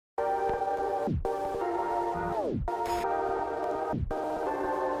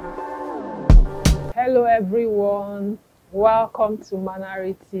Hello everyone, welcome to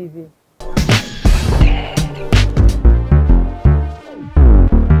Manari TV.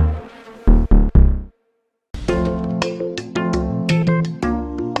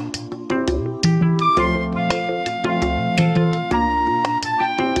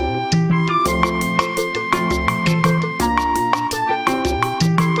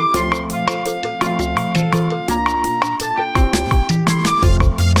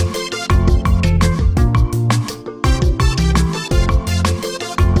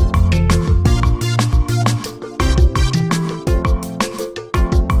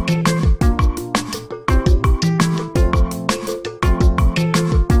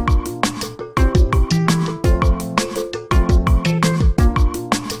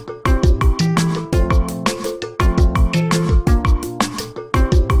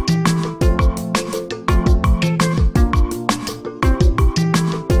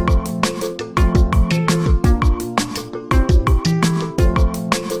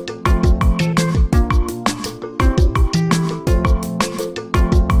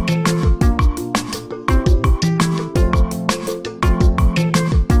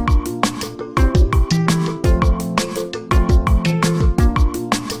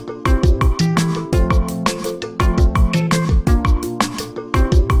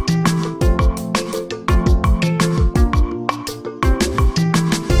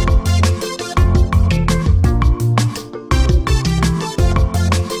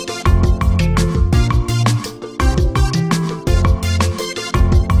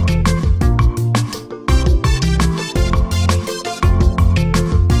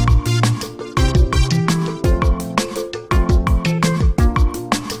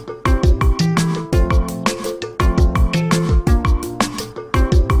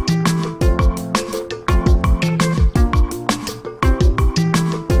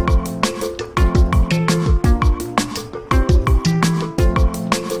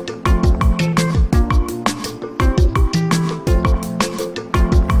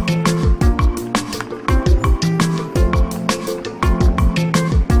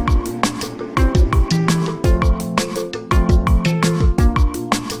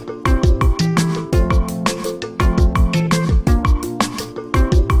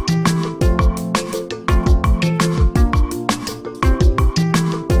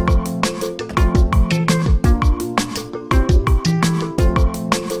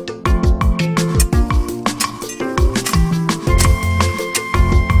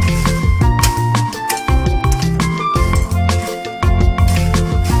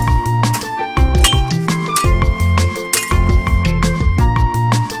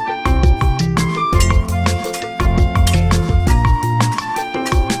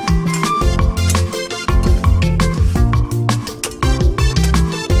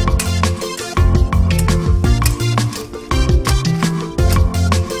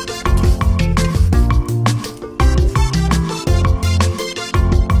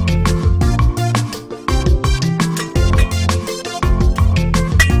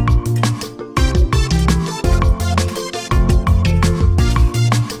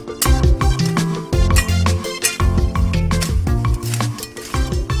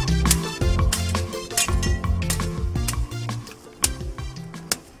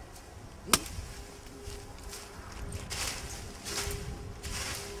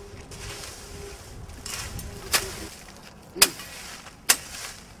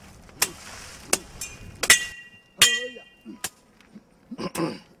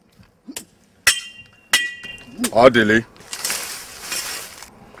 Odili,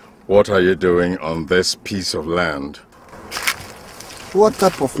 what are you doing on this piece of land? What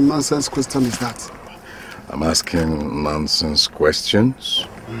type of nonsense question is that? I'm asking nonsense questions.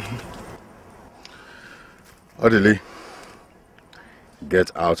 Odili,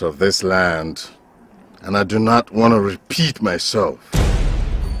 get out of this land, and I do not want to repeat myself.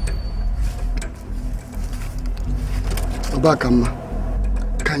 Obakama,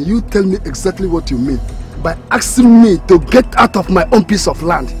 can you tell me exactly what you mean by asking me to get out of my own piece of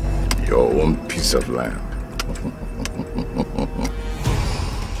land? Your own piece of land?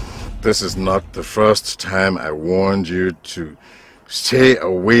 This is not the first time I warned you to stay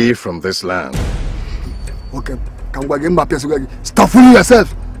away from this land. Okay, stop fooling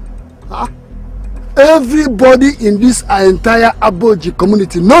yourself. Huh? Everybody in this entire Aboji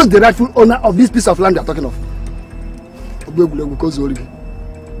community knows the rightful owner of this piece of land you're talking of.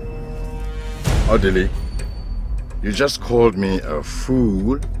 Odili, you just called me a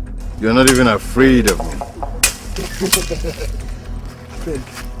fool. You're not even afraid of me.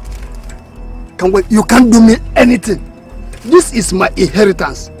 You can't do me anything. This is my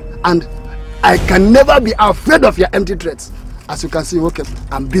inheritance, and I can never be afraid of your empty threats. As you can see, okay,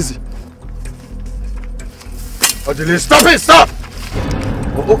 I'm busy. Odile, stop it! Stop!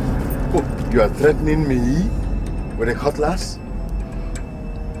 Oh, you are threatening me with a cutlass?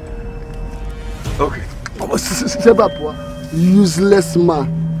 Okay. Useless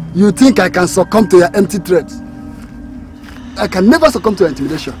man. You think I can succumb to your empty threats? I can never succumb to your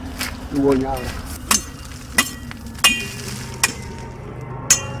intimidation.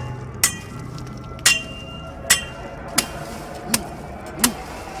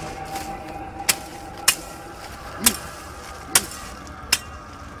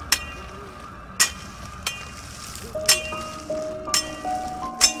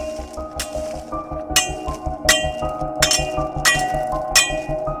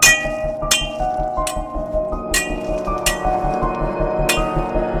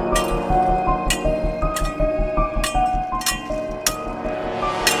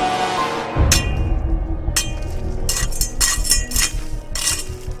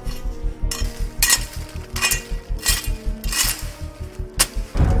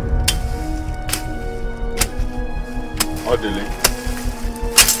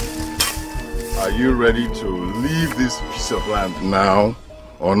 Are you ready to leave this piece of land now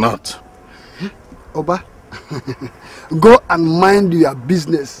or not? Oba, go and mind your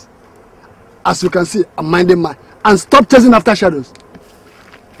business. As you can see, I'm minding mine. And stop chasing after shadows.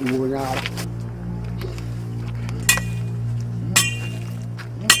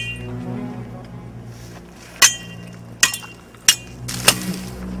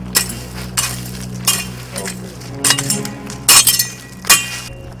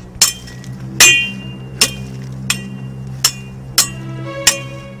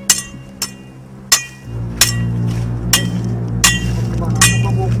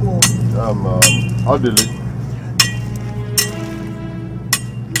 Odile.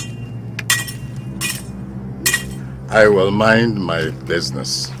 I will mind my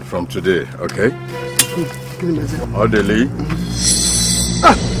business from today, okay? Odile.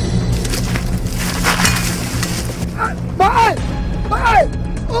 Bye! Bye!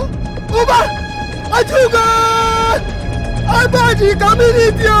 Oba! Ajuga! Abaji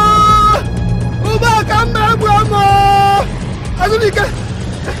community! Oba come back, Brahma! Azubika!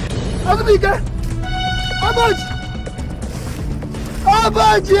 Azubika! Abaji!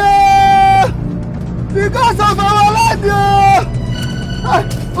 Abaji! Because of our land!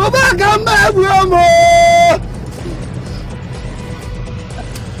 Oba come back, Brahma!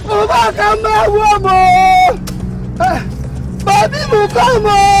 Oba come back, Brahma! Baby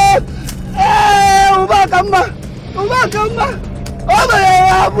Mukama! Eh, Oba come! Oba come! Oba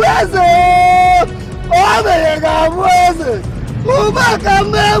Abueze! Oba Abueze! Oba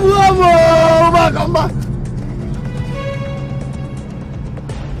come! Oba come!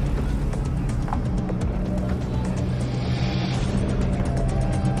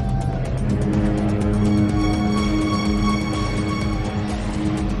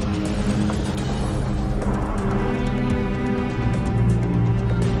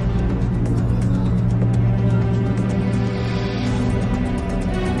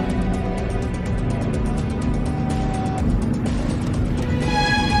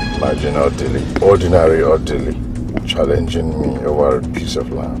 Imagine ordinary Odile, challenging me over a piece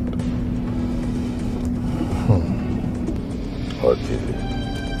of land. Odile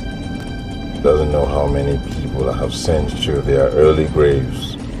doesn't know how many people I have sent to their early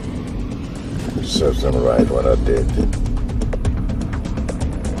graves. It serves them right what I did.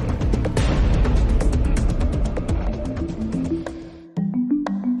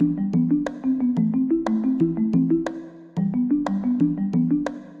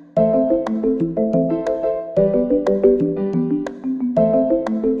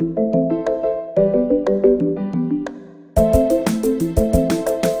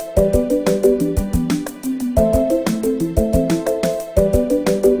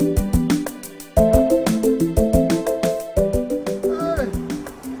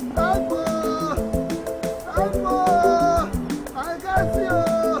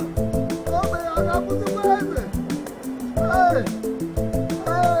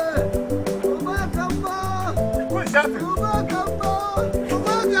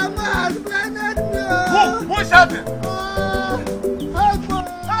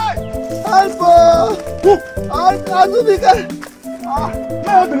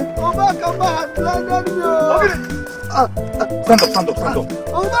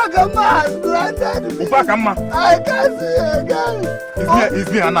 I can't see again.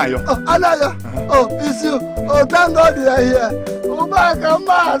 It's me, Anayo. Anayo. Oh, it's you. Oh, thank God you are here.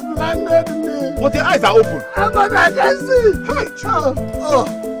 Obakama has blinded me. But your eyes are open. But I can see. Oh.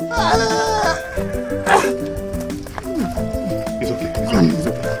 It's okay. It's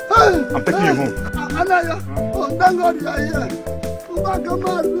okay. I'm taking you home. Anaya, oh, thank God you are here. Come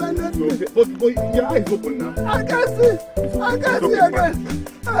on, blended me. But your eyes open now. I can see again.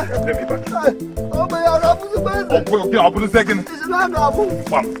 Let me back. Oh, my God, I'm okay, I'll put a second. It's not Abu.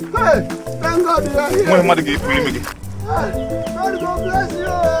 Hey, thank God you are here. My mother gave me. God bless you.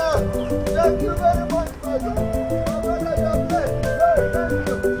 Thank you very much, my son.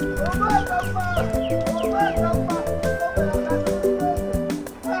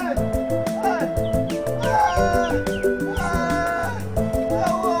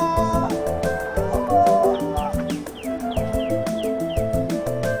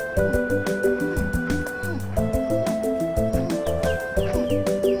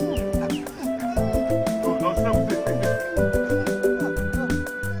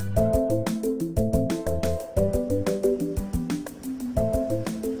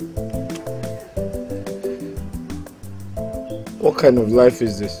 What kind of life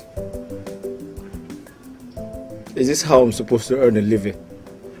is this? Is this how I'm supposed to earn a living?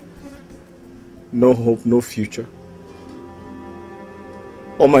 No hope, no future.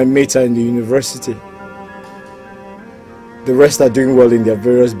 All my mates are in the university. The rest are doing well in their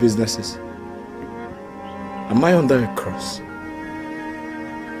various businesses. Am I under a curse?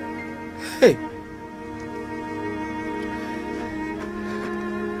 Hey!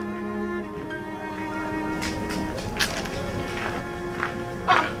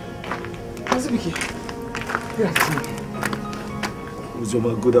 Good afternoon.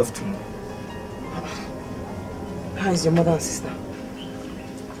 Uzoma, good afternoon. How is your mother and sister?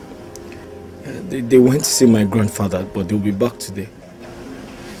 They went to see my grandfather, but they'll be back today.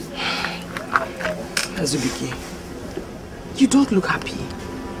 Azubike, you don't look happy.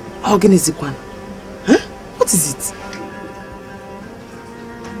 How again is it one? Huh? What is it?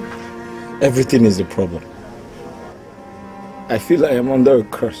 Everything is a problem. I feel I am under a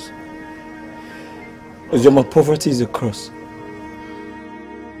curse. Uzoma, poverty is a curse.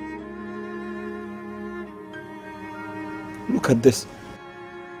 Look at this.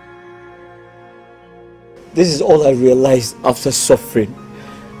 This is all I realized after suffering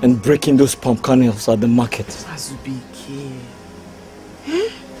and breaking those palm kernels at the market. Azubike.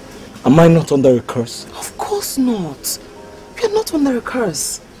 Am I not under a curse? Of course not. We are not under a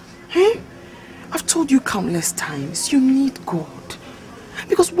curse. I've told you countless times, you need God.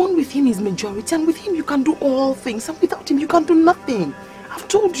 Because one with him is majority, and with him you can do all things, and without him you can do nothing. I've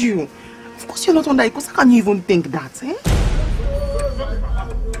told you. Of course you're not under it, because how can you even think that, eh?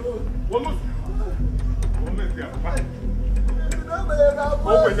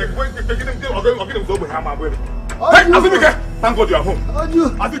 Thank God you are home.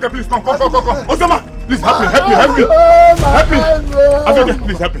 Azubike, please come. Osama, please help me. Azubike,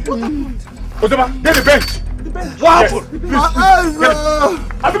 please help me. Osama, get the bench. What happened? Please,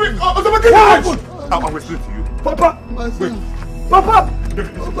 Azubike, Osama, get the bench. I'm listening to you. Papa, my son. Papa,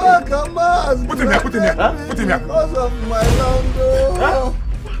 come on. Put him here. Because of my land.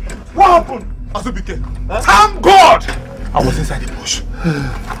 What happened? Azubike, thank God I was inside the bush.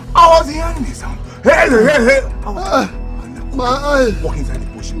 I was hearing the sound. Hey. My eyes. Walk inside the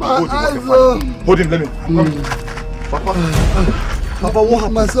bush. My eyes. Hold him, let me. Papa, what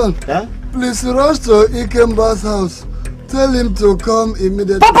happened? My son, please rush to Ikemba's house. Tell him to come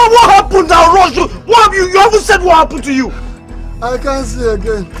immediately. Papa, what happened? I'll rush you. What have you haven't said what happened to you? I can't see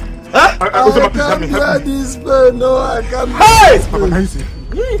again. I can't hear this pain. No, I can't. Hey! Papa, can you see?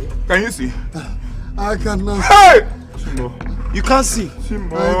 Can you see? I cannot. Hey! You can't see.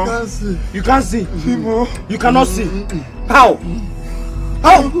 I can't see. You can't see. You cannot see. How?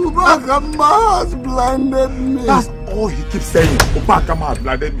 Obakama has blinded me. That's all he keeps saying. Obakama has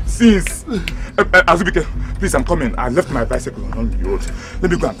blinded me. Since. Azubike, please, I'm coming. I left my bicycle on the road.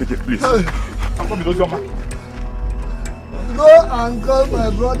 Let me go and pick it, please. I'm coming, Ozoma. Go and call my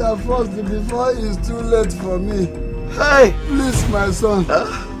brother first before it's too late for me. Hey! Please, my son.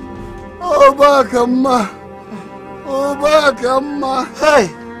 Obakama. Hey!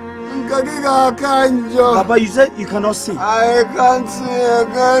 Kanjo. Papa, you said you cannot see. I can't see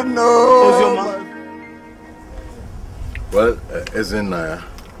again, no. Well, Ezenaya,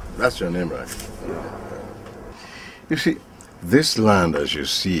 that's your name, right? You see, this land as you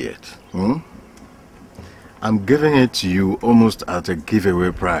see it, I'm giving it to you almost at a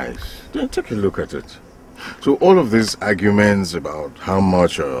giveaway price. Take a look at it. So all of these arguments about how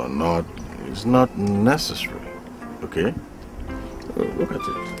much or not is not necessary, okay? Look at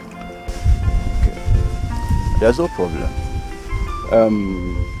it. There's no problem.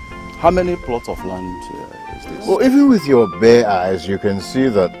 How many plots of land is this? Well, even with your bare eyes, you can see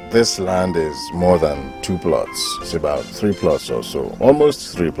that this land is more than 2 plots. It's about 3 plots or so.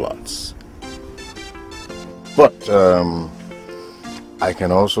 Almost 3 plots. But I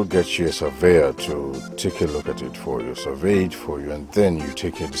can also get you a surveyor to take a look at it for you, survey it for you, and then you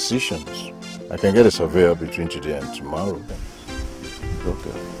take your decisions. I can get a surveyor between today and tomorrow.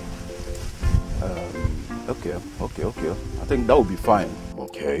 Okay. Okay. I think that will be fine.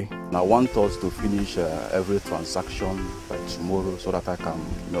 Okay. Now I want us to finish every transaction by tomorrow so that I can,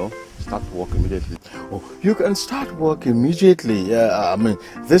 start work immediately. Oh, you can start work immediately. Yeah, I mean,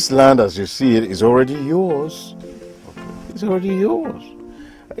 this land as you see it is already yours. Okay. It's already yours.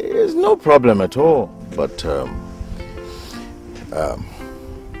 It's no problem at all. But,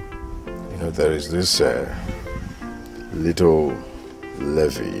 there is this little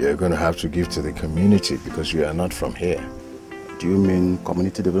levy you're going to have to give to the community because you are not from here. Do you mean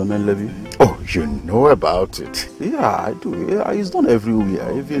community development levy? Oh, you know about it. Yeah, I do. Yeah, it's done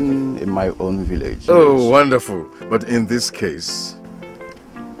everywhere, even in my own village. Oh, yes. Wonderful. But in this case,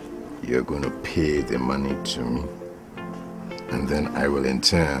 you're going to pay the money to me. And then I will in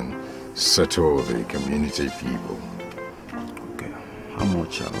turn settle the community people. Okay. How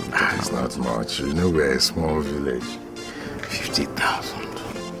much are we talking It's about? not much. You know, we're a small village. 50,000.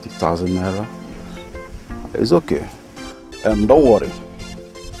 50,000 naira? It's okay. Don't worry.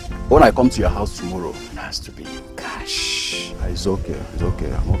 When I come to your house tomorrow, It has to be in cash. it's okay. It's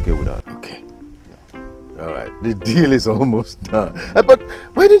okay. I'm okay with that. Okay. Yeah. All right. The deal is almost done. But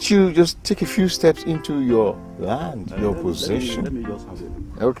why don't you just take a few steps into your land, your possession? Let me just have it.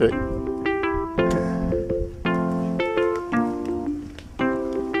 Okay.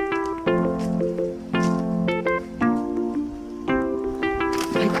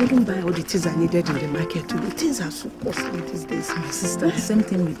 I couldn't buy all the things I needed in the market too. The things are so costly these days. My sister, the same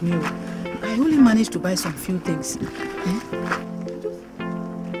thing with me. I only managed to buy some few things.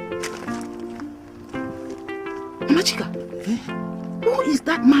 Mama Chika, who is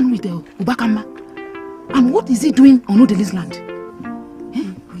that man with the Ubakama? And what is he doing on Odeli's land?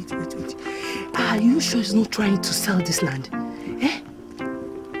 Wait. Are you sure he's not trying to sell this land?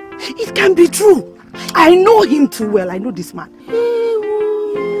 It can be true. I know him too well. I know this man.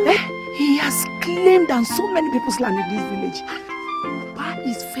 He has claimed on so many people's land in this village. Papa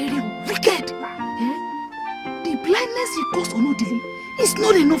is very wicked. The blindness he caused on Odili is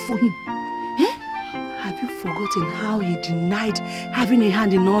not enough for him. Have you forgotten how he denied having a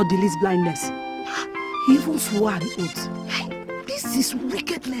hand in Odili's blindness? He even swore an oath. This is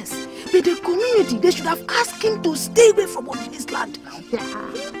wickedness. But the community, they should have asked him to stay away from Odili's land.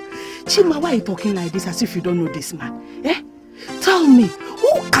 Chima, why are you talking like this as if you don't know this man? Tell me,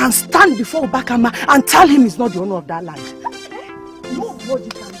 who can stand before Obakama and tell him he's not the owner of that land? Nobody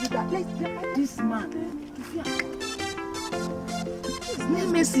can do that. Let's get this man. His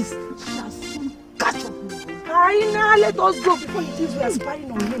nemesis shall soon catch up with him. Kaina, let us go before it is we are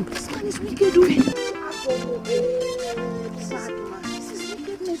spying on him. This man is wicked. Sad man. This is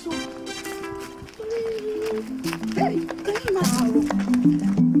wickedness. Hey, can you imagine?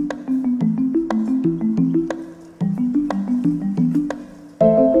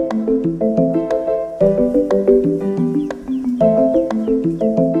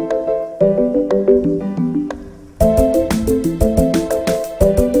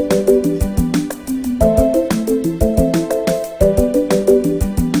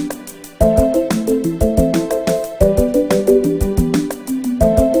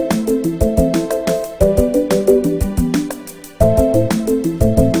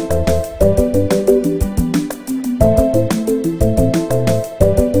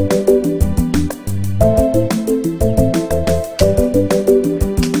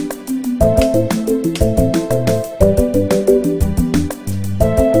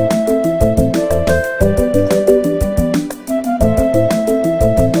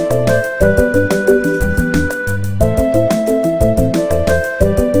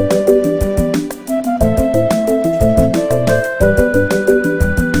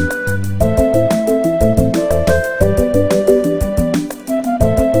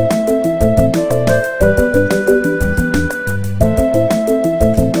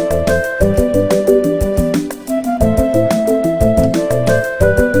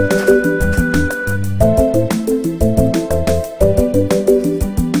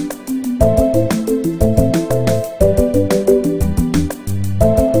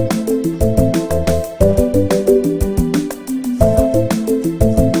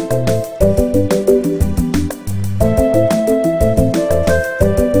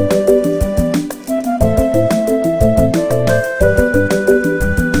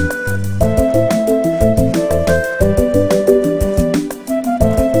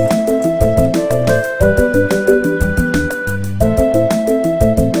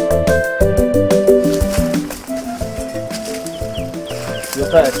 You're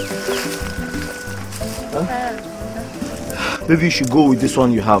tired? Huh? Maybe you should go with this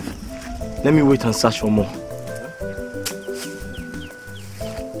one you have. Let me wait and search for more.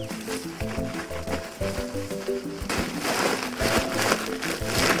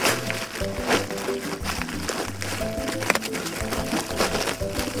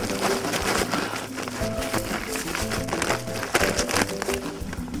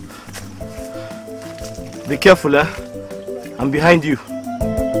 Be careful, eh? I'm behind you.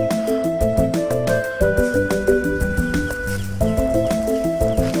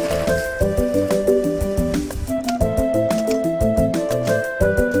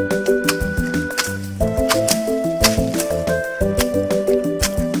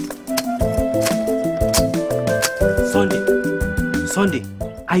 Sunday,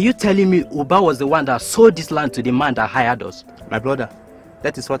 are you telling me Uba was the one that sold this land to the man that hired us? My brother,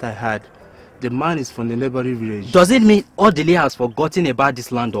 that is what I heard. The man is from the neighboring village. Does it mean Odile has forgotten about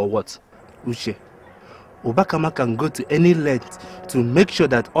this land or what? Uche, Obakama can go to any length to make sure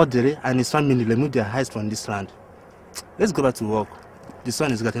that Odile and his family remove their eyes from this land. Let's go back to work. The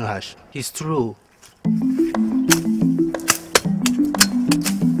sun is getting harsh. It's true.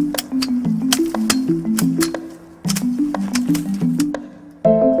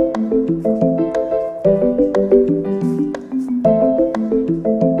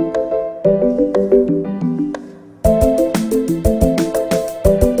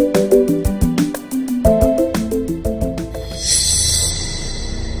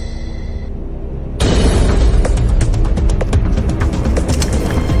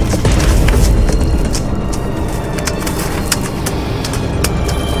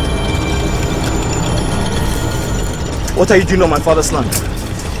 What are you doing on my father's land?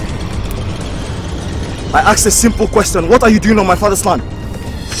 I asked a simple question. What are you doing on my father's land?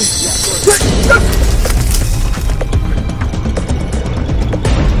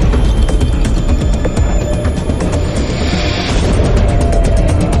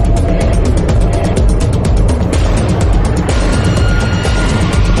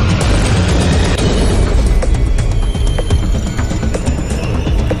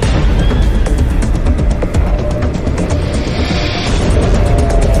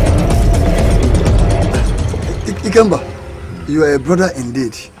 Ikemba, you are a brother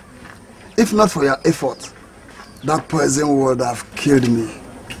indeed. If not for your effort, that poison would have killed me.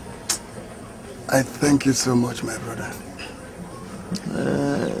 I thank you so much, my brother.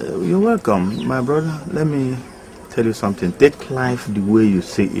 You're welcome, my brother. Let me tell you something. Take life the way you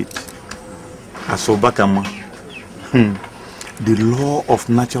see it. As Obakama, the law of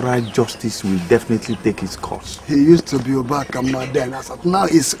natural justice will definitely take its course. He used to be Obakama then, as of now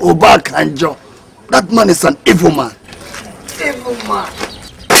he's Obakanjo. That man is an evil man. Evil man.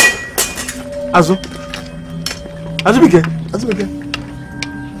 Azubike.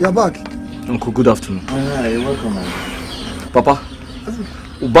 You're back. Uncle, good afternoon. You're welcome, man. Papa,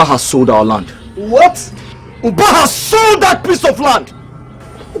 Uba has sold our land. What? Uba has sold that piece of land!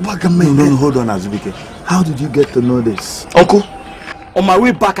 No, hold on, Azubike. How did you get to know this? Uncle, on my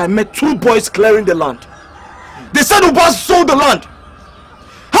way back, I met two boys clearing the land. They said Uba sold the land.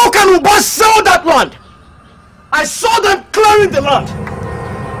 How can Uba sell that land? I saw them clearing the land.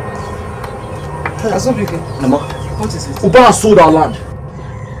 Azubike. Mama, What is it? Uba has sold our land.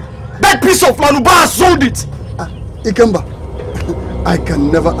 That piece of land, Uba has sold it. Ikemba, I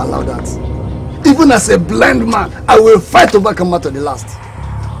can never allow that. Even as a blind man, I will fight Obakama to the last.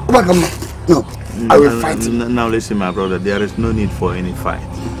 Obakama, no, I will fight him. Now listen, my brother, there is no need for any fight.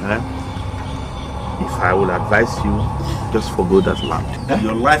 If I would advise you, just forgo that land.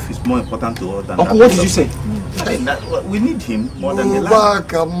 Your life is more important to us than Uncle, that. what did you say? We need him more than the land.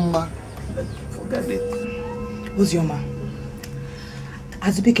 Obakama. Forget it. Uzioma,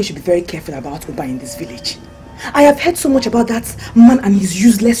 Azubike should be very careful about Uba in this village. I have heard so much about that man and his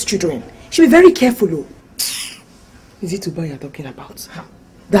useless children. Should be very careful, though. Is it Uba you're talking about?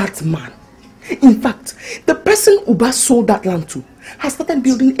 That man. In fact, the person Uba sold that land to has started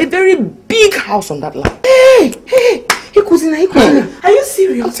building a very big house on that land. Hey! Kuzina. Are you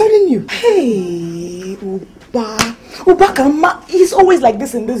serious? I'm telling you. Hey, Uba, he's always like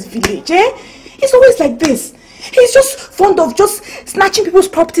this in this village, eh? He's always like this. He's just fond of just snatching people's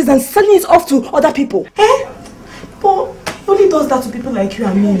properties and selling it off to other people. Eh? But he only does that to people like you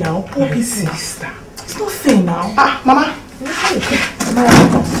and me now. Poor people. Sister. It's not fair now. Mama. Thank you.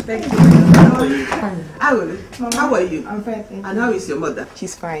 How are you? I'm fine. And how is your mother?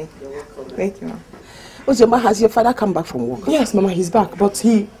 She's fine. You're welcome. Thank you, Mama. Ozoma, has your father come back from work? Yes, Mama, he's back. But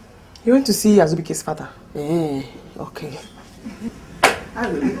he went to see Azubike's father. Okay.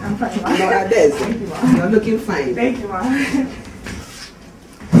 I'm fine, Ma. Thank you, Ma. You're looking fine. Thank you, Ma.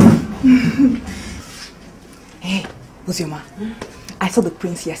 Hey, Ozioma, I saw the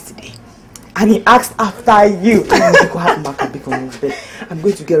prince yesterday. And he asked after you. I'm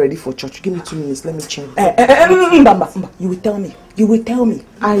going to get ready for church. Give me 2 minutes. Let me change. Mbamba, you will tell me. You will tell me.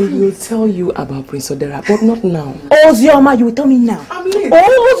 I will tell you about Prince Odera, but not now. Ozioma, you will tell me now. I'm late.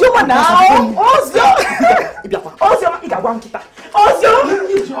 Ozioma now. Ozioma. Ozioma. Ozioma.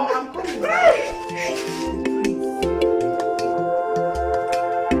 I'm coming.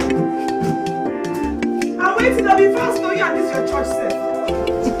 I'm waiting. I'll be fast. No, yeah, this is your church set.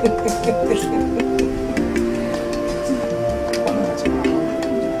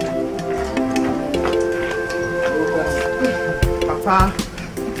 Papa.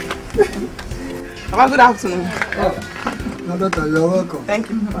 Papa, good afternoon. My daughter, you're welcome. Thank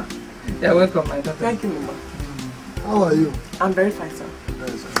you, Papa. You're welcome, my daughter. Thank you, Mama. How are you? I'm very fine, sir.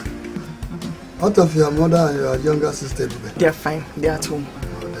 What of your mother and your younger sister? They're fine. They're at home.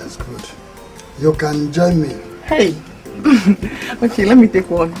 Oh, that's good. You can join me. Hey. Okay, let me take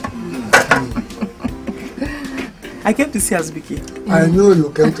one. I came to see Azubike. I know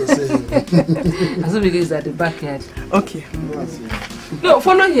you came to see him. Azubike is at the backyard. Okay. No,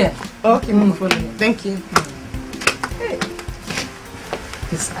 follow here. Okay, follow here. Thank you. Hey.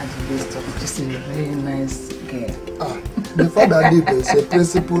 This Azubike, this is a very nice girl. The father did is a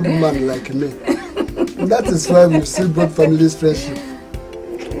principled man like me. That is why we see both families' friendship.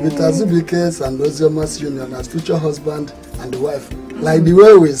 With Azubike's and Ozioma's union as future husband and wife, like the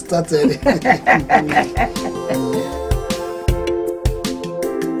way we started.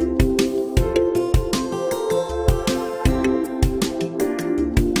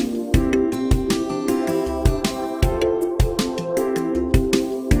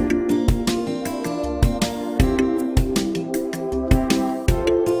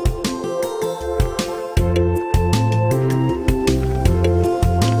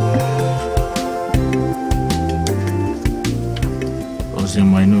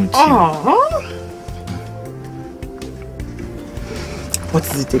 What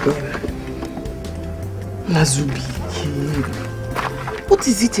is it again? Nazubi. What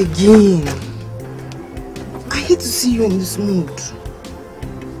is it again? I hate to see you in this mood.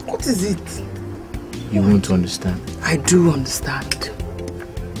 What is it? You won't understand. I do understand.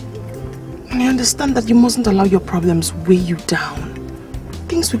 And I understand that you mustn't allow your problems weigh you down.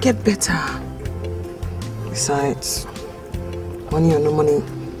 Things will get better. Besides, money or no money,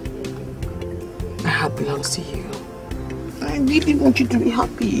 my heart belongs to you. I really want you to be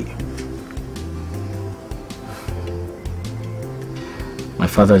happy. My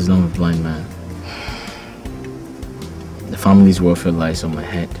father is not a blind man. The family's welfare lies on my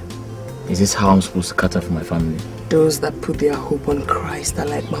head. Is this how I'm supposed to cater for my family? Those that put their hope on Christ are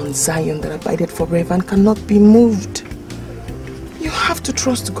like Mount Zion that abided forever and cannot be moved. You have to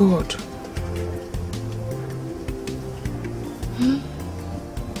trust God.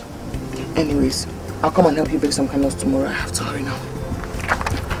 Anyways, I'll come and help you bake some candles tomorrow. I have to hurry now.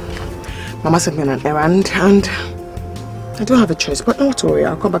 Mama sent me on an errand and I don't have a choice, but not to worry,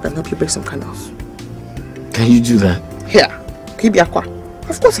 I'll come back and help you bake some candles. Can you do that? Here, Kibiakwa.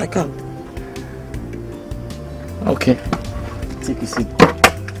 Of course I can. Okay. Take a seat.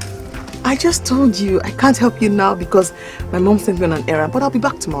 I just told you I can't help you now because my mom sent me on an errand, but I'll be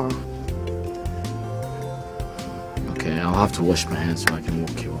back tomorrow. Okay, I'll have to wash my hands so I can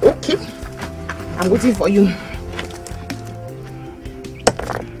walk you. Okay. I'm waiting for you.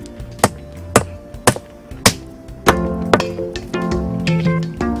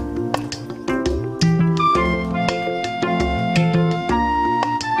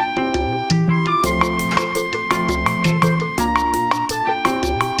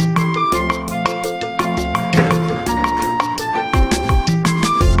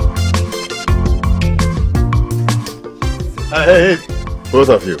 Hey, both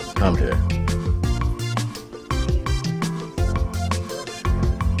of you, come here.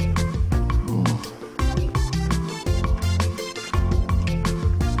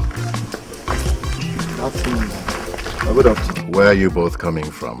 Good afternoon. Where are you both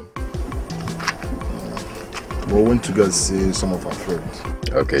coming from? We went to go see some of our friends.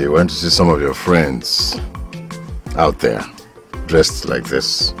 Okay, you went to see some of your friends out there, dressed like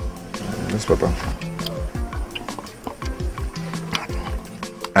this. Yes, Papa.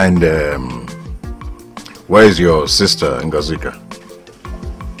 And where is your sister, Ngazika?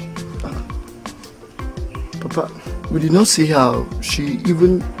 Papa, we did not see her. She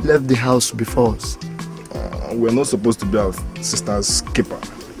even left the house before us. We're not supposed to be our sister's keeper.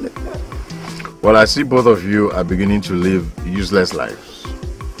 Well, I see both of you are beginning to live useless lives.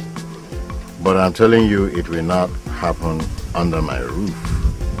 But I'm telling you, it will not happen under my roof.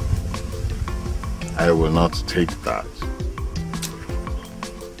 I will not take that.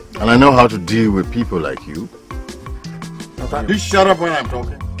 And I know how to deal with people like you. You shut up when I'm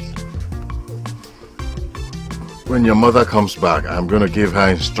talking. When your mother comes back, I'm going to give her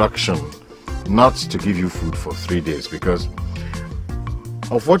instruction not to give you food for 3 days, because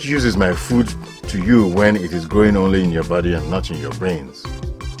of what use is my food to you when it is growing only in your body and not in your brains?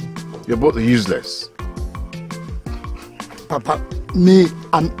 You're both useless. Papa, me,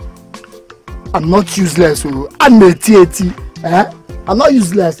 I'm not useless. I'm a TAT. I'm not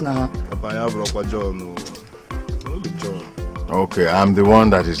useless now. Papa, I have Rock John. Okay, I'm the one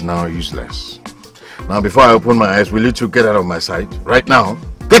that is now useless. Now, before I open my eyes, will you two get out of my sight? Right now.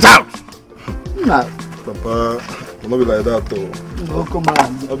 Get out! No. Papa, don't be like that, though. No, come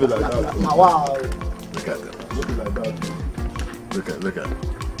on. Don't be like that. Wow. Look at them. Don't be like that.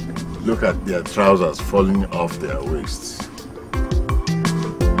 Look at their trousers falling off their waists.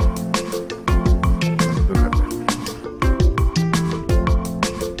 Look at them.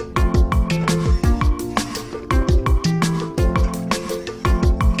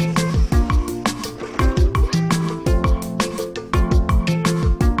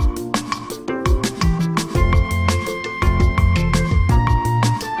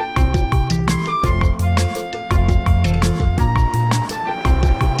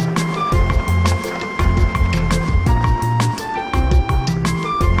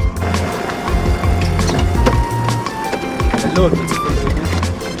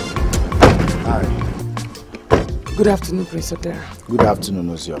 Good afternoon, Prince Odera. Good afternoon,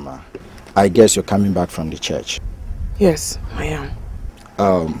 Ozioma. I guess you're coming back from the church. Yes, I am.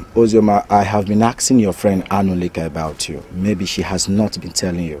 Ozioma, I have been asking your friend Anulika about you. Maybe she has not been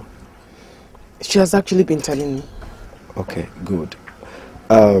telling you. She has actually been telling me. Okay, good.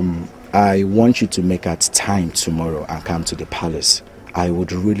 I want you to make out time tomorrow and come to the palace. I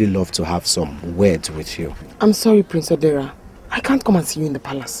would really love to have some words with you. I'm sorry, Prince Odera. I can't come and see you in the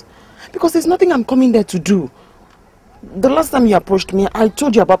palace. Because there's nothing I'm coming there to do. The last time you approached me, I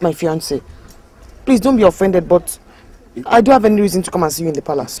told you about my fiancé. Please don't be offended, but I don't have any reason to come and see you in the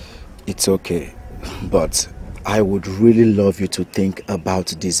palace. It's okay, but I would really love you to think about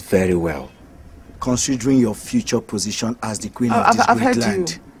this very well, considering your future position as the queen of this great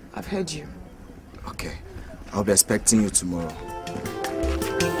land. I've heard you. Okay, I'll be expecting you tomorrow.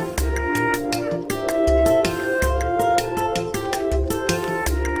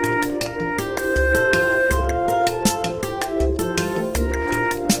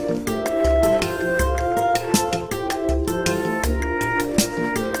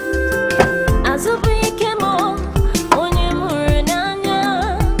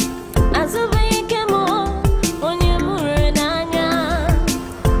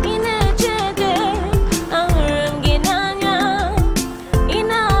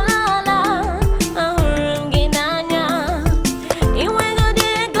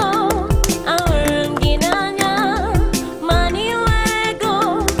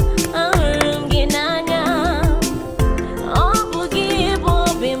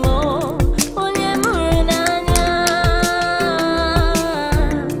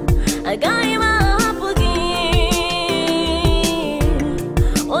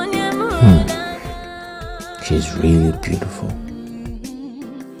 She's really beautiful,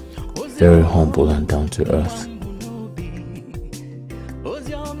 very humble and down to earth.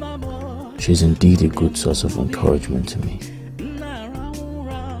 She's indeed a good source of encouragement to me.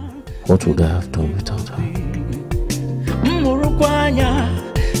 What would I have done without her?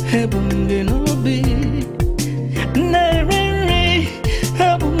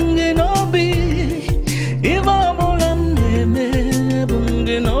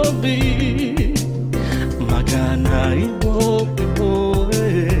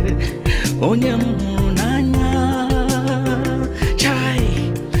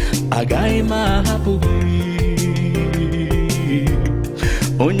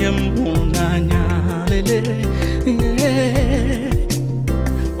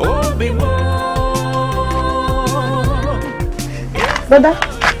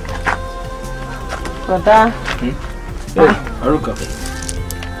 Brother. Hey, Aruka.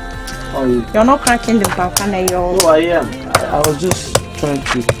 Oh, you're not cracking the balcony. Oh, I am. I was just trying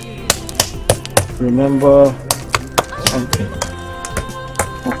to remember something.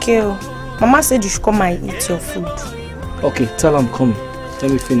 Okay. Mama said you should come and eat your food. Okay, tell her I'm coming.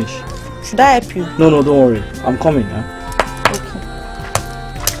 Let me finish. Should I help you? No, don't worry. I'm coming, huh? Okay.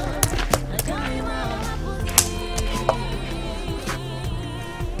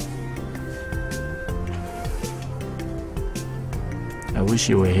 I wish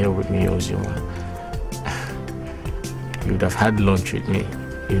you were here with me, Ozioma. You would have had lunch with me.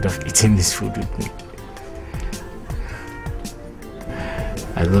 You would have eaten this food with me.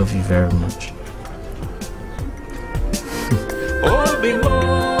 I love you very much.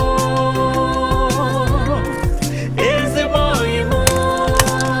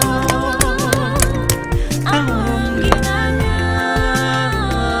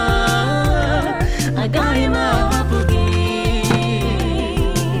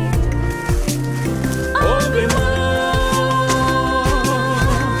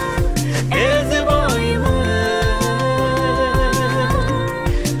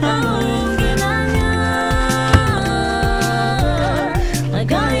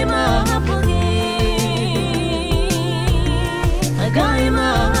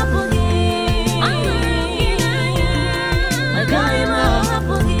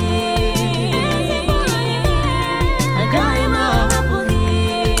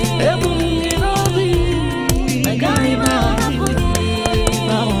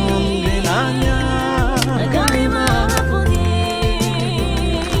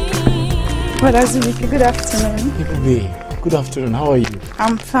 Good afternoon. Baby, good afternoon. How are you?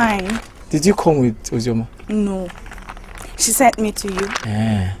 I'm fine. Did you come with Ozioma? No. She sent me to you.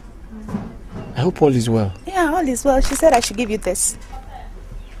 Yeah. I hope all is well. Yeah, all is well. She said I should give you this.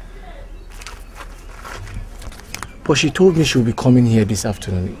 But she told me she will be coming here this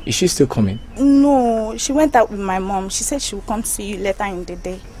afternoon. Is she still coming? No, she went out with my mom. She said she will come see you later in the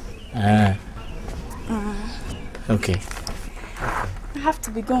day. Okay. I have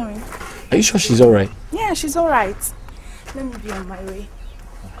to be going. Are you sure she's alright? Yeah, she's alright. Let me be on my way.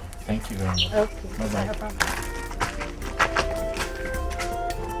 Thank you very much. Okay. Bye-bye. Bye-bye.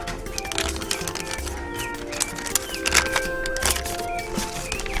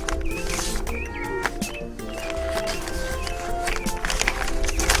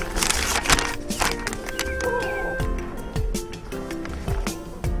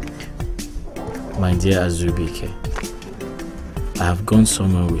 My dear Azubike, I have gone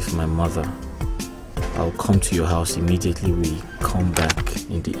somewhere with my mother. I'll come to your house immediately we come back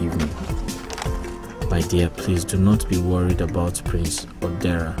in the evening. My dear, please do not be worried about Prince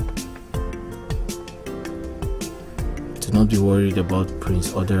Odera. Do not be worried about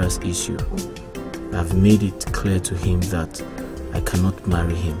Prince Odera's issue. I have made it clear to him that I cannot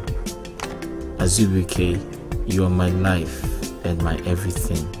marry him. Azubike, you are my life and my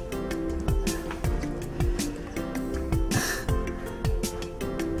everything.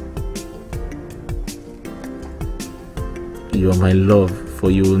 You are my love,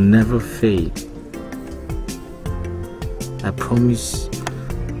 for you will never fade. I promise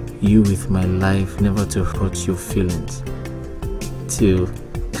you with my life never to hurt your feelings till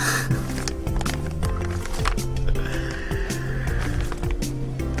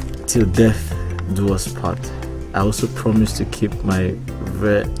death do us part. I also promise to keep my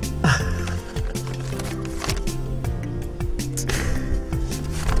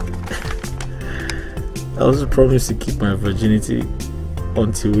I also promise to keep my virginity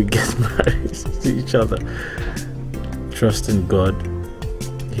until we get married to each other. Trust in God.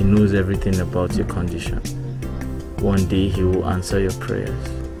 He knows everything about your condition. One day He will answer your prayers.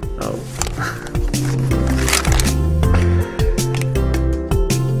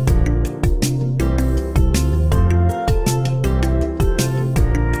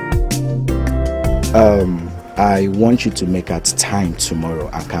 I want you to make out time tomorrow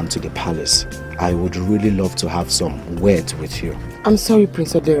and come to the palace. I would really love to have some words with you. I'm sorry,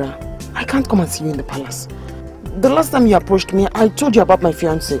 Prince Odera. I can't come and see you in the palace. The last time you approached me, I told you about my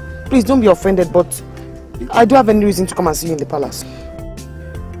fiancé. Please don't be offended, but I don't have any reason to come and see you in the palace.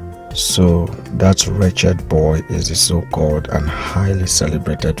 So, that wretched boy is the so-called and highly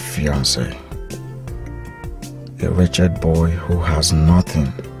celebrated fiancé. A wretched boy who has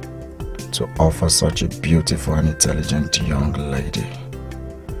nothing to offer such a beautiful and intelligent young lady.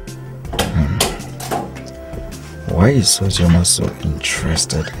 Why is Ozioma so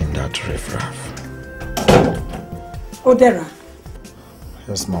interested in that riffraff? Odera.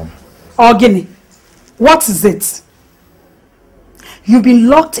 Yes, Mom. Ogini, what is it? You've been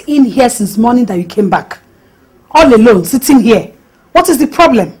locked in here since morning that you came back. All alone, sitting here. What is the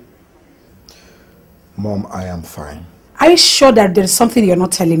problem? Mom, I am fine. Are you sure that there is something you're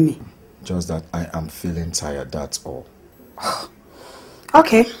not telling me? Just that I am feeling tired, that's all.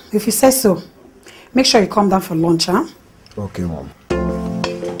 Okay, if you say so. Make sure you come down for lunch, huh? Okay, Mom.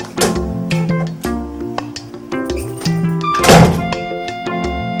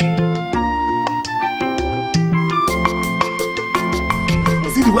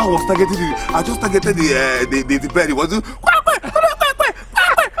 See the way I was targeting it? I just targeted the bird. It was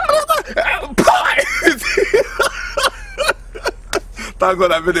thank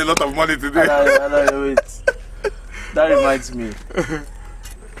God I made a lot of money today. Wait. That reminds me.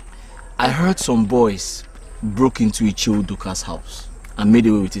 I heard some boys broke into Ichioduka's house and made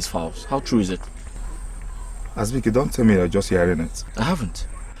away with his fowls. How true is it? Azubike, don't tell me you're just hearing it. I haven't.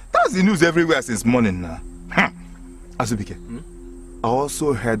 That's the news everywhere since morning now. Azubike, I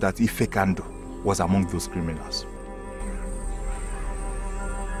also heard that Ife Kando was among those criminals.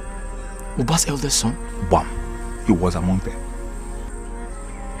 Uba's eldest son? Bam. He was among them.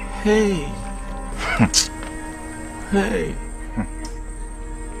 Hey. Hey.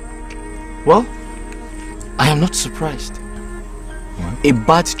 Well, I am not surprised. What? A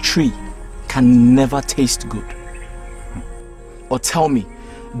bad tree can never taste good. Or tell me,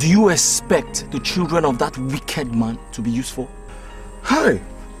 do you expect the children of that wicked man to be useful? Hey!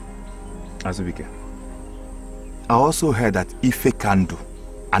 Azubike, I also heard that Ife Kando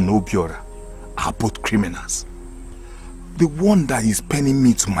and Obiora are both criminals. The one that is penning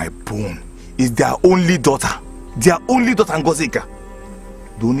me to my bone is their only daughter. Their only daughter, Ngozika.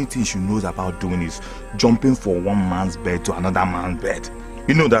 The only thing she knows about doing is jumping from one man's bed to another man's bed.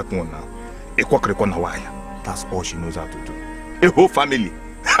 You know that one now. That's all she knows how to do. A whole family.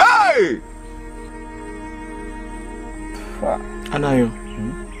 Hey! Anayo,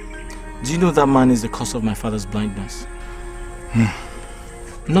 do you know that man is the cause of my father's blindness?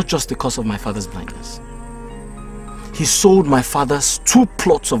 Not just the cause of my father's blindness. He sold my father's 2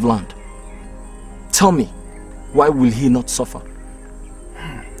 plots of land. Tell me, why will he not suffer?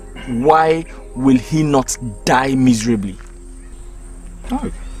 Why will he not die miserably?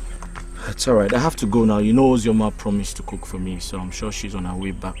 Oh. It's alright, I have to go now. You know Ozioma promised to cook for me, so I'm sure she's on her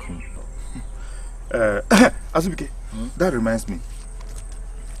way back home. Azubike, that reminds me.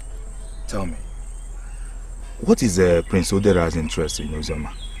 Tell me, what is Prince Odera's interest in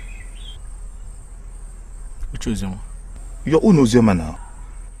Ozioma? Which Ozioma? Your own Ozioma now.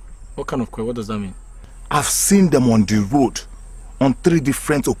 What kind of query? What does that mean? I've seen them on the road on 3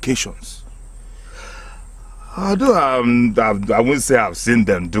 different occasions. Although I won't say I've seen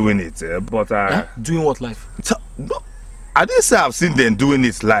them doing it, but doing what live? No, I didn't say I've seen them doing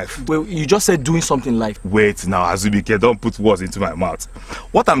it live. Well, you just said doing something live. Wait now, Azubike, don't put words into my mouth.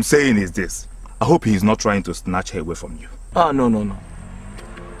 What I'm saying is this. I hope he's not trying to snatch her away from you. No.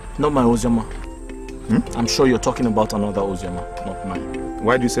 Not my Ozioma. I'm sure you're talking about another Ozioma, not mine.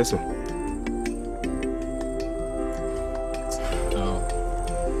 Why do you say so?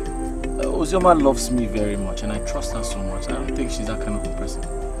 Ozioma loves me very much and I trust her so much. I don't think she's that kind of a person.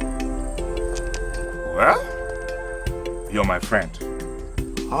 Well, you're my friend.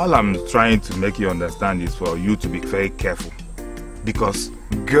 All I'm trying to make you understand is for you to be very careful. Because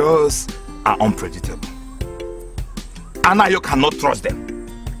girls are unpredictable. And now you cannot trust them.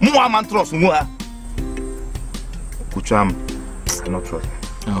 Mua man trust Mua. Kucham cannot trust them.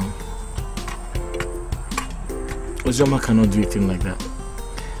 No. Ozioma cannot do a thing like that.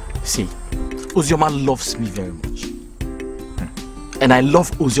 See, Ozioma loves me very much. And I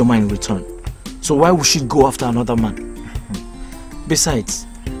love Ozioma in return. So why would she go after another man? Besides,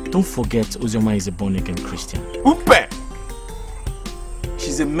 don't forget Ozioma is a born-again Christian. Umpe!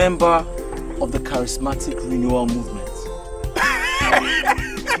 She's a member of the charismatic renewal movement.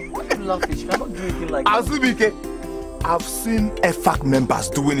 Why are you laughing? She cannot do anything like that. Azubike, I've seen EFAC members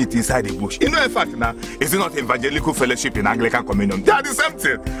doing it inside the bush. You know EFAC now? Is it not evangelical fellowship in Anglican communion? They are the same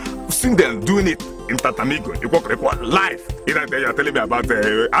thing. I've seen them doing it in Tatamigo. You walk live. You know, you're telling me about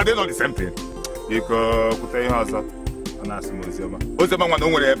are they not the same thing? You could tell you how so. Ozioma wana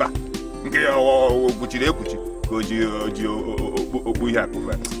onwere eba. Nke okuchiri ekuchi. Oji obuya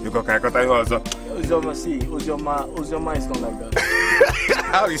kuva. You go kakata ihe ozo. Ozioma, see, Ozioma is not like that.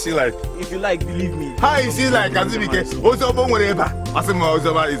 How is she like? If you like, believe me. How is she like? Azubike, Ozioma onwere eba. Asima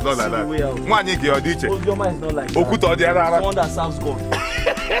Ozioma is not like that. Nwanye ki odiche. Ozioma is not like that. Okuta odi ara. Someone that serves God.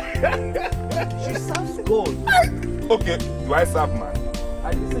 She serves God. Okay, do I serve man?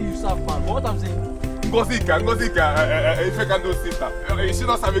 I didn't say you serve man. But what I'm saying. Ngozika, if I can do sister, is she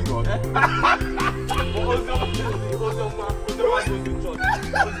not serving God?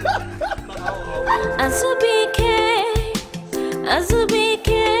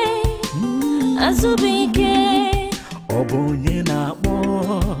 Azubike, Obonye na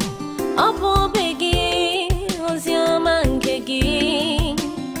mo, Obobegi, Ozioma nkegi,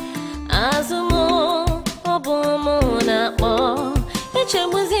 Azumo, Obomo na mo,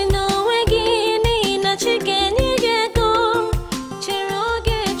 Echemuzi no wegi ni na chigeni gego,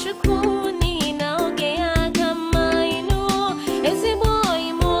 Chiroge chukuni na oge agama inu, Ezibo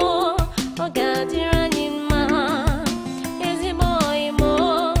imo, Ogadiranima, Ezibo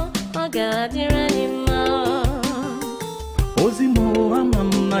imo, Ogadiranima. Ozimo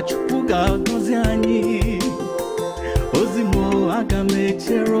amam na chupuga gozi anyi, Ozimo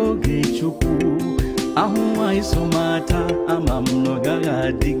agamechero gechuku ahụwa isomata ama m na ọ gaghị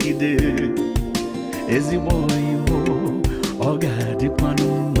adịgide ezigbo Igbo ọ ga-adịkwanụ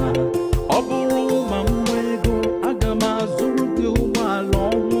mma ọ bụrụ ma m nwee ego aga m azụrụ gị ụgbọala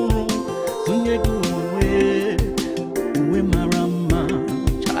ọhụrụ tụnye gị uwe mara mma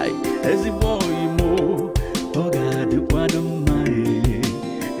chai ezigbo Igbo ọ ga-adịkwanụ mma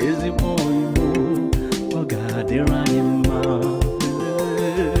ezigbo Igbo ọ ga-adịrị anyị mma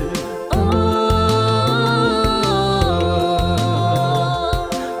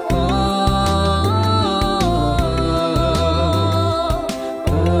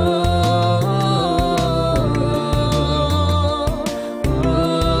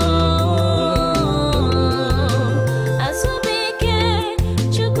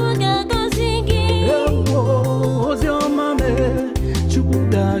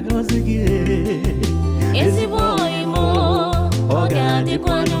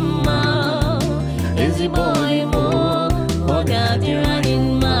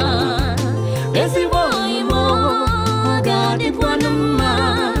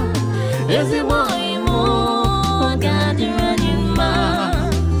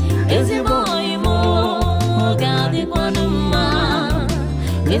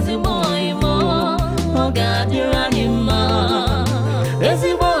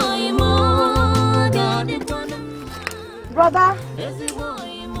Brother,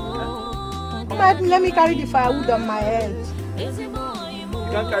 let me carry the firewood on my head. You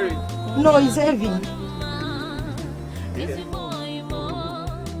can't carry it? No, it's heavy.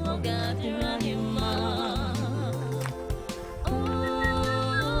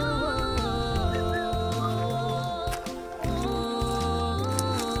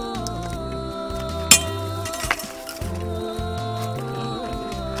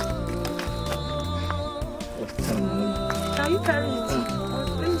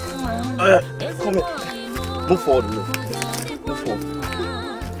 Come here. Move forward, move forward.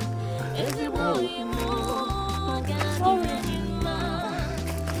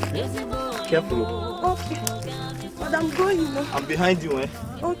 Careful. Okay. But I'm going. I'm behind you, eh?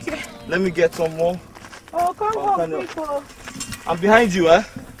 Okay. Let me get some more. Oh, come on, people. I'm behind you, eh?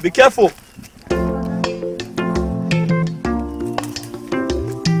 Be careful.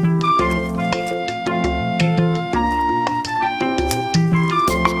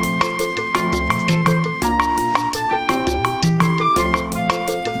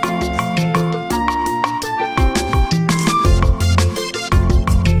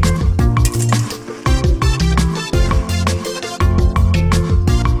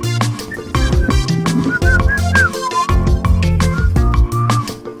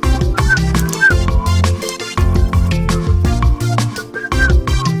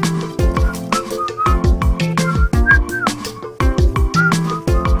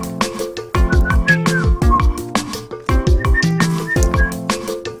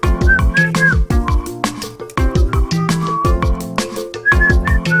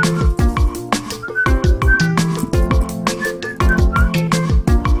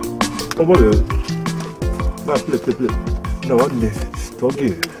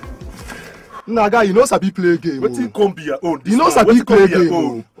 Nah, guy, you know Sabi play game. What come be your own? You know Sabi play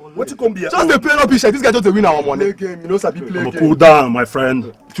game. What come be your own? Just the play no pitch. This guy just win our money. Game, you know Sabi play game. Cool down, my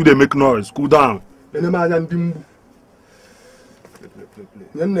friend. Till they make noise. Cool down. Play.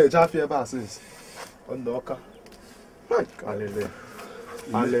 Jaffe passes. On the oka. Alele.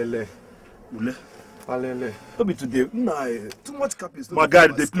 Alele. Don't be today. Nah, too much capital. My guy,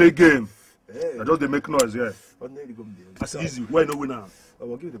 they play game. I just they make noise, yeah. That's easy. Why no winner?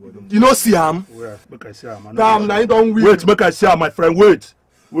 You know Siam? Where? Make I see him. Damn, now you don't win. Wait, make I see him, my friend. Wait.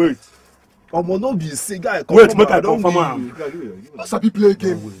 No be say guy. Wait, make I confirm him. Sabi play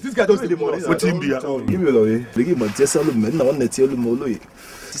game. This guy just the money. What him be? Give me the way. Give me the tell me na one tell me molo.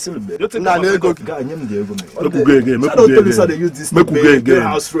 Nah, let go. Guy, nyem dey go me. Make we go again. Make we go again.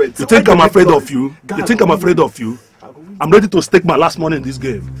 You think I'm afraid of you? You think I'm afraid of you? I'm ready to stake my last money in this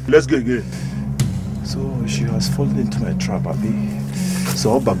game. Let's go again. So she has fallen into my trap, Abi.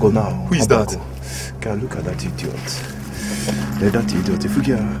 So Obago now. Who is that? Can look at that idiot. That idiot. If we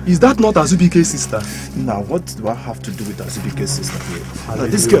can... Is that not Azubike's sister? Now, what do I have to do with Azubike's sister here? Now,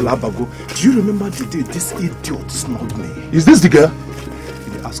 this girl, Abago, do you remember the day this idiot snubbed me? Is this the girl?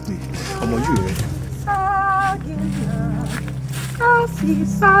 He asked me, are you ready?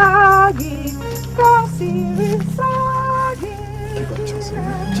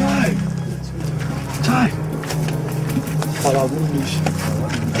 Chai!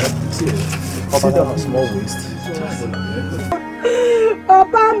 See that small waist?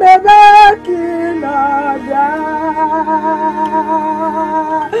 Papa me back in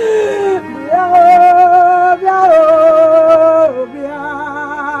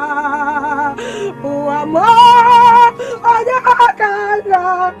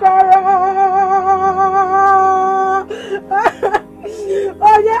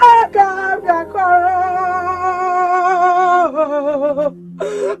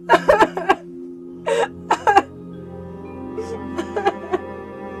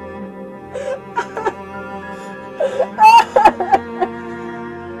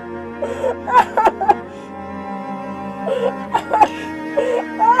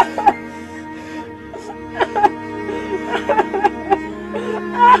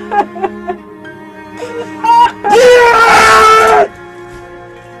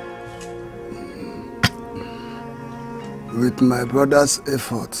With my brother's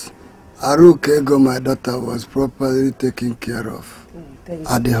efforts, Arukego, my daughter, was properly taken care of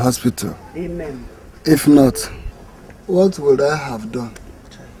at the hospital. Amen. If not, what would I have done?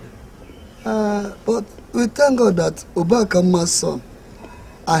 But we thank God that Obakama's son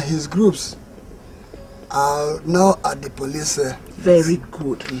and his groups are now at the police. Very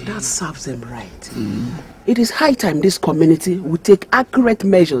good. That serves them right. It is high time this community would take accurate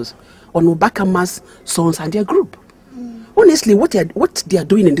measures on Obakama's sons and their group. Honestly, what they are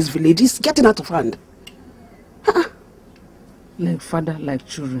doing in this village is getting out of hand. Like father, like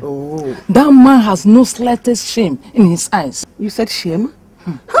children. Oh. That man has no slightest shame in his eyes. You said shame?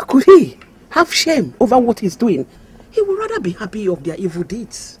 How could he have shame over what he's doing? He would rather be happy of their evil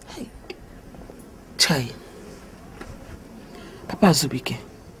deeds. Hey. Chai. Papa Azubike.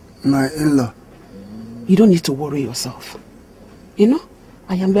 My in-law. You don't need to worry yourself. You know,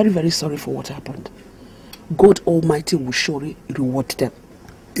 I am very, very sorry for what happened. God Almighty will surely reward them.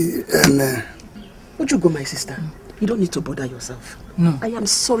 Amen. Would you go, my sister? You don't need to bother yourself. No. I am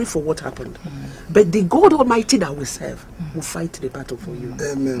sorry for what happened. But the God Almighty that we serve will fight the battle for you.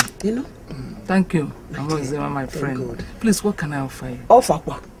 Amen. You know? Thank you, my friend. God. Please, what can I offer you? Offer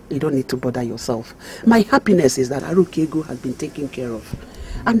what? You don't need to bother yourself. My happiness is that Arukego has been taken care of.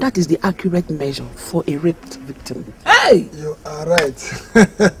 And that is the accurate measure for a raped victim. Hey! You are right.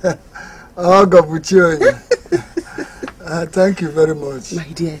 Oh, God, thank you very much. My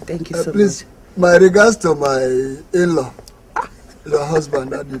dear, thank you so please, much. My regards to my in-law, your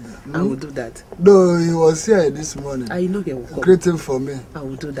husband. I will do that. Though he was here this morning. I know he will come. Greeting for me. I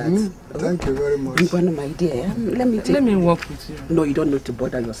will do that. Thank you very much. My dear, let me walk with you. No, you don't need to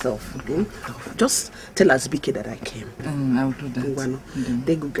bother yourself. Just tell Azubike that I came. I will do that.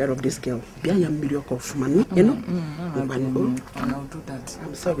 Take good care of this girl. Be a miracle of man, you know. I will do that.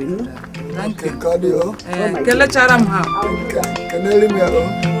 I'm sorry, no. Thank you.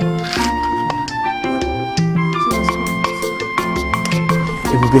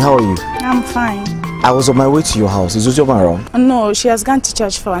 Baby, how are you? I'm fine. I was on my way to your house. Is Uzoma around? No, she has gone to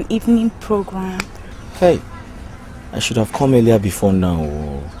church for an evening program. Hey, I should have come earlier before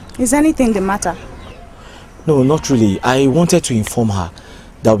now. Is anything the matter? No, not really. I wanted to inform her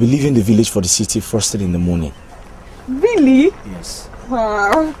that I'll be leaving the village for the city first thing in the morning. Really? Yes.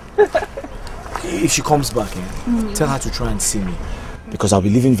 Wow. If she comes back, tell her to try and see me. Because I'll be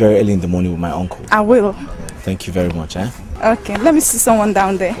leaving very early in the morning with my uncle. I will. Thank you very much. Okay, let me see someone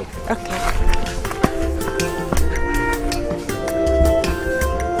down there. Okay.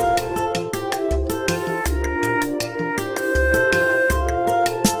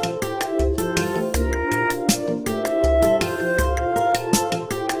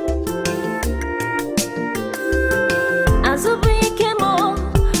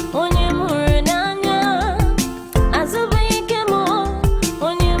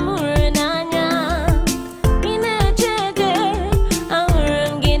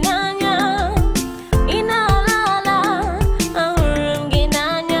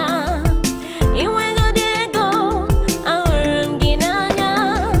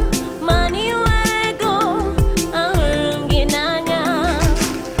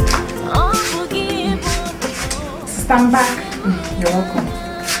 I'm back. You're welcome.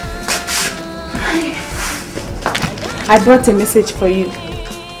 I brought a message for you.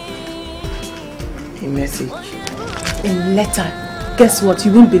 A message? A letter. Guess what?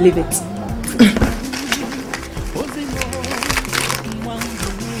 You won't believe it.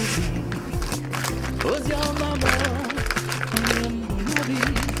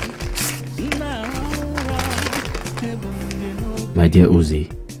 My dear Uzi,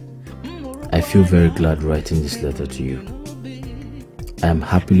 I feel very glad writing this letter to you. I am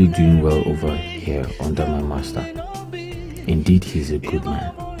happily doing well over here under my master. Indeed, he is a good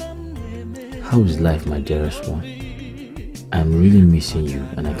man. How is life, my dearest one? I am really missing you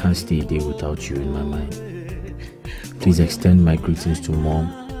and I can't stay a day without you in my mind. Please extend my greetings to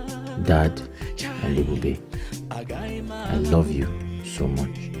Mom, Dad, and Ebube. I love you so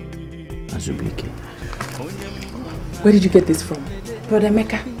much. Azubike. Where did you get this from? Brother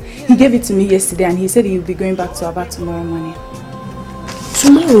Mecca, he gave it to me yesterday and he said he'll be going back to Aba tomorrow morning.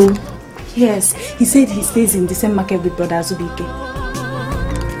 Tomorrow? Yes, he said he stays in the same market with Brother Azubike.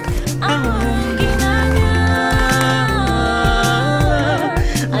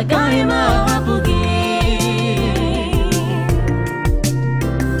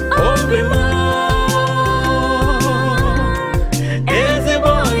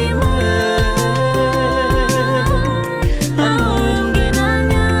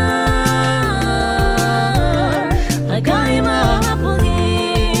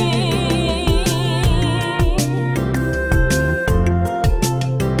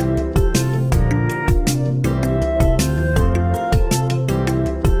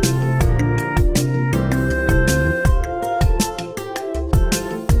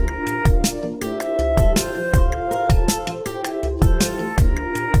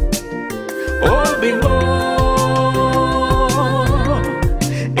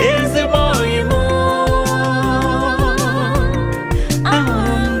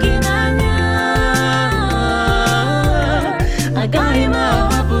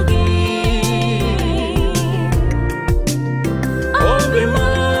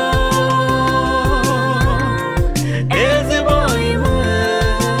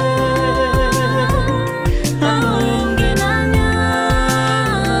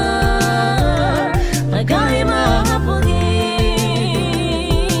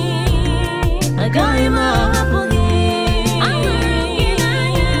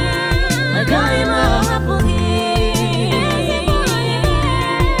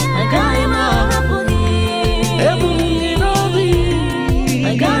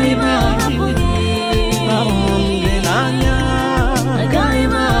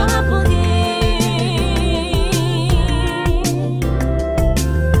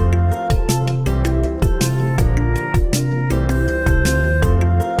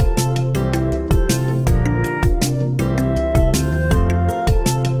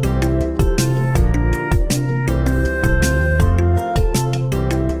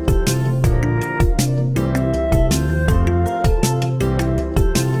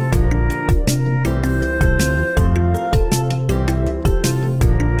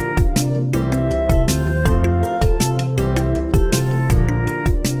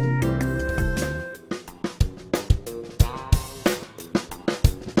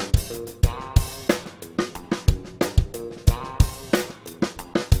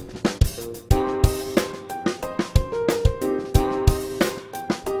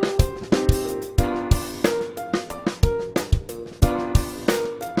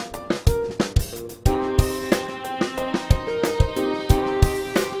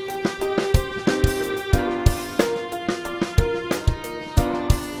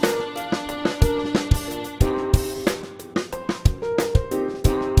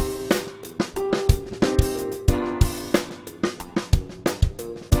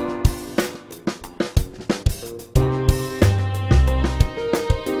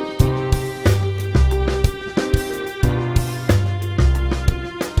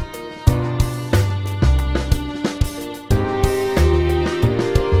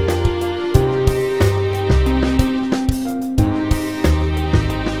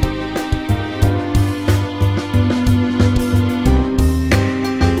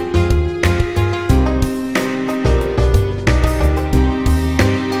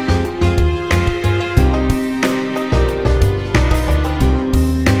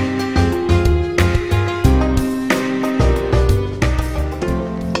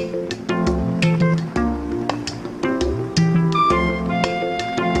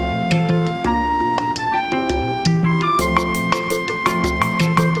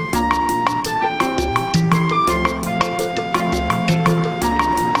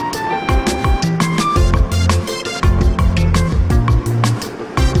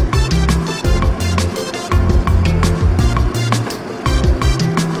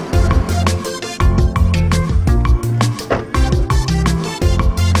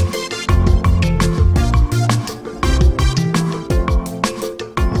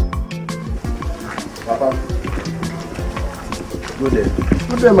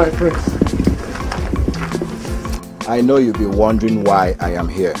 Good day, my friends. I know you'll be wondering why I am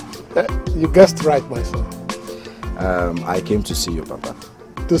here. You guessed right, my son. I came to see you, Papa.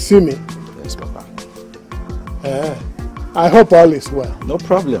 To see me? Yes, Papa. I hope all is well. No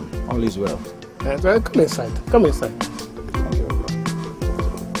problem. All is well. Come inside. Come inside. Thank you, Papa.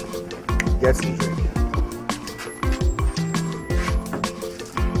 Get some drink.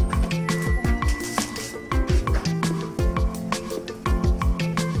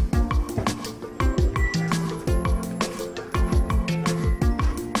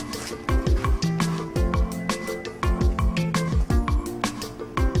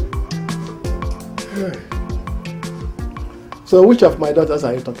 So which of my daughters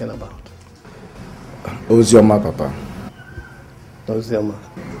are you talking about? Ozioma, Papa. Ozioma.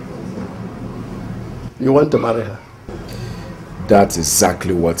 You want to marry her? That's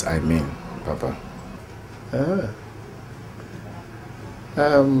exactly what I mean, Papa.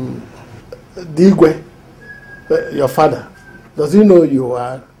 Digwe, your father, does he know you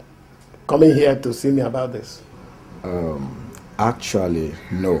are coming here to see me about this? Actually,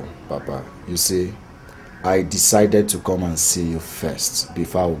 no, Papa. You see, I decided to come and see you first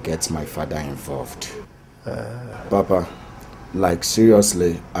before I would get my father involved. Papa, like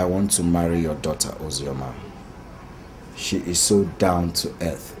seriously, I want to marry your daughter, Ozioma. She is so down to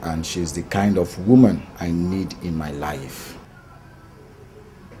earth and she's the kind of woman I need in my life.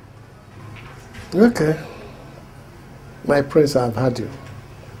 Okay. My prince, I've had you.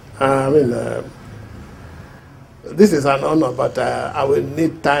 This is an honor, but I will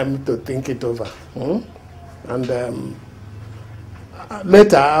need time to think it over. And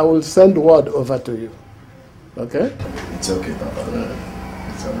later I will send word over to you. Okay? It's okay, Papa.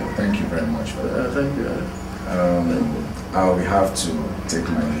 It's okay. Thank you very much for that. Thank you. I will have to take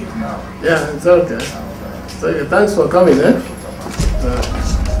my leave now. Yeah, it's okay. So thanks for coming, eh?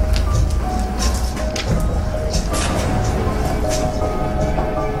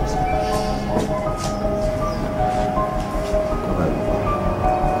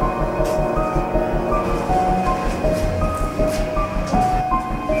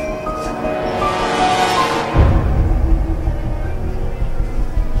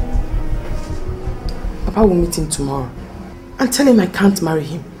 Papa will meet him tomorrow and tell him I can't marry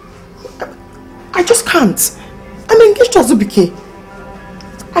him. I just can't. I'm engaged to Azubike.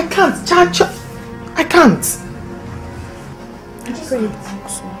 I can't. I can't. I pray.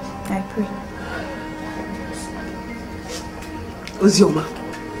 I pray. Ozioma,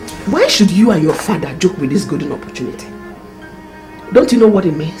 why should you and your father joke with this golden opportunity? Don't you know what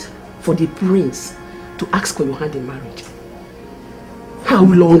it means for the prince to ask for your hand in marriage? How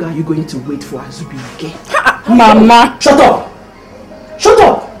long are you going to wait for Azubike? Mama! Shut up! Shut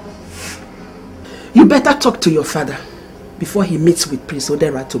up! You better talk to your father before he meets with Prince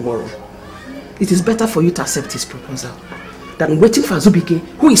Odera tomorrow. It is better for you to accept his proposal than waiting for Azubike,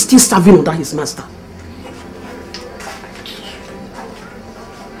 who is still serving under his master.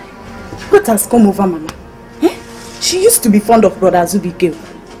 What has come over Mama? She used to be fond of brother Azubike.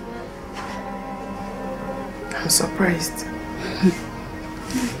 I'm surprised.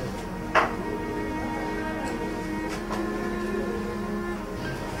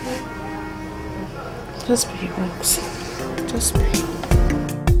 Just be relaxed. Just be.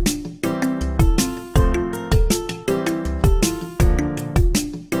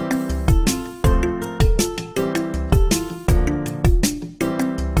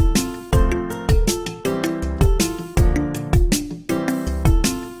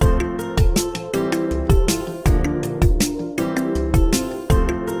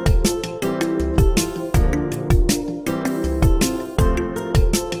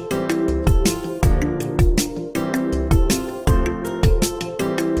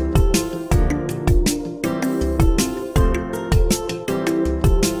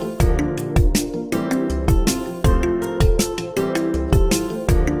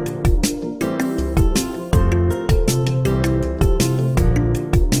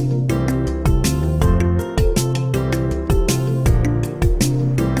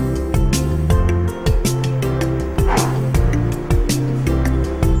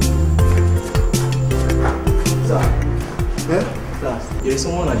 There is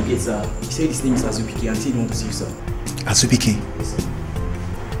someone at the gate, sir. He said his name is Azubike and he said he wants to see you, sir. Azubike? Yes, sir.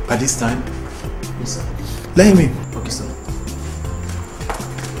 At this time? Yes, sir. Let him in. Okay, sir.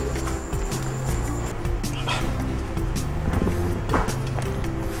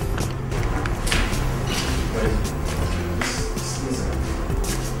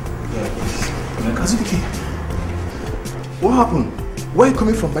 Azubike, what happened? Where are you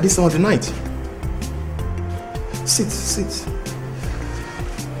coming from by this time of the night? Sit, sit.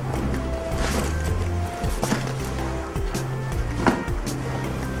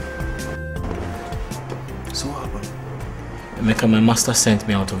 So what happened? Emeka, my master sent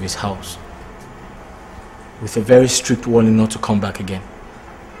me out of his house with a very strict warning not to come back again.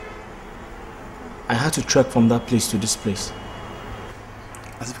 I had to trek from that place to this place.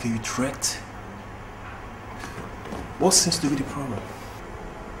 Azubike, you trekked? What seems to be the problem?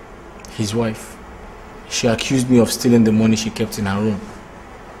 His wife. She accused me of stealing the money she kept in her room.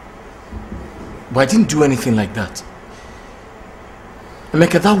 But I didn't do anything like that.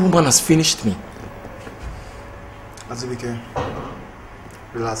 Emeka, that woman has finished me. Azubike,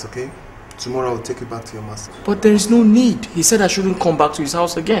 relax, okay? Tomorrow I'll take you back to your master. But there is no need. He said I shouldn't come back to his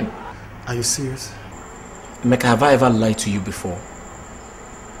house again. Are you serious? Emeka, have I ever lied to you before?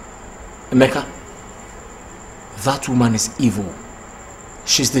 Emeka, that woman is evil.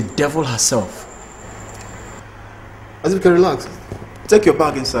 She's the devil herself. As you can relax. Take your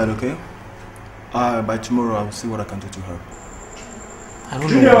bag inside, okay? By tomorrow I'll see what I can do to her. I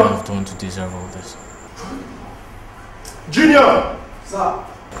don't know what I've done to deserve all this. Junior! Sir.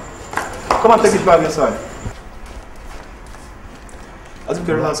 Come and take his bag inside. As you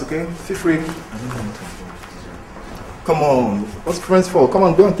can relax, okay? Feel free. Come on. What's friends for? Come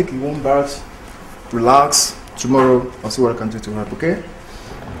on, go and take your own bath. Relax. Tomorrow I'll see what I can do to her, okay?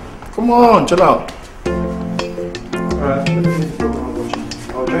 Come on, chill out. Alright,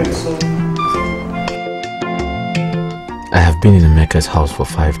 I'll join you soon. I have been in Emeka's house for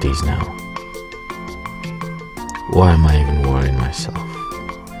 5 days now. Why am I even worrying myself?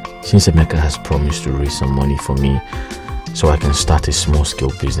 Since Emeka has promised to raise some money for me so I can start a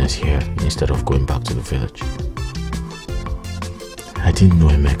small-scale business here instead of going back to the village. I didn't know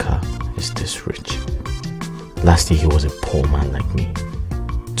Emeka is this rich. Last year he was a poor man like me.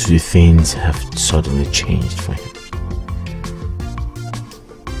 Today things have suddenly changed for him.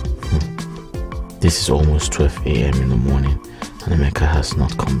 This is almost 12 a.m. in the morning and Emeka has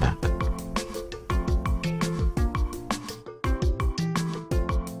not come back.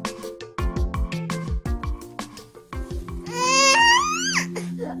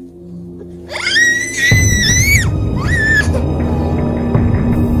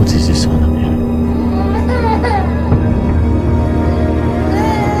 What is this sound I'm hearing?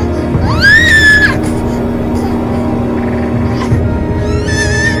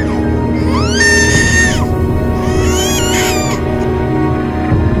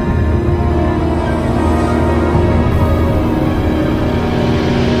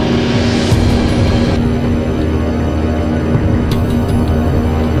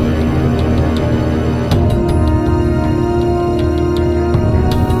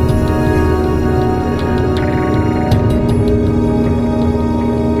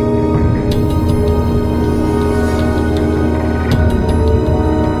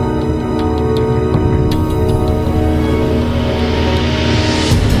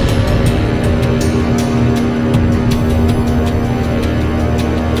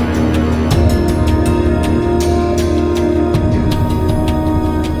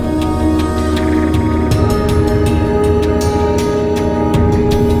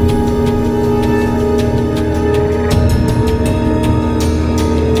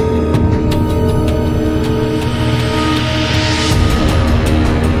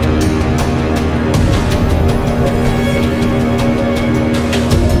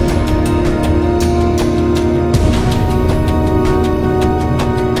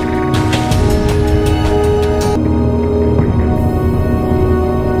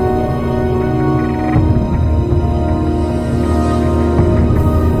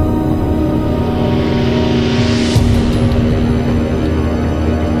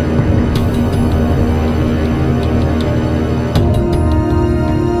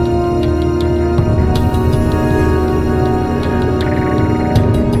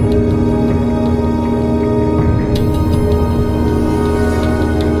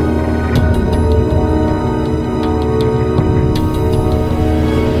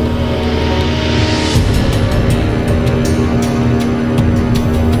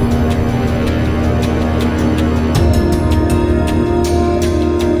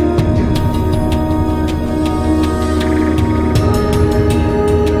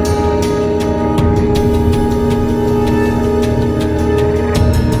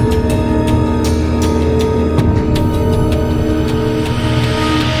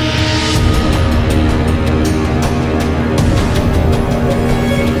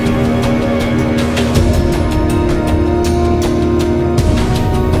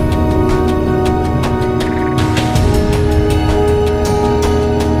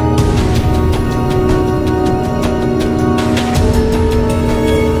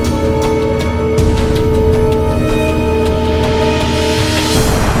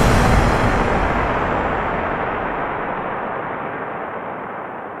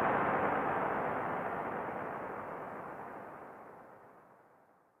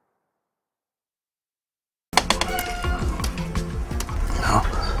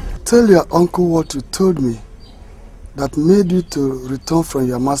 Tell your uncle what you told me that made you to return from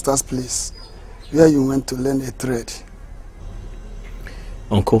your master's place where you went to learn a trade.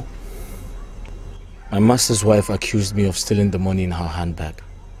 Uncle, my master's wife accused me of stealing the money in her handbag.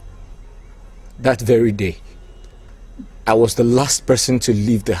 That very day, I was the last person to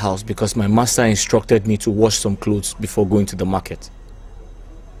leave the house because my master instructed me to wash some clothes before going to the market.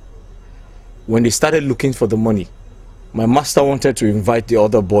 When they started looking for the money, my master wanted to invite the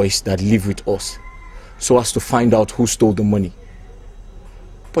other boys that live with us so as to find out who stole the money.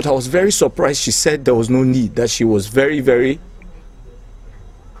 But I was very surprised she said there was no need, that she was very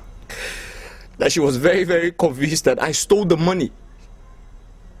convinced that I stole the money.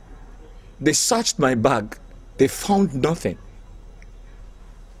 They searched my bag. They found nothing.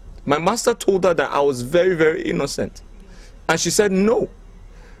 My master told her that I was very innocent. And she said no,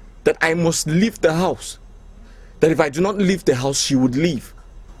 that I must leave the house. That if I do not leave the house, she would leave.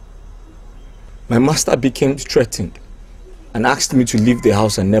 My master became threatened and asked me to leave the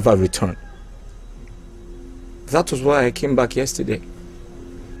house and never return. That was why I came back yesterday.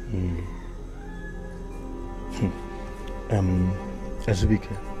 Azubike,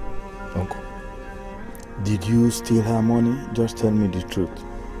 Uncle, did you steal her money? Just tell me the truth.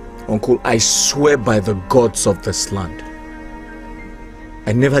 Uncle, I swear by the gods of this land,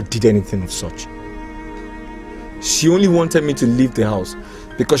 I never did anything of such. She only wanted me to leave the house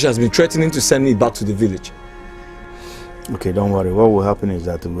because she has been threatening to send me back to the village. Okay, don't worry. What will happen is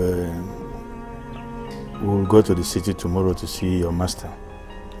that we'll go to the city tomorrow to see your master.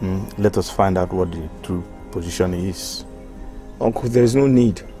 Let us find out what the true position is. Uncle, there's no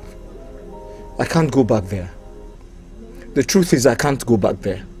need. I can't go back there. The truth is I can't go back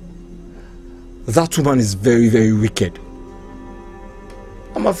there. That woman is very wicked.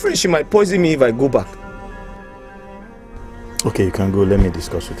 I'm afraid she might poison me if I go back. Okay, you can go. Let me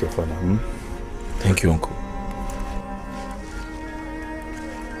discuss with your father. Thank you, Uncle.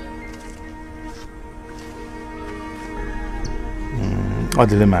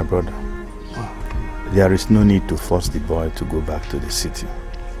 Odile, my brother, there is no need to force the boy to go back to the city.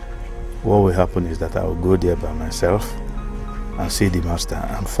 What will happen is that I will go there by myself and see the master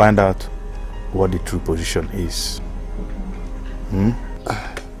and find out what the true position is.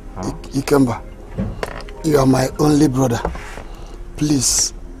 Ikemba, you are my only brother.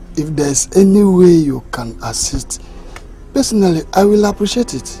 Please, if there is any way you can assist, personally, I will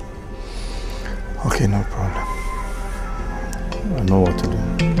appreciate it. Okay, no problem. I know what to do.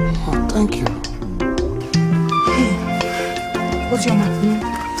 Oh, thank you. What's your man?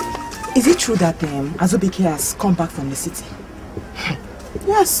 Is it true that Azubike has come back from the city?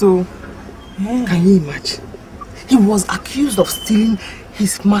 Yes, so can you imagine? He was accused of stealing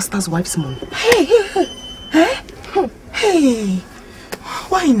his master's wife's money. Hey,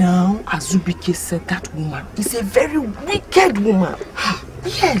 why now? Azubike said that woman is a very wicked woman.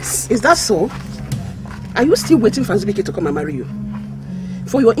 Yes. Is that so? Are you still waiting for Azubike to come and marry you?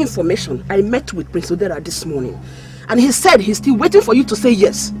 For your information, I met with Prince Odera this morning, and he said he's still waiting for you to say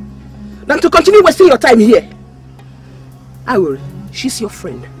yes, than to continue wasting your time here. I will. She's your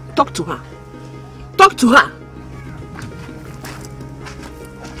friend. Talk to her. Talk to her.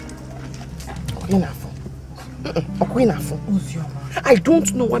 I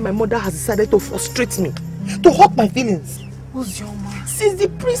don't know why my mother has decided to frustrate me, to hurt my feelings. Since the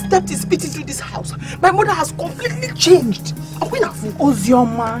prince stepped his feet into this house, my mother has completely changed.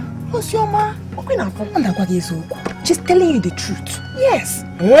 She's telling you the truth. Yes.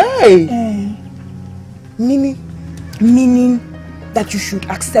 Hey. Meaning that you should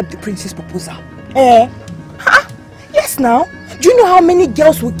accept the prince's proposal. Yes now. Do you know how many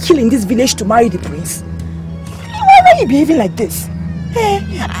girls will kill in this village to marry the prince? Why are you behaving like this?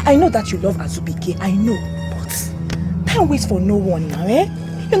 I know that you love Azubike, I know. Can't wait for no one now,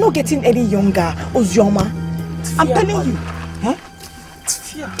 You're not getting any younger, Ozioma. I'm telling you.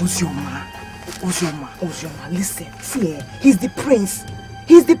 Ozioma, listen. See, he's the prince.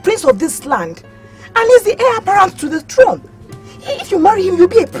 He's the prince of this land. And he's the heir apparent to the throne. If you marry him, you'll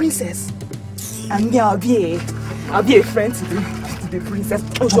be a princess. And me, I'll be a friend to the princess.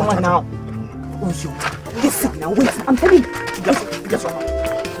 Ozioma now. Ozioma, listen now, wait. I'm telling you.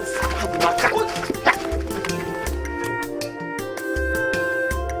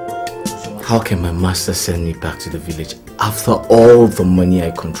 How can my master send me back to the village after all the money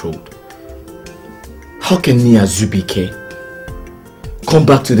I controlled? How can me, Azubike, come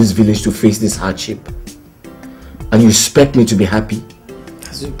back to this village to face this hardship? And you expect me to be happy?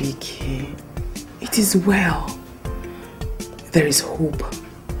 Azubike, it is well. There is hope.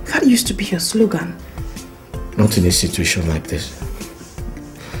 That used to be your slogan. Not in a situation like this.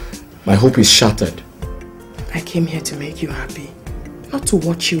 My hope is shattered. I came here to make you happy, not to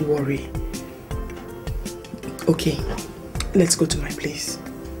watch you worry. Okay, let's go to my place.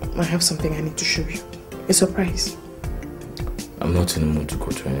 I have something I need to show you. A surprise. I'm not in the mood to go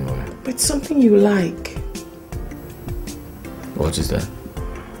to anywhere. But it's something you like. What is that?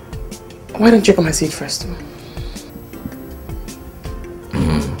 Why don't you come and see it first?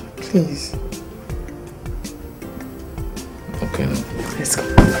 Please. Okay. Let's go.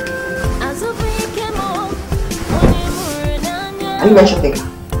 Are you mentioning her?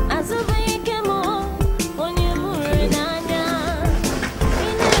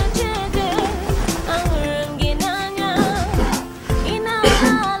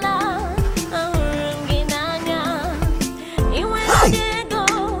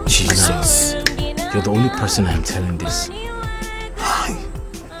 Jesus, you're the only person I'm telling this.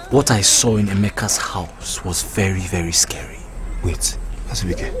 What I saw in Emeka's house was very, very scary. Wait,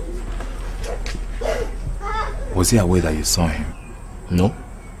 Azubike. Was he aware that you saw him? No.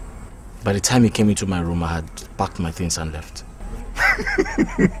 By the time he came into my room, I had packed my things and left.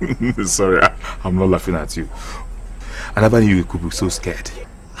 Sorry, I'm not laughing at you. I never knew you could be so scared.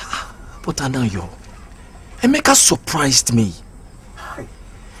 But Anayo, Emeka surprised me.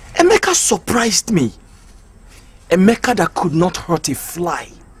 Emeka surprised me. Emeka that could not hurt a fly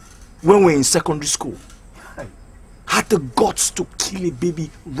when we were in secondary school had the guts to kill a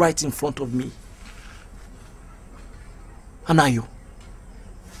baby right in front of me. Anayo,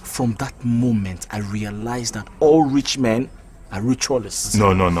 from that moment I realized that all rich men are ritualists.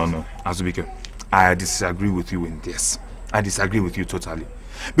 No. Azubike, I disagree with you in this. I disagree with you totally.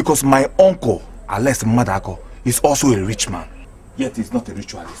 Because my uncle, Alex Madako, is also a rich man. Yet he's not a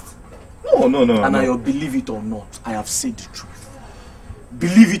ritualist. No. Anayo, believe it or not, I have said the truth.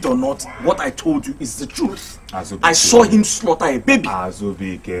 Believe it or not, what I told you is the truth. Azubike, I saw him slaughter a baby.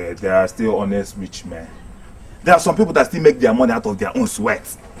 Azubike, there are still honest rich men. There are some people that still make their money out of their own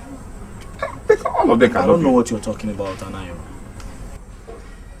sweat. All of them I don't know what you're talking about, Anayo.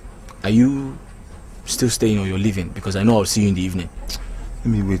 Are you still staying or you're leaving? Because I know I'll see you in the evening. Let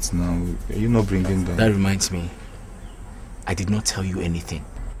me wait now. Are you not bringing them? That reminds me. I did not tell you anything.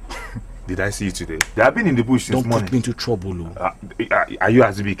 Did I see you today? They have been in the bush since morning. Don't put me into trouble, Lou. Are you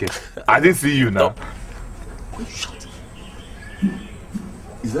Azubike? I didn't see you now. Why you shouting?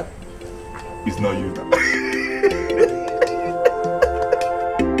 Is that? It's not you now.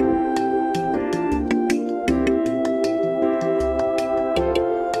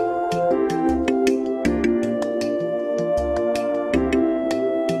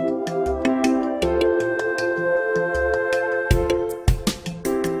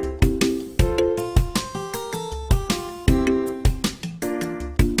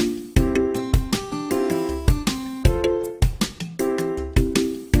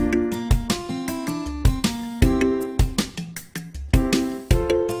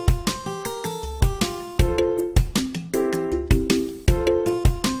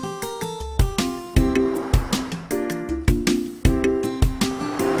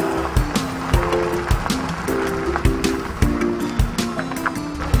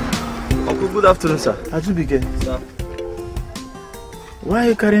 Good afternoon, sir. Azubike. Sir. Why are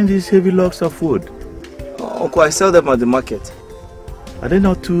you carrying these heavy logs of wood? Uncle, I sell them at the market. Are they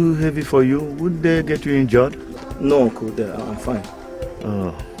not too heavy for you? Would they get you injured? No, Uncle, I'm fine.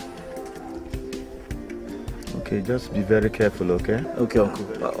 Oh. Okay, just be very careful, okay? Okay,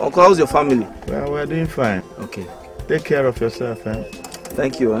 Uncle. Uncle, how's your family? Well, we're doing fine. Okay. Take care of yourself, eh?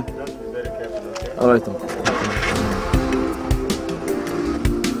 Thank you, eh? Just be very careful, okay? All right, Uncle.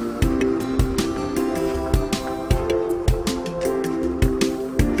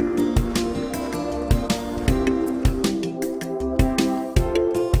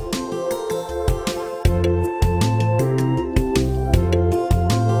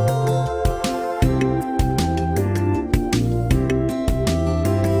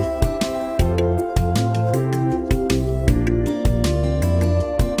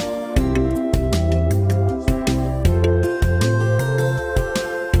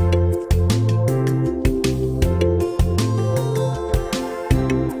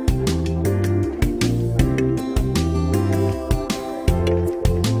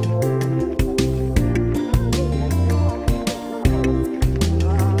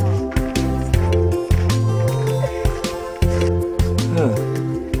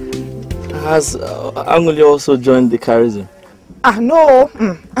 Has Anguli also joined the charism? No,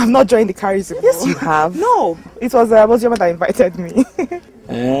 I've not joined the charism. Yes, you have. No, it was Bozoma that invited me.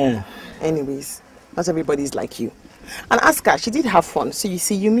 Anyways, not everybody's like you. And ask her, she did have fun, so you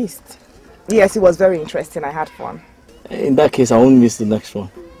see, you missed. Yes, it was very interesting. I had fun. In that case, I won't miss the next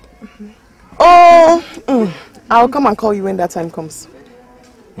one. I'll come and call you when that time comes.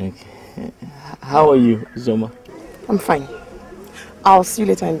 Okay. How are you, Zoma? I'm fine. I'll see you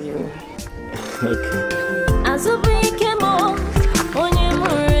later in the evening. Okay.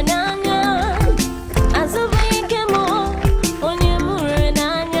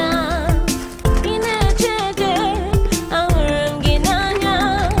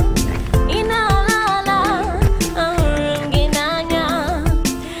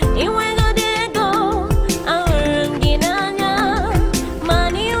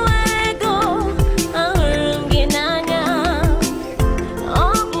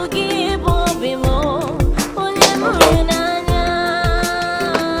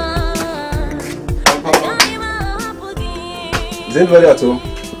 Is anybody at home?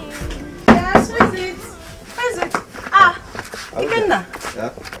 Yes, who is it? Who is it? Ah, Ikenna.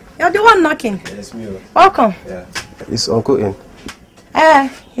 Yeah? You're the one knocking. Yes, me. Welcome. Yeah. Is Uncle in?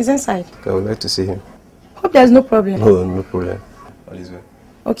 He's inside. Okay, I would like to see him. Hope there's no problem. No, no problem. All is well.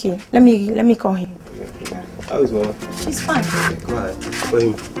 Okay, let me call him. Yeah. How is Mama? She's fine. Okay, go ahead. Call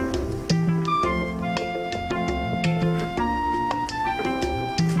him.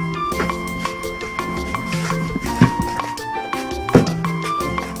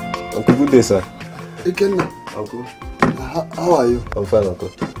 Uncle, good day, sir. Ikenna. Uncle. How are you? I'm fine,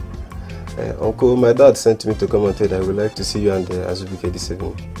 Uncle. Uncle, my dad sent me to come and tell that I would like to see you and Azubike this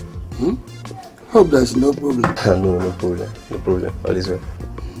evening. Hope there's no problem. No, no problem. No problem. All is well.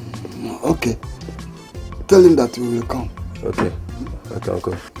 Okay. Tell him that we will come. Okay. Okay,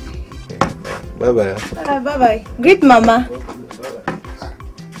 Uncle. Bye-bye. Bye-bye. Greet Mama.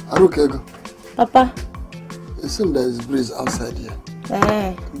 Arukego. Papa. It seems there is breeze outside here.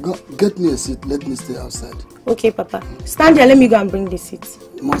 Go, get me a seat. Let me stay outside. Okay, Papa. Stand here. Let me go and bring the seat.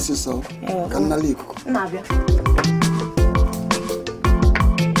 Mercy, so.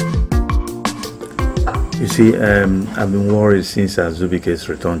 You see, I've been worried since Azubike's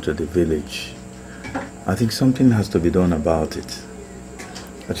return to the village. I think something has to be done about it.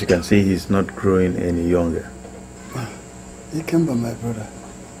 As you can see, he's not growing any younger. Ikemba, my brother,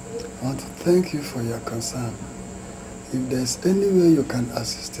 I want to thank you for your concern. If there's any way you can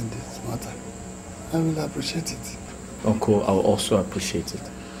assist in this matter, I will appreciate it. Uncle, I'll also appreciate it.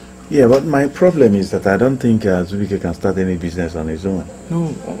 Yeah, but my problem is that I don't think Azubike can start any business on his own.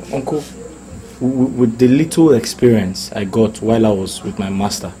 No, Uncle. With the little experience I got while I was with my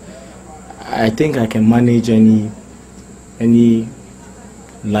master, I think I can manage any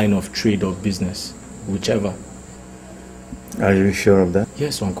line of trade or business, whichever. Are you sure of that?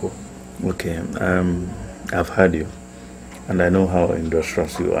 Yes, Uncle. Okay, I've heard you, and I know how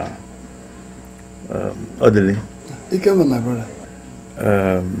industrious you are. Odili. Ikemba, my brother.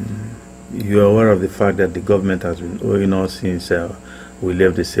 You are aware of the fact that the government has been owing us since we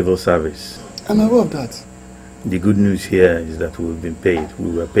left the civil service. I'm aware of that. The good news here is that we've been paid.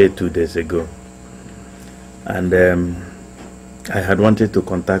 We were paid 2 days ago. And I had wanted to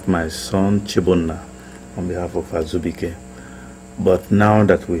contact my son Chibonna on behalf of Azubike. But now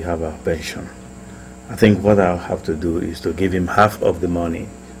that we have our pension, I think what I'll have to do is to give him half of the money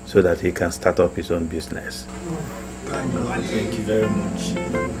so that he can start up his own business. Thank you very much.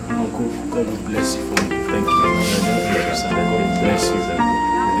 Uncle, God will bless you for me. Thank you. God will bless you.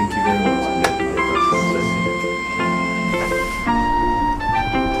 Thank you very much.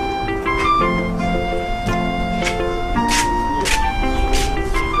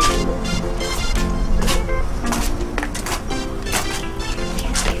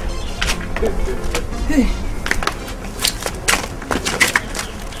 Hey.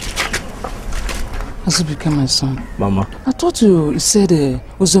 Azubike, my son. Mama. I thought you said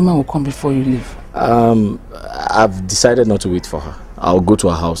Uzoma will come before you leave. I've decided not to wait for her. I'll go to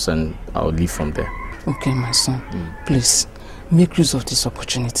her house and I'll leave from there. Okay, my son. Please, make use of this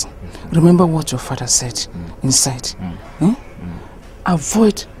opportunity. Remember what your father said inside.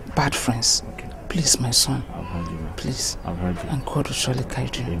 Avoid bad friends. Okay. Please, my son. I've heard you, man. Please. I've heard you. And God will surely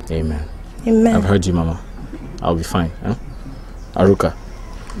guide you. Amen. Amen. I've heard you, Mama. I'll be fine. Huh? Aruka,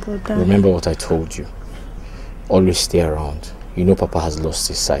 remember what I told you. Always stay around. You know Papa has lost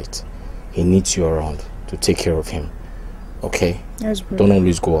his sight. He needs you around to take care of him. Okay? Yes, bro. Don't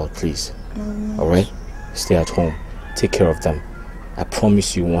always go out, please. Alright? Stay at home. Take care of them. I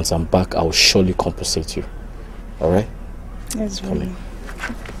promise you, once I'm back, I will surely compensate you. Alright? Yes, bro. Come in.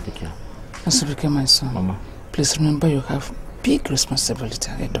 Take care. Azubike, my son. Mama. Please remember you have big responsibility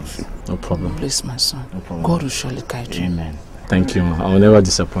ahead of you. No problem. Please, my son. No problem. God will surely guide you. Amen. Thank you, Ma. I will never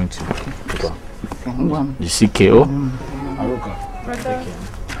disappoint you. Okay. Go. You see KO? Aruka. Brother.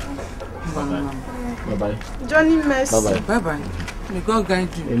 Bye-bye. Johnny, mercy. Bye-bye. Bye-bye. May God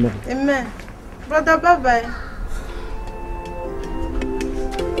guide you. Amen. Amen. Brother, bye-bye.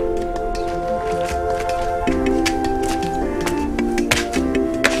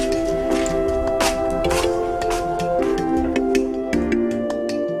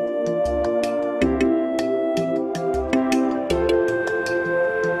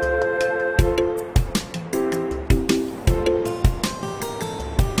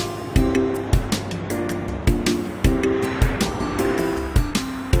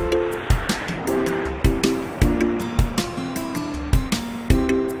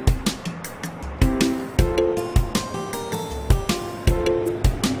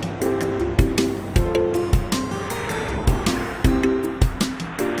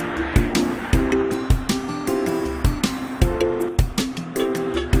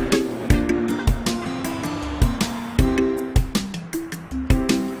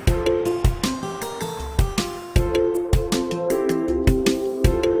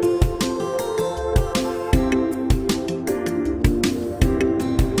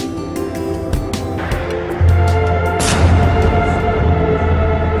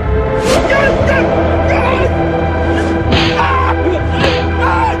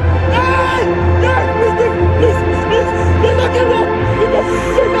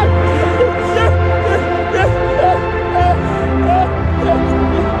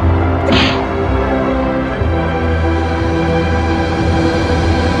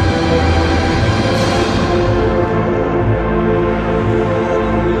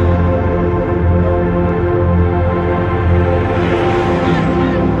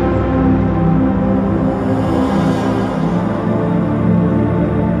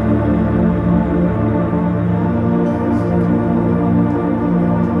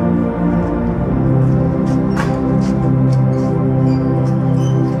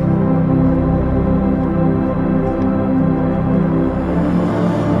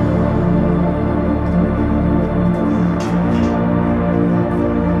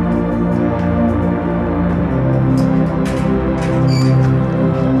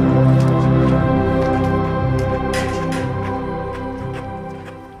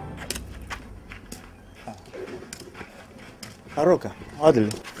 Aroka, Adili.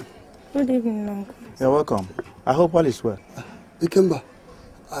 Good evening, Uncle. You're welcome. I hope all is well. Ikemba,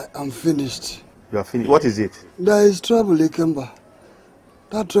 I am finished. You are finished? What is it? There is trouble, Ikemba.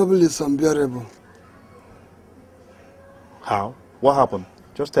 That trouble is unbearable. How? What happened?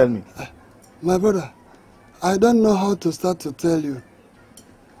 Just tell me. My brother, I don't know how to start to tell you.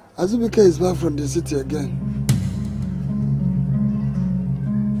 Azubike is back from the city again.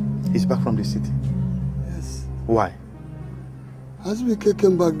 He's back from the city? Yes. Why? Azubike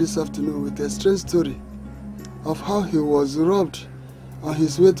came back this afternoon with a strange story of how he was robbed on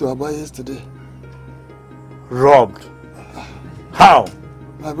his way to Aba yesterday. Robbed? How?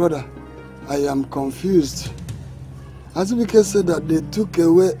 My brother, I am confused. Azubike said that they took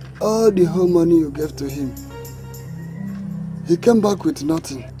away all the whole money you gave to him. He came back with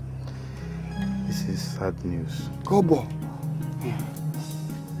nothing. This is sad news. Kobo.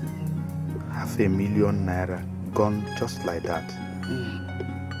 $500,000 naira gone just like that.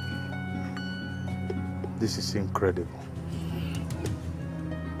 This is incredible.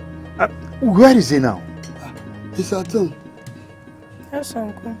 Where is he now? He's at home. Yes,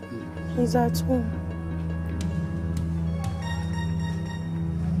 Uncle. He's at home.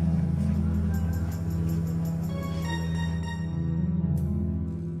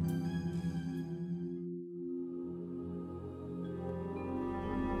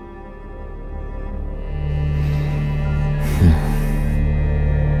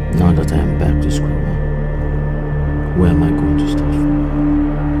 Now that I am back to school, where am I going to start from?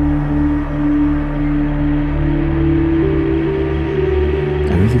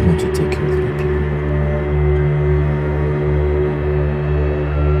 I really want to take care of my people.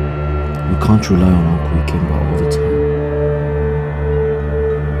 We can't rely on Uncle Ikemba all the time.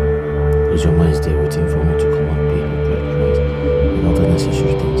 Uzoma is there waiting for me to come and pay my bread rent and other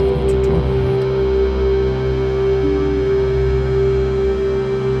necessary things I need to do.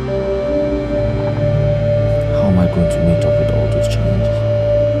 How am I going to meet up with all those challenges?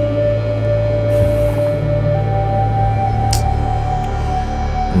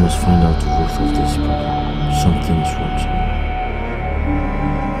 I must find out the root of this problem. Something is wrong somewhere.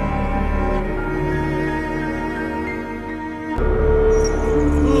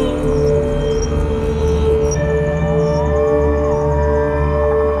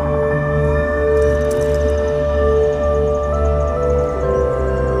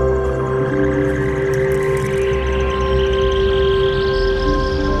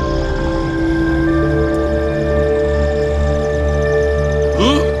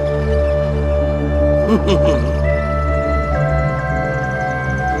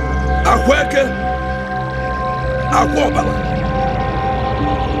 Akweke, Akwobala,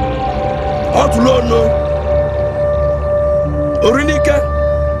 Otulono, Orinika,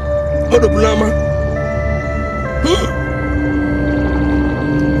 Odobulama,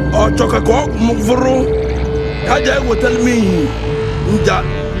 Ochokako, Muvuru, Kaja will tell me that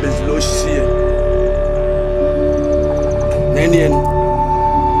is Lucia. Nenian,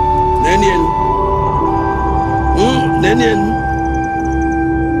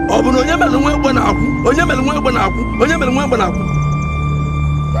 Obu onye mere nwe egbe na-akwụ, onye mere nwe egbe na-akwụ, onye mere nwe egbe na-akwụ.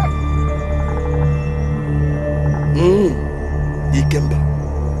 Ikemba.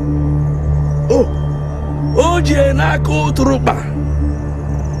 O ji n'aka ụtụrụkpa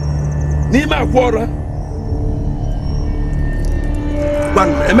n'ime akwa ọra.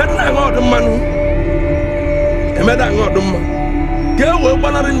 Gwana, emeda na-aṅụ ọdụ mmanụ. Emeda aṅụ ọdụ mma. Ka e wee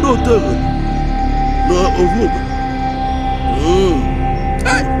gbanarị ndị otu obodo n'ovu obodo.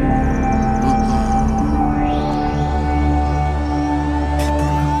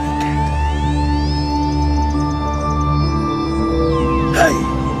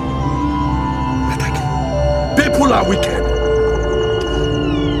 People are wicked.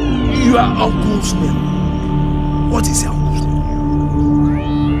 You are uncle's name. What is your uncle's name?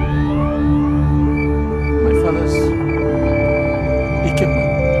 My father's Ikemba.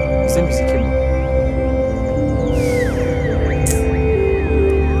 His name is Ikemba.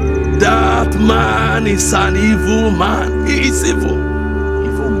 That man is an evil man. He is evil.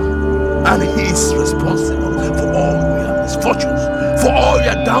 Evil man. And he is responsible for all your misfortunes, for all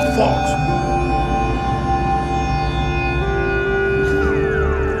your downfalls.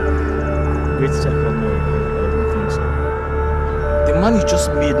 Great Chika, no, I don't think so. The man you just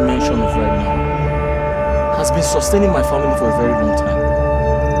made mention of right now has been sustaining my family for a very long time.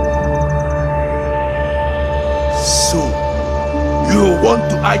 So, you want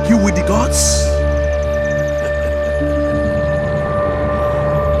to argue with the gods?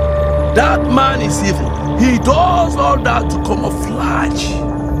 That man is evil. He does all that to camouflage. He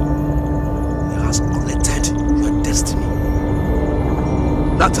has collected your destiny.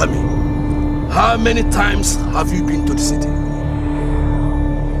 Answer me. How many times have you been to the city?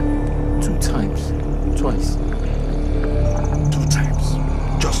 2 times. Twice. 2 times.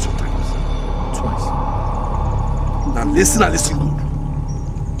 Just 2 times. Twice. Now listen and listen good.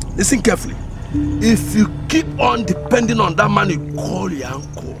 Listen carefully. If you keep on depending on that man you call your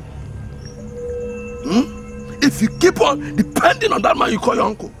uncle, if you keep on depending on that man you call your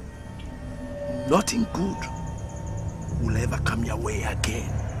uncle, nothing good will ever come your way again.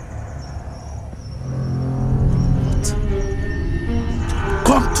 What?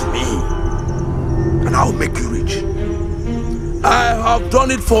 Come to me and I'll make you rich. I have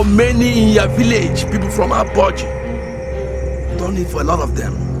done it for many in your village, people from Okojie. Done it for a lot of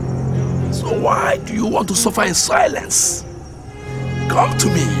them. So why do you want to suffer in silence? Come to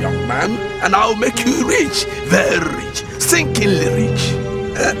me, young man, and I'll make you rich, very rich, sinkingly rich.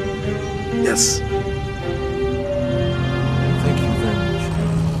 Yes. Thank you very much.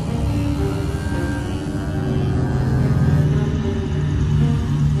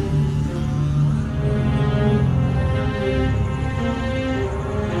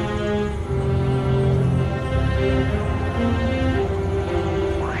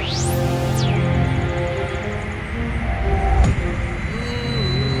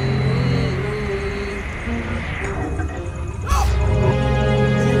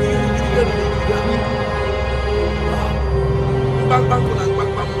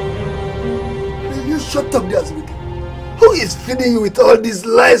 Will you shut up there, Azubike? Who is feeding you with all these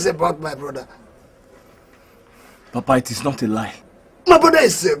lies about my brother? Papa, it is not a lie. My brother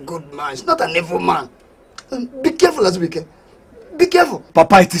is a good man. He's not an evil man. Be careful, Azubike. Be careful.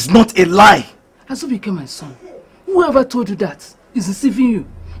 Papa, it is not a lie. Azubike, my son, whoever told you that is deceiving you.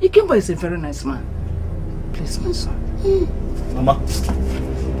 Ikemba is a very nice man. Please, my son. Mama,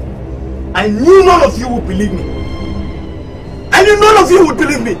 I knew none of you would believe me. I knew none of you would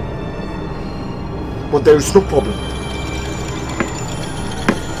believe me. But there is no problem.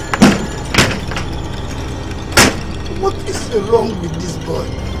 What is wrong with this boy?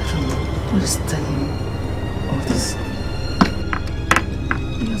 Please tell me all this.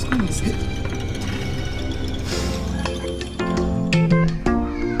 He has gone inside.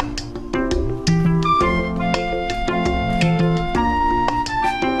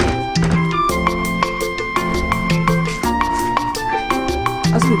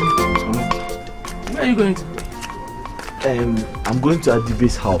 Where are you going to? I'm going to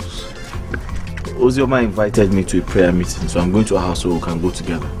Adibe's house. Ozioma invited me to a prayer meeting, so I'm going to her house so we can go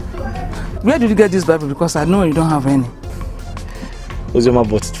together. Where did you get this Bible? Because I know you don't have any. Ozioma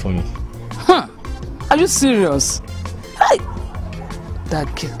bought it for me. Huh? Are you serious? Hey! That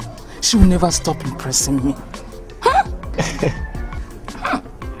girl, she will never stop impressing me. Huh?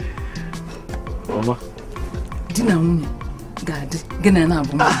 Mama. Dina umi. God,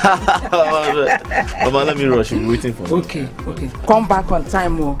 Mama, let me rush. She'll be waiting for me. Okay. Come back on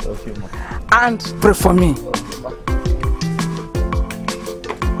time, oh. Okay, Mama. And pray for me.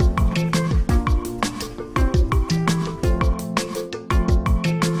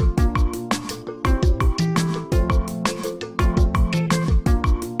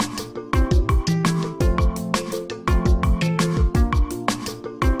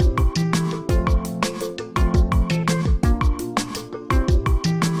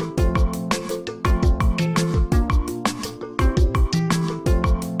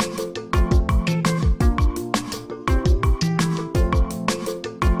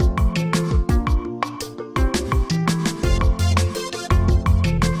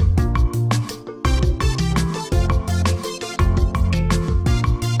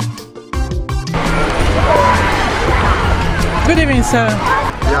 Good evening, sir.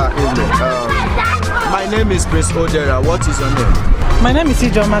 Yeah, evening. My name is Prince Ojera. What is your name? My name is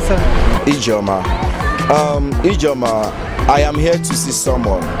Ijoma, sir. Ijoma. Ijoma, I am here to see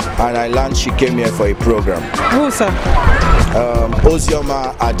someone, and I learned she came here for a program. Who, sir?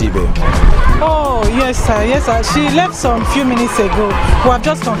 Ozioma Adibe. Oh, yes, sir. Yes, sir. She left some few minutes ago. We have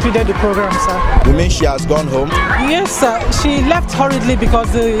just concluded the program, sir. You mean she has gone home? Yes, sir. She left hurriedly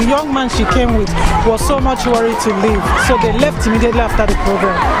because the young man she came with was so much worried to leave. So they left immediately after the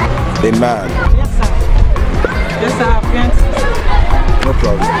program. The man? Yes, sir. Yes, sir. No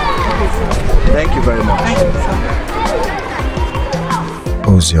problem. Thank you very much. Thank you, sir.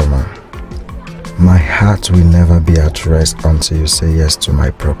 Ozioma, my heart will never be at rest until you say yes to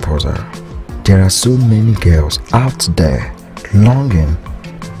my proposal. There are so many girls out there longing,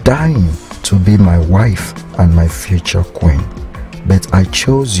 dying to be my wife and my future queen. But I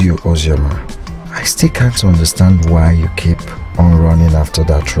chose you, Ozioma. I still can't understand why you keep on running after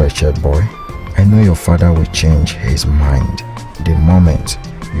that wretched boy. I know your father will change his mind the moment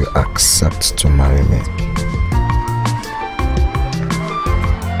you accept to marry me.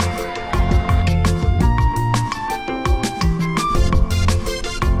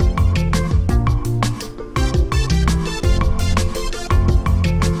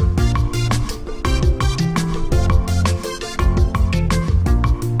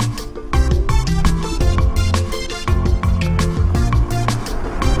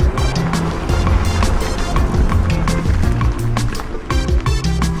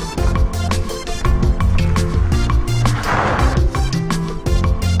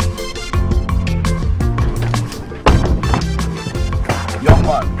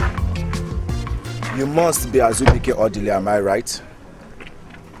 Must be Azubike Odile, am I right?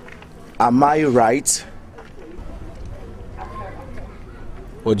 Am I right?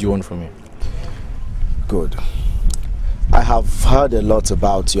 What do you want from me? Good. I have heard a lot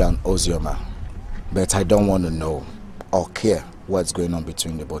about you and Ozioma, but I don't want to know or care what's going on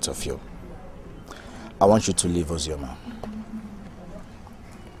between the both of you. I want you to leave Ozioma.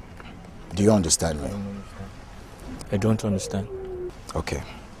 Do you understand me? I don't understand. Okay.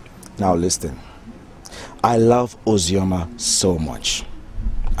 Now listen. I love Ozioma so much,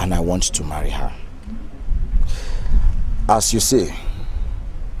 and I want to marry her. As you see,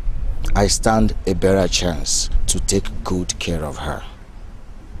 I stand a better chance to take good care of her.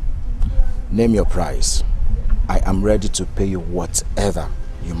 Name your price. I am ready to pay you whatever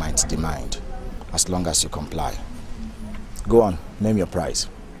you might demand, as long as you comply. Go on, name your price.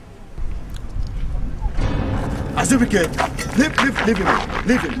 Azubike,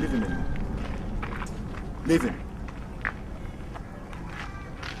 leave him. Leave him.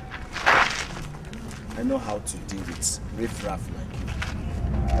 I know how to deal with riff-raff like you.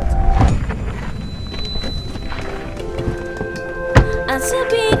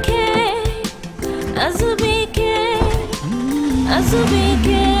 Azubike,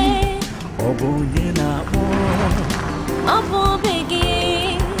 Obonye na mo,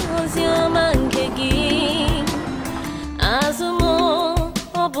 Obobegi, Ozioma nkegi, Azumo,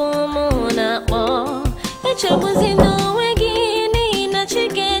 Obomo na mo. Who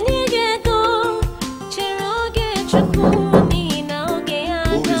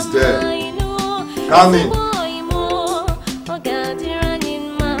is there? Come in.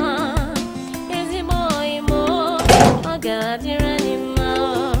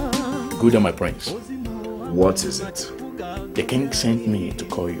 Good on my prince. What is it? The king sent me to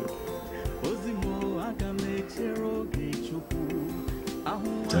call you.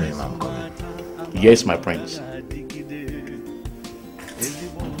 Tell him I'm coming. Yes, my prince.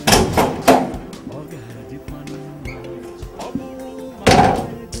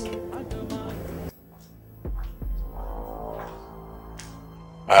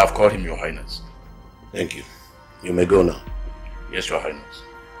 I have called him, Your Highness. Thank you. You may go now. Yes, Your Highness.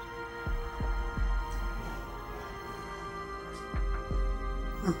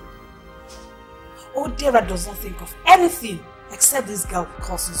 Odera does not think of anything except this girl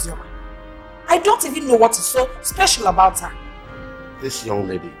calls Ozioma. I don't even know what is so special about her. This young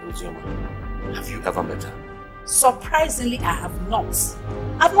lady, Ozioma, have you ever met her? Surprisingly, I have not.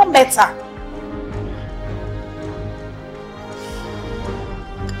 I've not met her.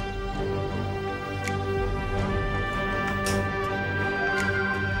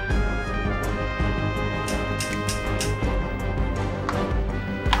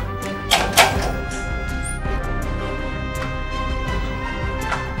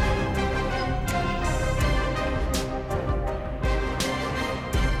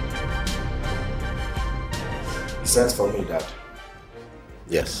 Sent for me, Dad.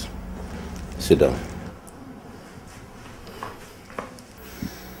 Yes. Sit down.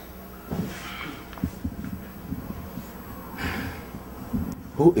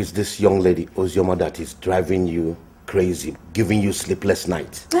 Who is this young lady, Ozioma, that is driving you crazy, giving you sleepless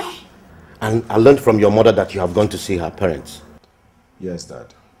nights? And I learned from your mother that you have gone to see her parents. Yes,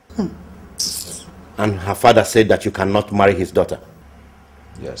 Dad. And her father said that you cannot marry his daughter.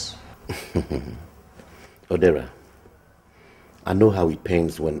 Yes. Odera, I know how it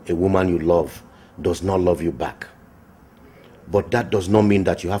pains when a woman you love does not love you back. But that does not mean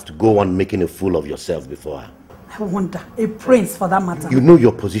that you have to go on making a fool of yourself before her. I wonder, a prince for that matter. You know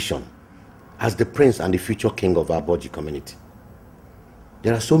your position as the prince and the future king of our Boji community.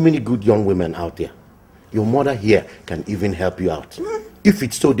 There are so many good young women out there. Your mother here can even help you out. If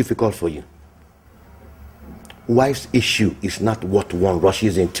it's so difficult for you. Wife's issue is not what one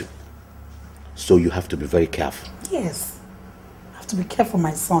rushes into. So you have to be very careful. Yes. I have to be careful,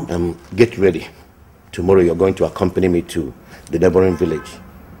 my son. Get ready. Tomorrow you're going to accompany me to the neighboring village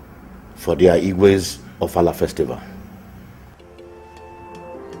for their Igwe's Ofala festival.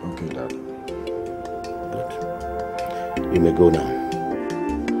 You may go now.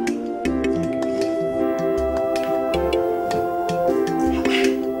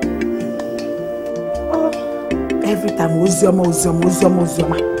 Every time, Ozioma.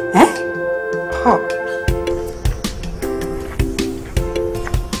 Eh? Huh.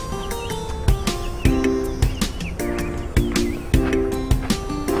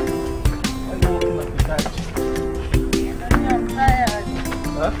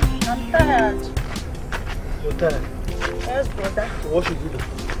 I'm tired. You're tired? Yes, brother. So what should we do?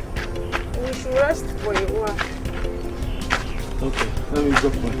 We should rest for a while. Okay, let me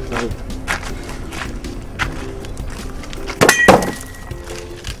drop my towel.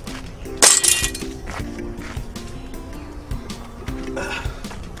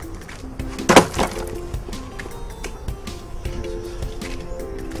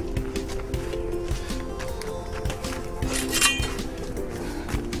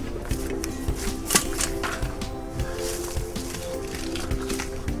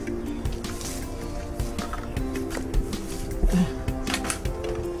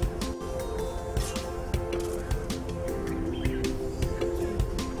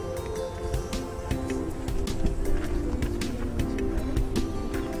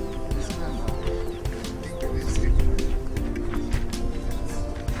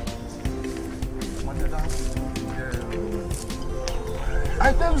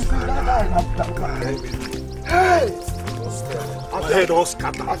 Head all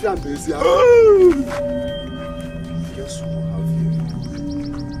scattered. I feel busy. Guess who have you?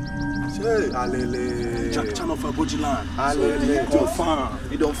 Say, Alele. Jackson of Abojilan. Alele. Don't fan.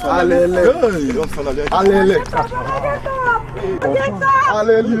 You don't fan. Alele. You don't fan. Alele.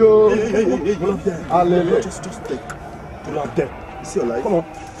 Alele. Alele. Just take. Pull up there. You see your life? Come on.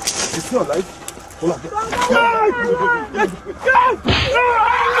 You see your life? Pull up there.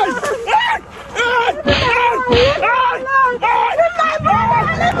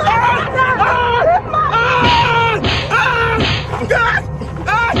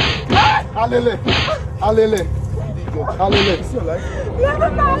 Alele, Alele, Alele.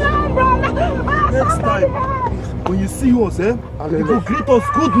 Next time, when you see us, you go greet us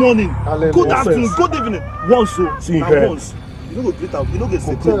good morning, good afternoon, good evening. Once, so see here. Once. You don't go greet us. You don't get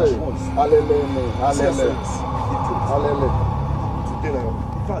set once. Alele, Alele, Alele. Today now,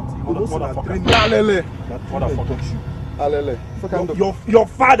 in fact, you go know that Alele. That motherfucker you. Alele. Your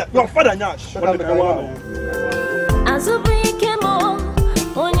father, Nyash.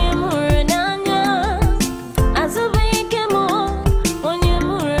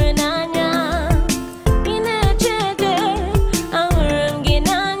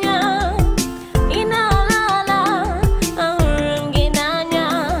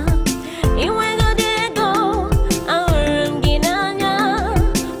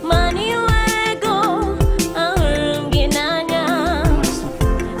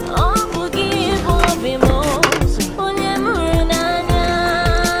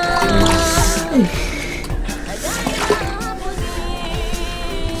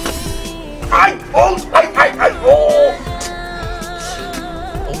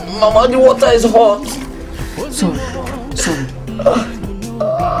 Mama, the water is hot. Sorry.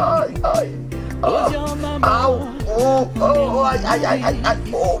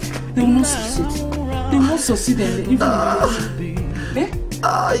 They will not succeed. They will not succeed and even eh?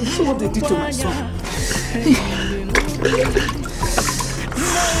 See what they did to my son. They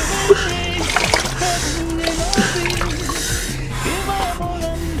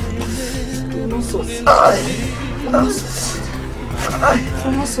will not succeed.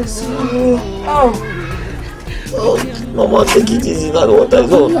 I'm not succeed. Oh, Mama, take it easy. That water is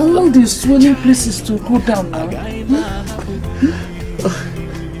hot. I want the swelling places to go down now.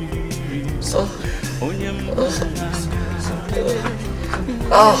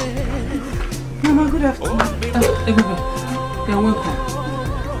 Mama, good afternoon. Ebube, you're welcome.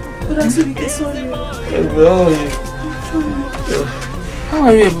 Good afternoon. Sorry. How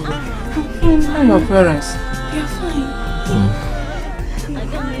are you, Ebube? How are your parents? You're fine.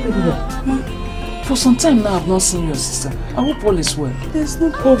 Ebube, for some time now I've not seen your sister. I hope all is well. There's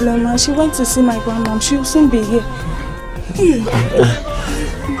no problem, ma. She went to see my grandmom. She will soon be here.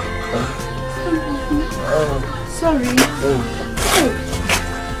 Sorry.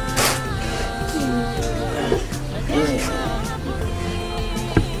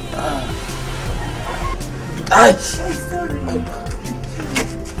 Sorry.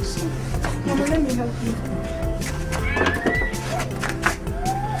 Mama, let me help you.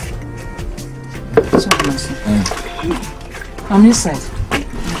 Sorry, my son. I'm inside.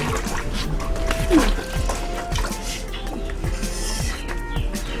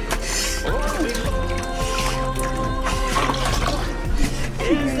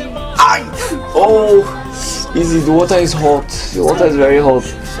 Oh, easy. The water is hot. The water is very hot.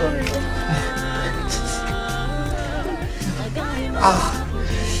 Sorry.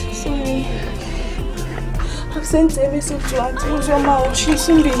 Sorry. I've sent a message to Auntie Uzoma. She'll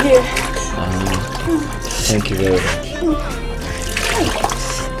soon be here. Thank you very much.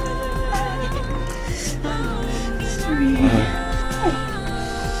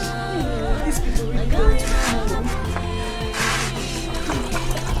 These people really don't know.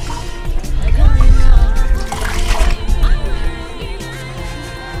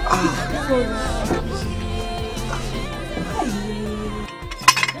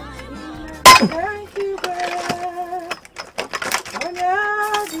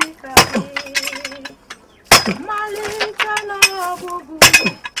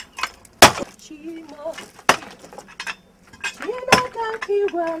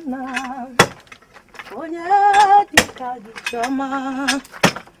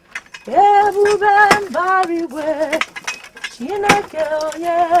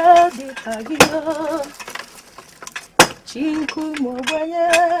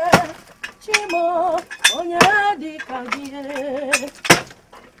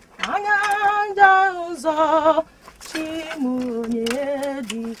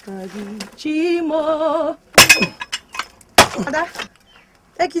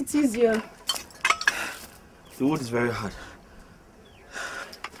 Take it easier. The wood is very hard.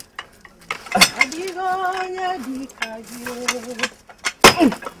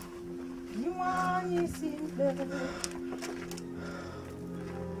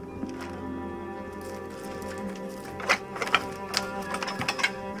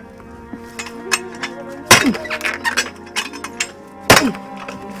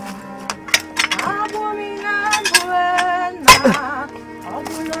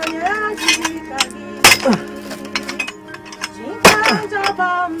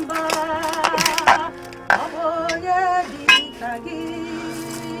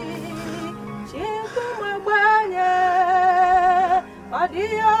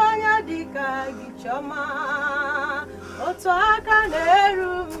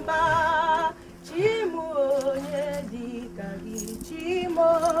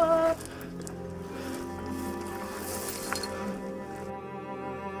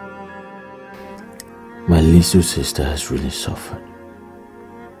 My little sister has really suffered.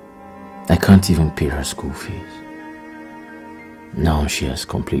 I can't even pay her school fees. Now she has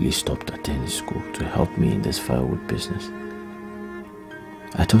completely stopped attending school to help me in this firewood business.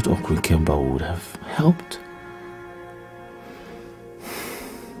 I thought Uncle Kemba would have helped.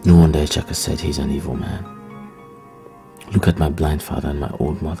 No wonder Chika said he's an evil man. Look at my blind father and my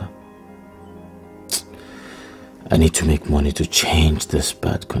old mother. I need to make money to change this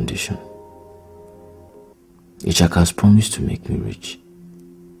bad condition. Chika has promised to make me rich.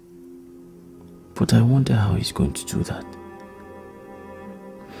 But I wonder how he's going to do that.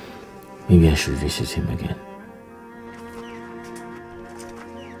 Maybe I should visit him again.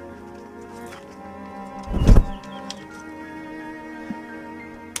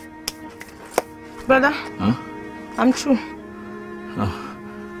 Brother? Huh? I'm true. Oh,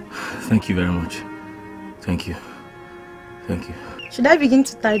 thank you very much. Thank you. Thank you. Should I begin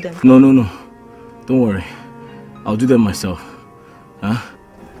to tie them? No. Don't worry. I'll do them myself. Huh?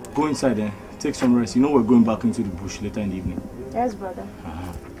 Go inside then. Take some rest. You know we're going back into the bush later in the evening. Yes, brother.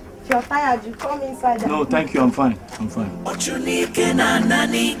 If you're tired, you come inside. No, thank you. I'm fine. I'm fine. Ochunike na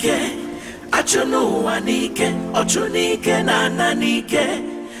nanike, achunu wanike, ochunike na nanike,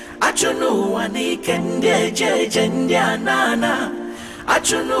 achunu wanike, ndeje ndianana,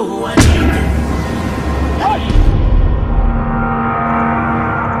 achunu wanike.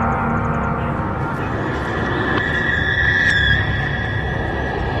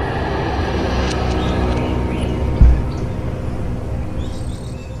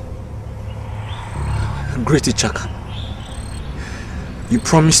 Great Chika, you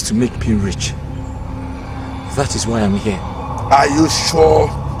promised to make me rich. That is why I'm here. Are you sure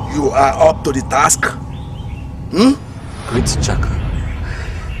you are up to the task? Great Chika,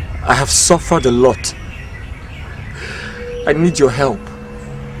 I have suffered a lot. I need your help.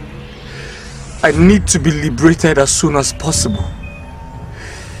 I need to be liberated as soon as possible.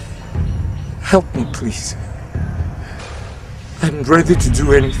 Help me, please. I'm ready to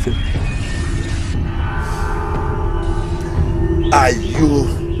do anything. Are you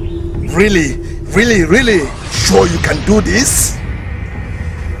really sure you can do this?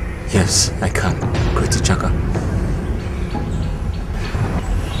 Yes, I can, Great Chika.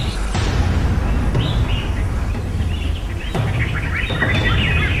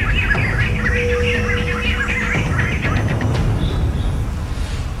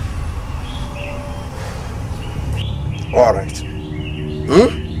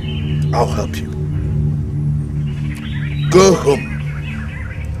 I'll help you. Go home.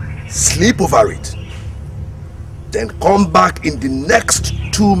 Sleep over it. Then come back in the next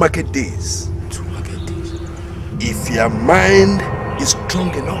 2 market days. 2 market days? If your mind is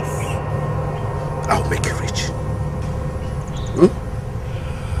strong enough, I'll make you rich.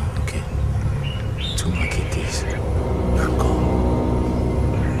 Okay. 2 market days. I'm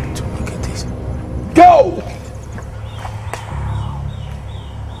gone. 2 market days. Go!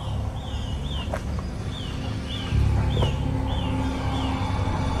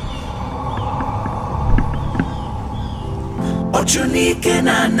 Ochunike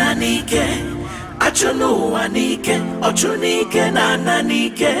na nanike, achunu wanike, ochunike na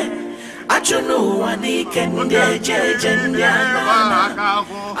nanike, achunu wanike, ndeje ndiana.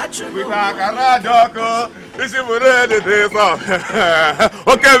 Achunu Karadoko, isi murede deso.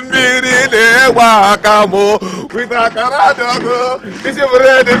 Oke mbiri de wakamo, wita karadoko, isi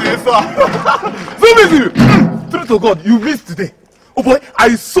murede deso. So busy. True to God, you missed today. Oh boy,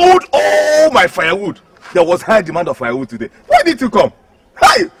 I sold all my firewood. There was high demand of firewood today. Why did you come?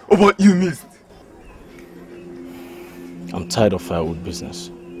 Hi! Oh boy, you missed. I'm tired of firewood business.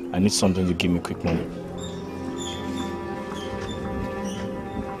 I need something to give me quick money.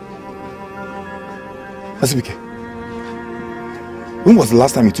 Asibike, when was the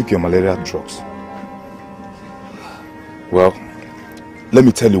last time you took your malaria drugs? Well, let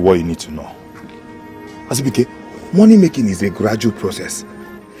me tell you what you need to know. Asibike, money making is a gradual process.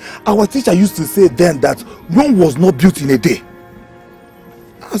 Our teacher used to say then that Rome was not built in a day.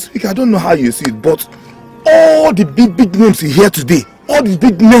 Asibike, I don't know how you see it, but all the big names you hear today, all the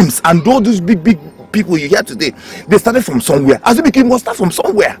big names and all those big people you hear today, they started from somewhere. Asibike, you must start from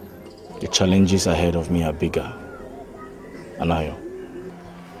somewhere. The challenges ahead of me are bigger. Anayo.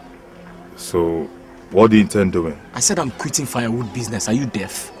 So, what do you intend doing? I said I'm quitting firewood business. Are you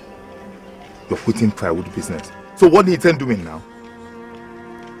deaf? You're quitting firewood business. So what do you intend doing now?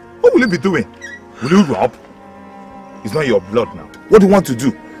 What will you be doing? Will you rob? It's not your blood now. What do you want to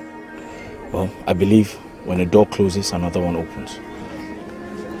do? Well, I believe when a door closes, another one opens.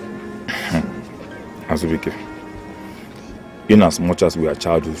 Asibike, in as much as we are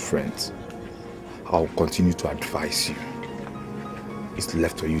childhood friends, I'll continue to advise you. It's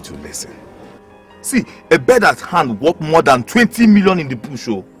left for you to listen. See, a bird at hand worth more than 20 million in the bush.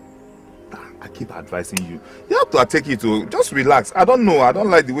 I keep advising you. You have to take it to just relax. I don't know. I don't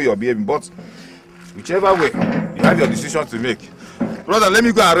like the way you're behaving, but whichever way, you have your decision to make. Brother, let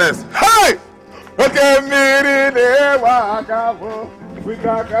me go and rest. Hey! Okay,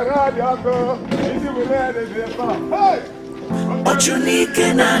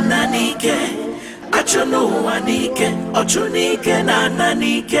 Ochunike na nanike, achunu wanike, ochunike na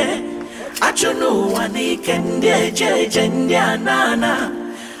nanike, achunu wanike, ndeje ndiana.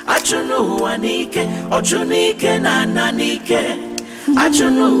 Achunu wanike, ochunike na nanike,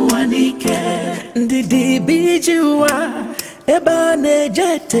 achunu wanike. Ndidi bijiwa, eba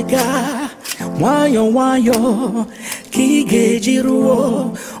nejetega, wayo,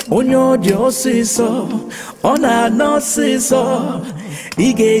 kigejiruo, onyo diosiso, ona nosiso,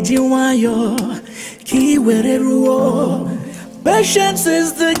 igeji wayo, kiwereruo. Patience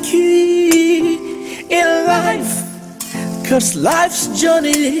is the key in life. 'Cause life's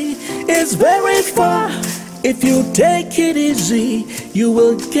journey is very far. If you take it easy, you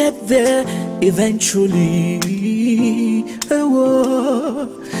will get there eventually.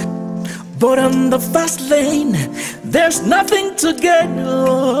 But on the fast lane, there's nothing to get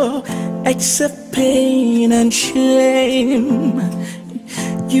except pain and shame.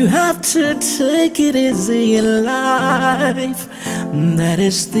 You have to take it easy in life. That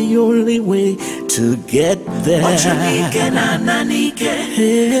is the only way to get there. Ochunike na nanike,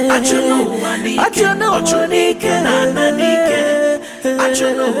 achunu wanike, ochunike na nanike,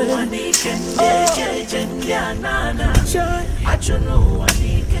 achunu wanike, ndeje ndiana, achunu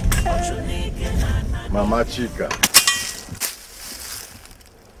wanike, ochunike na nanike. Mama Chika.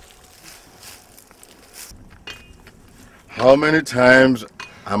 How many times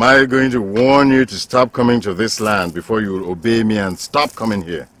am I going to warn you to stop coming to this land before you obey me and stop coming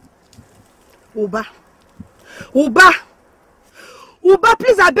here? Uba,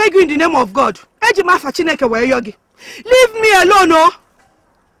 please, I beg you in the name of God. Leave me alone, no?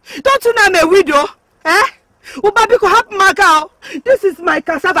 Don't you know I'm a widow? Eh? Uba, because help my girl. This is my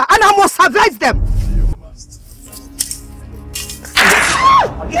cassava and I must harvest them. You must.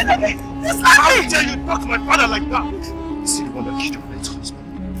 How dare you talk to my father like that? See the one that killed your husband.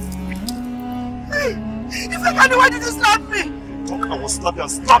 Hey, if I can, why did you slap me? Talk, I will slap you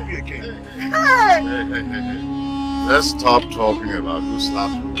and slap you again. Hey! Hey. let's stop talking about who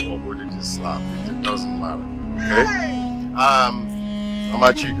slapped who or who did you slap. It doesn't matter, okay?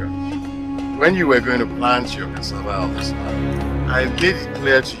 Mama Chika, when you were going to plant your cassava on this land, I made it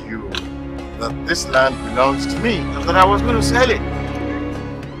clear to you that this land belongs to me and that I was going to sell it.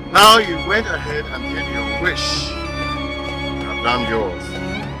 Now you went ahead and did your wish. You have done yours.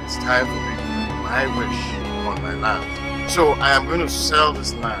 It's time for me to do my wish on my land. So I am going to sell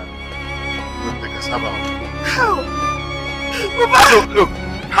this land with the cassava. How? So look,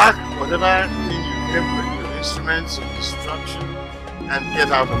 pack whatever thing you came with, your instruments of destruction, and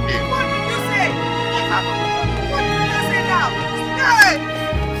get out of here. What did you say? Get out of here. What did you say now? Hey!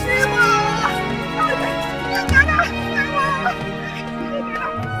 Shiva!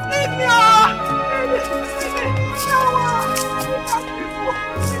 Leave me alone!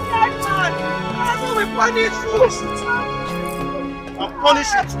 I will punish you! I'll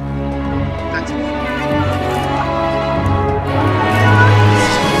punish you! That's it.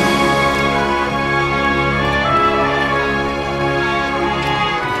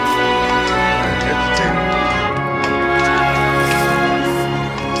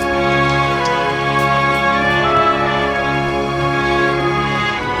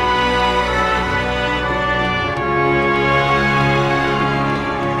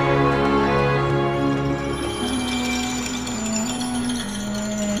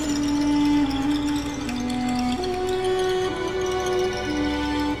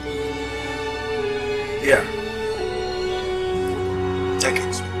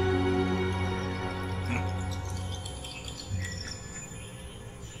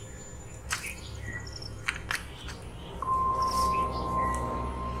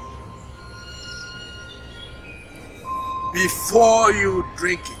 Before you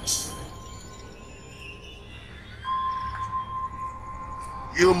drink it,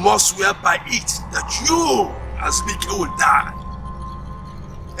 you must swear by it that you, Azubike, will die.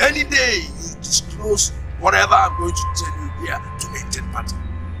 Any day you disclose whatever I'm going to tell you here to maintain party.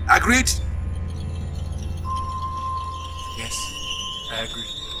 Agreed? Yes, I agree.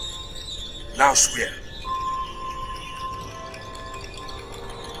 Now swear.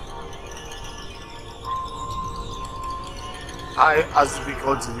 I, Azubike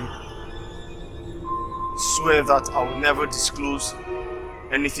Odili, swear that I will never disclose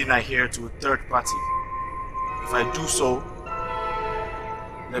anything I hear to a third party. If I do so,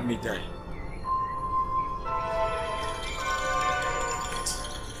 let me die.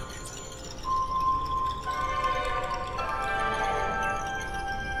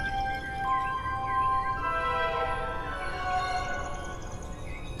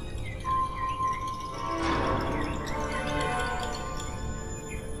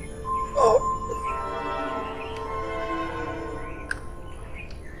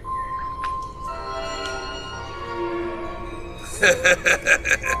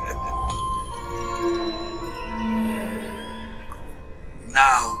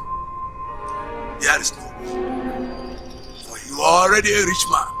 Now, there is no hope, for you are already a rich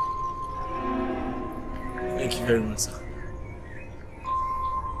man. Thank you very much, sir.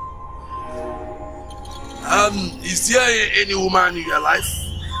 Is there any woman in your life?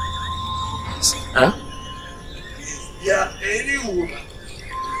 Huh? Is there any woman?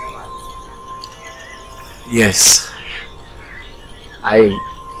 Yes. I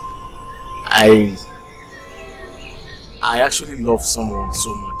actually love someone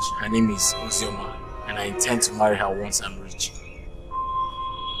so much. Her name is Ozioma, and I intend to marry her once I'm rich.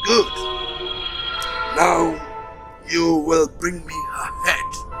 Good. Now you will bring me her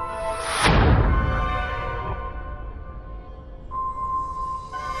head.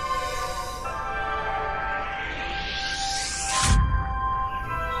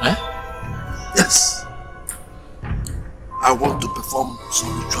 Huh? Yes. I want to perform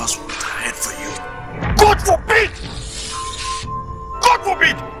some rituals with her head for you. God forbid! God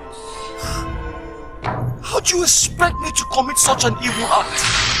forbid! How do you expect me to commit such an evil act?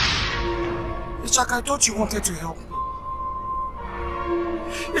 Chika, I thought you wanted to help me.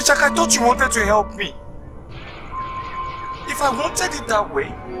 Chika, I thought you wanted to help me. If I wanted it that way,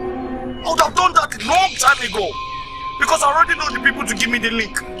 I would have done that a long time ago. Because I already know the people to give me the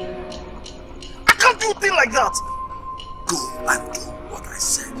link. I can't do a thing like that. Go and do what I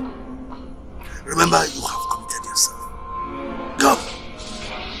said. Remember, you have committed yourself. Go.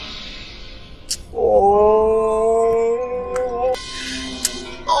 Oh.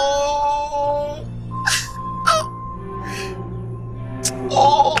 Oh.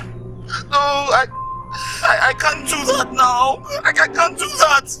 Oh. No, I can't do that now. I can't do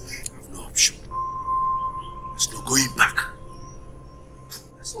that. I have no option. There's no going back.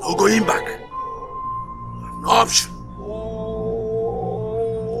 There's no going back. I have no option.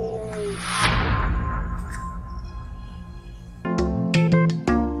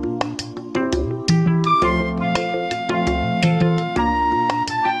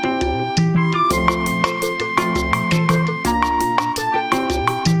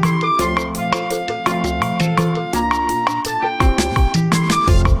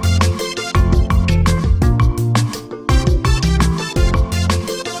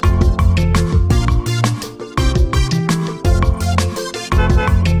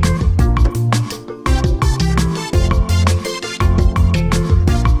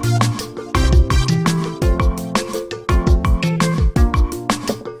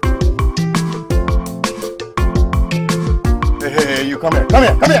 Come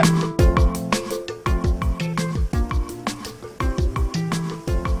here, come here.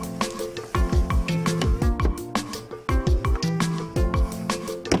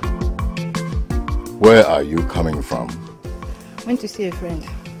 Where are you coming from? Went to see a friend.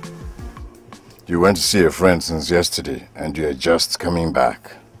 You went to see a friend since yesterday and you're just coming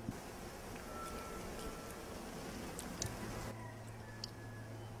back.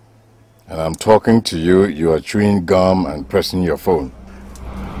 And I'm talking to you, you are chewing gum and pressing your phone.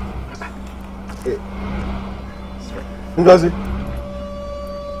 Hey. Ngozi.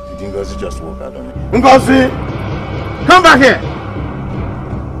 Did Ngozi just walk out on me? Ngozi! Come back here!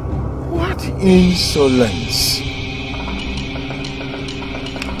 What insolence!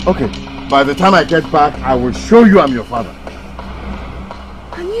 Okay, by the time I get back, I will show you I'm your father.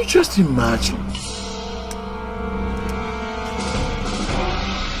 Can you just imagine?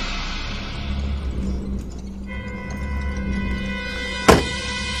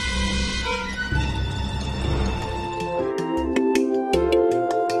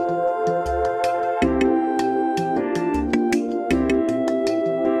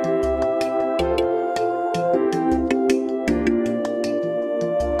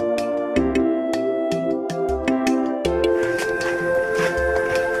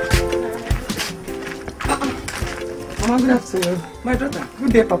 Good afternoon. My daughter.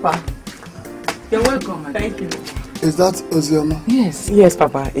 Good day, Papa. You're welcome. Thank you. Is that Ozioma? Yes,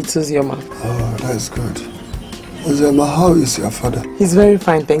 Papa. It's Ozioma. Oh, that's good. Ozioma, how is your father? He's very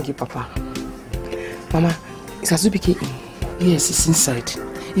fine, thank you, Papa. Mama, is Azubike in? Yes, he's inside.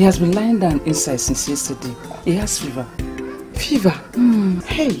 He has been lying down inside since yesterday. He has fever. Fever?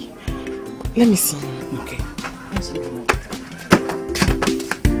 Hey, let me see. Okay.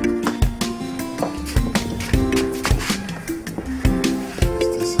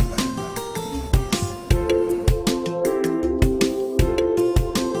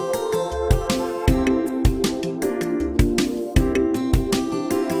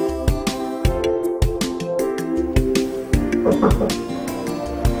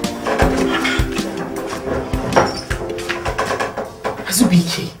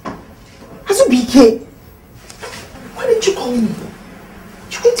 Azubike! Why didn't you call me?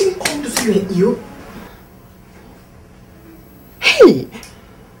 You didn't even call to see you were ill. Hey!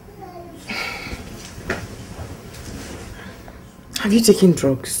 Have you taken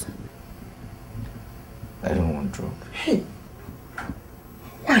drugs? I don't want drugs. Hey!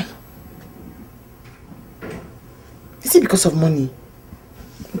 Why? Is it because of money?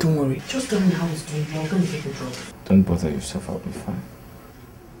 Don't worry. Just tell me how it's doing. I'm going to take the drugs. Don't bother yourself, I'll be fine.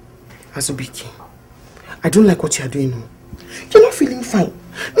 Azubike, I don't like what you are doing now. You're not feeling fine.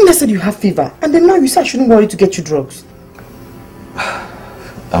 Nina said you have fever, and then now you say I shouldn't worry to get you drugs.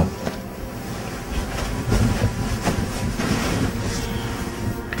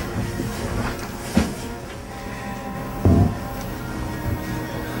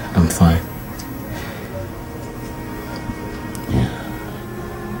 I'm fine.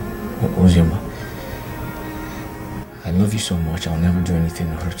 Ozioma, I love you so much, I'll never do anything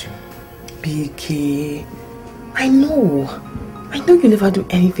to hurt you. BK, I know you never do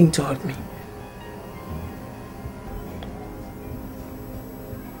anything to hurt me.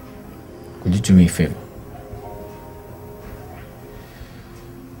 Could you do me a favor?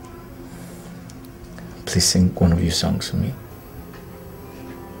 Please sing one of your songs for me.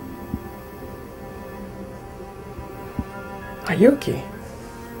 Are you okay?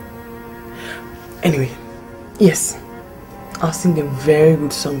 Anyway, yes, I'll sing a very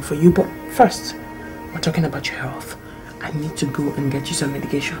good song for you, but first, we're talking about your health. I need to go and get you some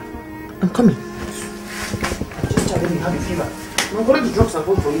medication. I'm coming. Just tell me you have a fever. I'm going to drop some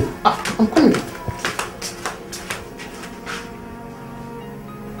food for you. I'm coming.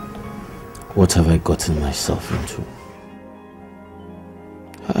 What have I gotten myself into?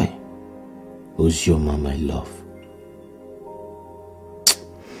 Hi, Ozioma, my love.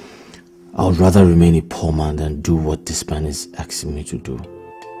 I would rather remain a poor man than do what this man is asking me to do.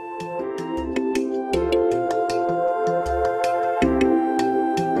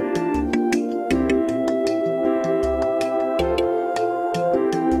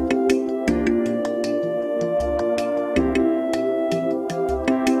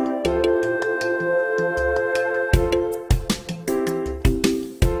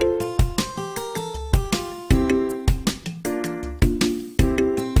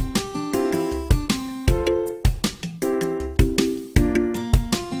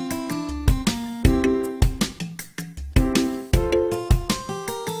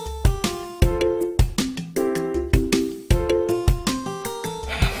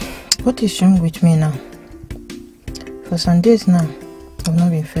 What is wrong with me now? For some days now, I've not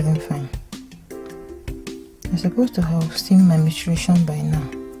been feeling fine. I'm supposed to have seen my menstruation by now.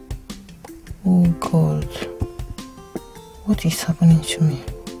 Oh God, what is happening to me?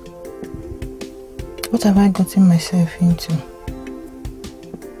 What have I gotten myself into?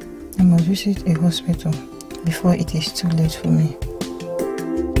 I must visit a hospital before it is too late for me.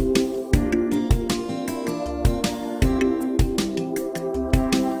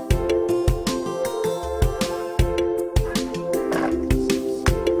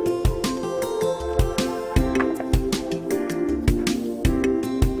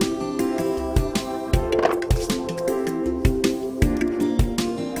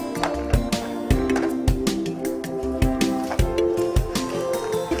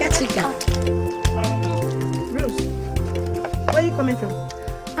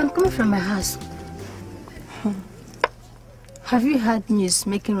 Have you heard news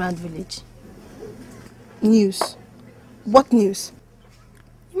making round village? News? What news?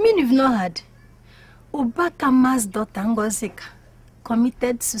 You mean you've not heard? Obakama's daughter Ngozika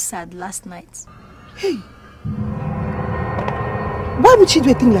committed suicide last night. Hey! Why would she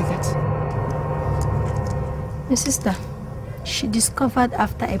do a thing like that? My sister, she discovered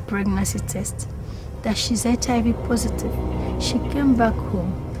after a pregnancy test that she's HIV positive. She came back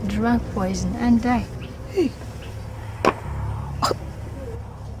home, drank poison and died. Hey!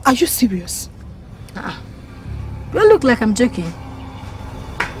 Are you serious? You look like I'm joking.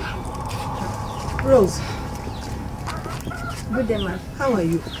 Rose. Good day, ma'am. How are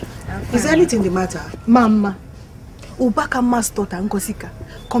you? Is anything the matter? Mama, Obakama's daughter Ngozika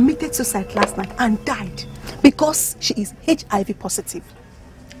committed suicide last night and died because she is HIV positive.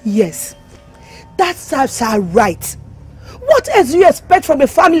 Yes, that serves her right. What else do you expect from a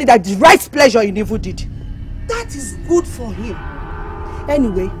family that derives pleasure in evil deed? That is good for him.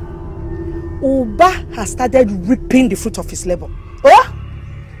 Anyway, Oba has started reaping the fruit of his labor. Oh,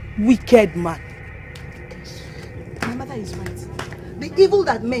 wicked man. My mother is right. The evil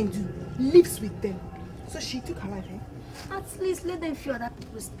that men do lives with them. So she took her life, eh? At least let them feel other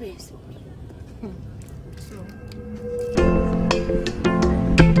people's pains.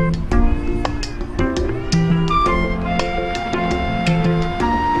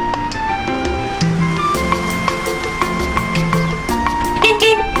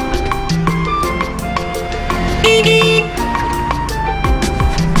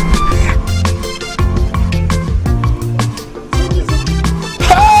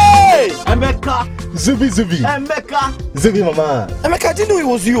 Zubi. Emeka! Zubi, mama. Emeka, I didn't know it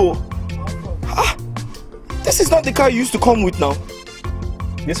was you. This is not the car you used to come with now.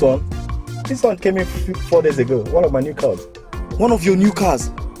 This one? This one came in 4 days ago. One of my new cars. One of your new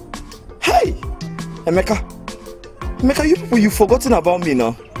cars? Hey! Emeka, you people, you've forgotten about me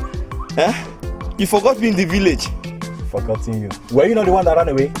now. Eh? You forgot me in the village. Forgotten you. Were you not the one that ran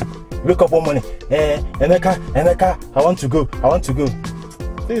away? Wake up one morning. Emeka, I want to go.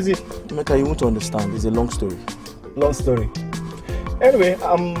 Easy. Emeka, you won't understand. It's a long story. Long story. Anyway,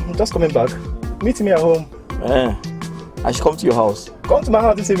 I'm just coming back. Meet me at home. I should come to your house. Come to my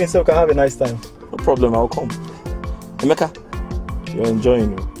house this evening so we can have a nice time. No problem, I'll come. Emeka, you're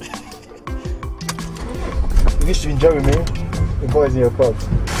enjoying it. You wish to enjoy with me? The boys in your crowd.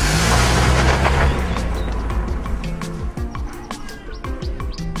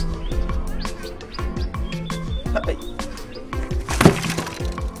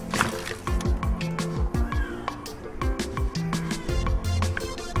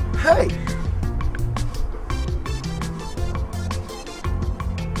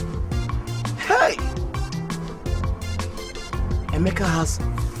 Emeka has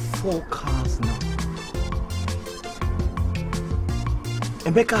 4 cars now.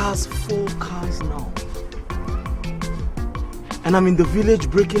 Emeka has 4 cars now. And I'm in the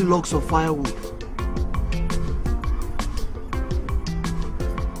village breaking logs of firewood.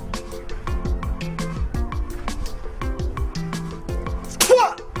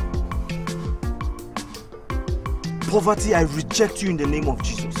 Poverty, I reject you in the name of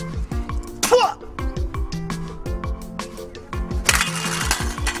Jesus.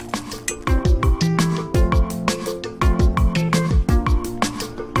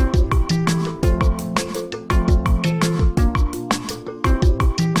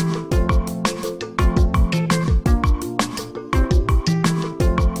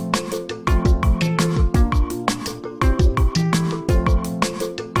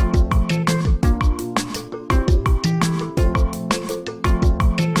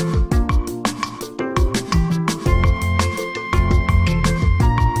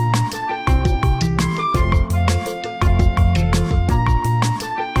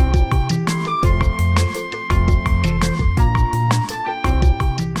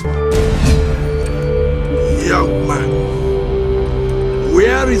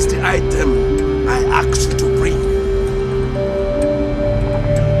 is the item I asked you to bring?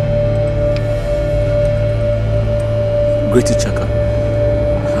 Great Chika,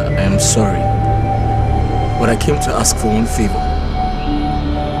 I am sorry, but I came to ask for one favor.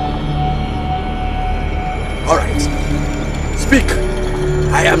 All right, speak.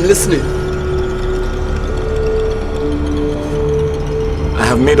 I am listening. I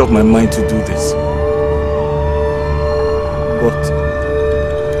have made up my mind to do this, but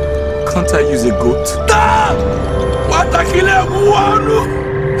can't I use a goat? What a killer!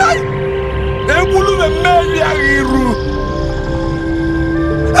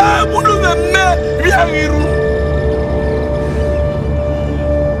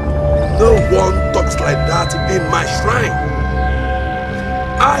 No one talks like that in my shrine.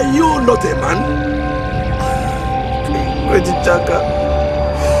 Are you not a man? Great Chika,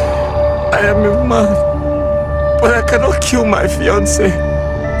 I am a man, but I cannot kill my fiancée.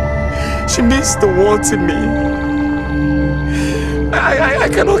 She means the world to me. I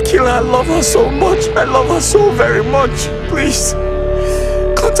cannot kill her. I love her so much. I love her so very much. Please,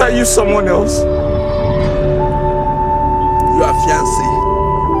 can't I use someone else? Your fiancé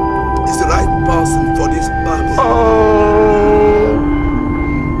is the right person for this purpose.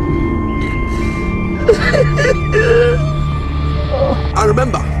 And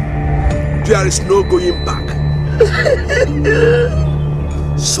remember, there is no going back.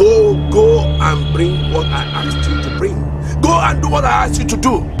 So go and bring what I asked you to bring. Go and do what I asked you to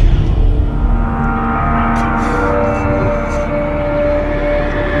do.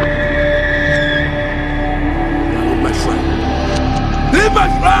 Leave my shrine. Leave my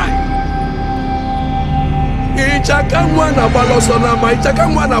shrine! Ichakamwana balosonama,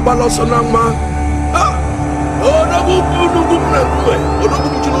 Ichakamwana balosonama.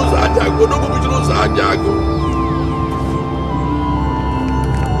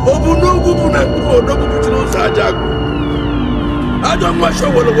 I don't want to show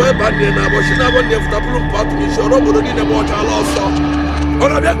what the web and I was never near the blue part to me. So, nobody need a water also.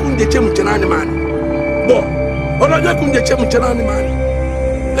 Or I couldn't get him to any man. But, or I couldn't get him to any man.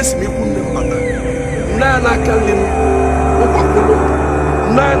 Let's me wouldn't matter. Nana can live.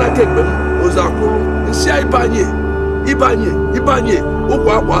 Nana take them. Ozakuru. Si Ibanye,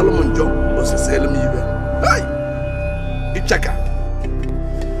 Okwa Walamunjo, was a sailor. Hey, Ichaka.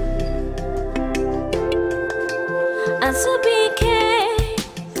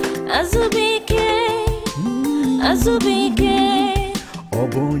 Azubike,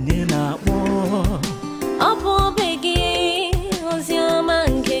 Obonye na mo, Obo begi, Ozioma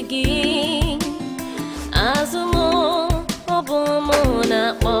nkegi, Azumo, Obo mo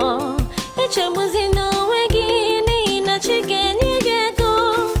na mo, Echebuzi no wegi ni na chigeni gego,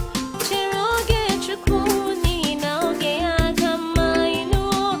 Chiroge chukuni na oge agama inu,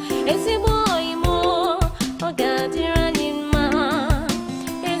 Ezibo imo, Ogadira nima,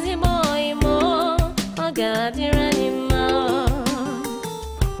 Ezibo imo, Ogadira.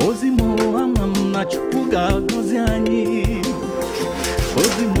 Ozimo amamma chukuga goziani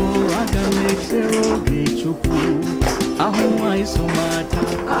Ozimo aga mekero gechuku Ahuma isomata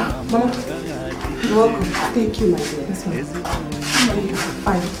Welcome. Thank you, my dear.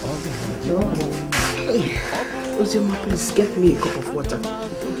 Fine. You're welcome. Hey, Ozima, please get me a cup of water.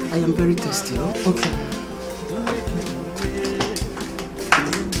 I am very thirsty, oh? Okay.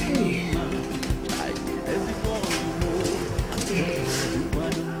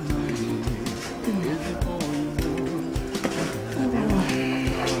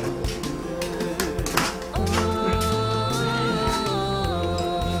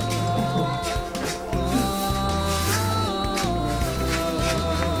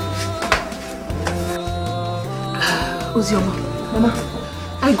 Ozioma, Mama,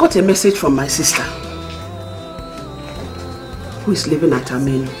 I got a message from my sister who is living at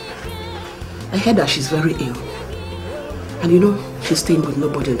Amenu. I heard that she's very ill. And you know, she's staying with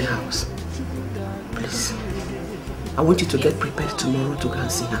nobody in the house. Please, I want you to get prepared tomorrow to go and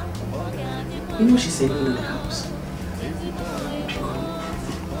see her. You know she's alone in the house.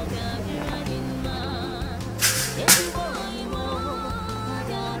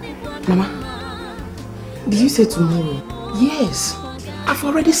 Mama, did you say tomorrow? Yes. I've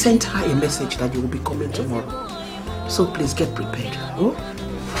already sent her a message that you will be coming tomorrow. So please get prepared. Oh?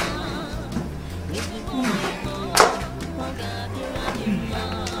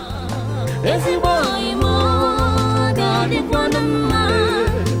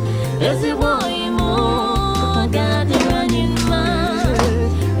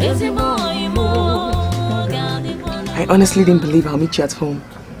 I honestly didn't believe I'll meet you at home.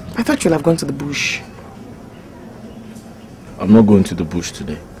 I thought you'd have gone to the bush. I'm not going to the bush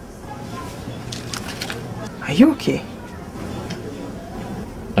today. Are you okay?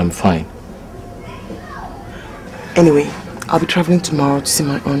 I'm fine. Anyway, I'll be traveling tomorrow to see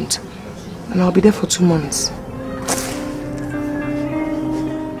my aunt. And I'll be there for 2 months.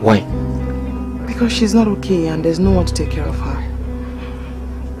 Why? Because she's not okay and there's no one to take care of her.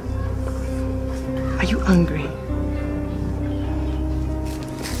 Are you angry?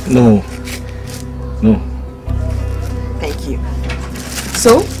 No. No. Thank you.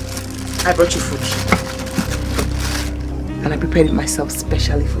 So, I brought you food. And I prepared it myself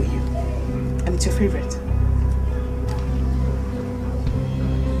specially for you. And it's your favorite.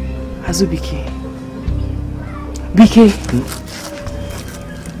 Azubike. BK.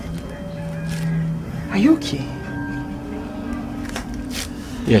 Are you okay?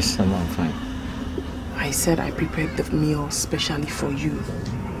 Yes, I'm fine. I said I prepared the meal specially for you.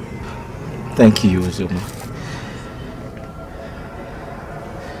 Thank you, Ozoma.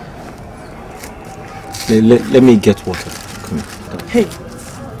 Let me get water. Come here. Hey.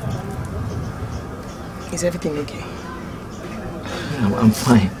 Is everything okay? I'm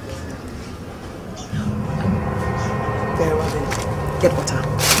fine. Very well then. Get water.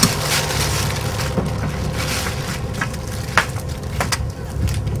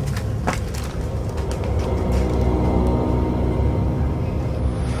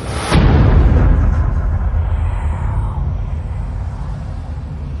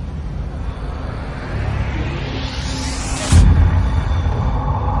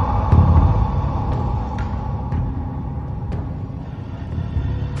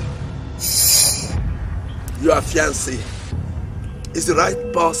 Your fiancé is the right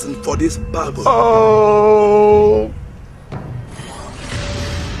person for this babble. Oh.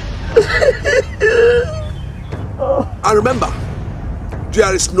 And remember,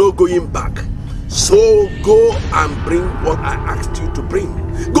 there is no going back. So go and bring what I asked you to bring.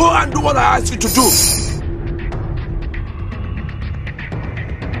 Go and do what I asked you to do.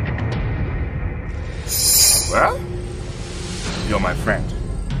 Well, you're my friend.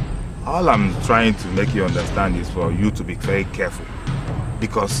 All I'm trying to make you understand is for you to be very careful.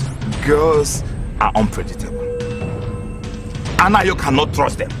 Because girls are unpredictable. And now you cannot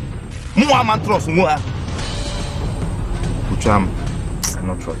trust them. More man trust more. Ucham, I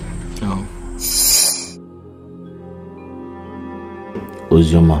cannot trust them. No.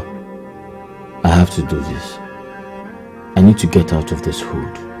 Ozioma, I have to do this. I need to get out of this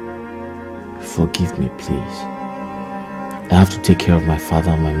hood. Forgive me, please. I have to take care of my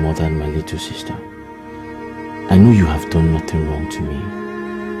father, my mother, and my little sister. I know you have done nothing wrong to me.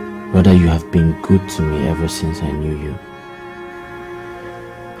 Rather, you have been good to me ever since I knew you.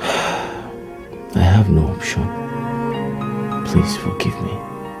 I have no option. Please forgive me.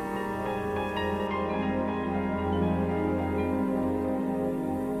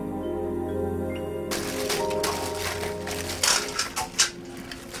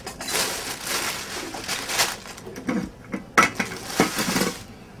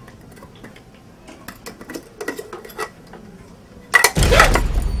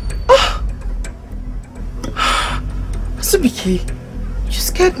 Azubike, you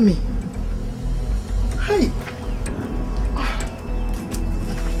scared me. Hey.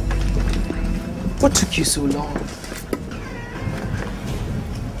 What took you so long?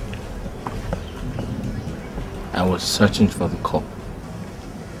 I was searching for the cup.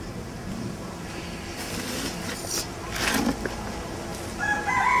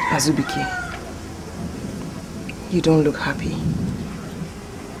 Azubike, you don't look happy.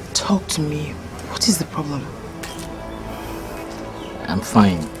 Talk to me. What is the problem? I'm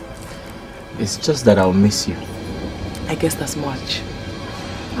fine. It's just that I'll miss you. I guess that's much.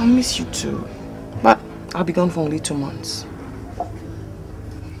 I'll miss you too. But I'll be gone for only 2 months.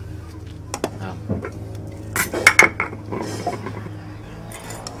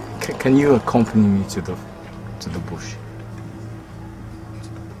 Can you accompany me to the bush?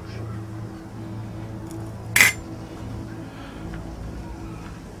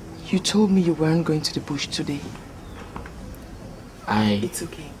 You told me you weren't going to the bush today. It's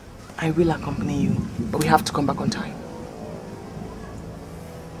okay. I will accompany you, but we have to come back on time.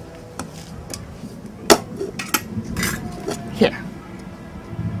 Here.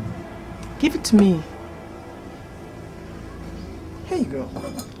 Give it to me. Here you go.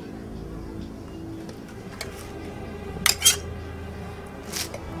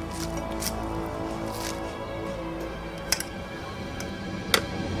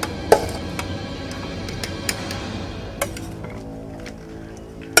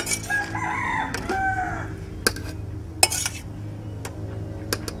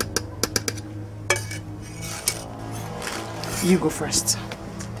 You go first.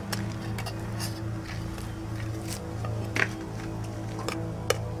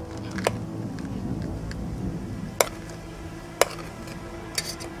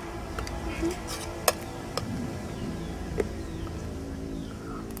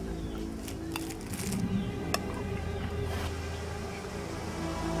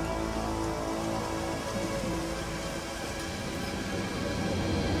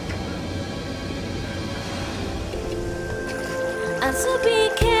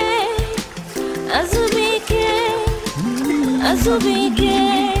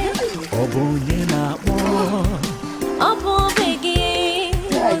 Azubike Obonye na mo Obobegi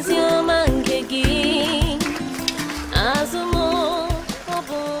Ozioma ngegi Azumo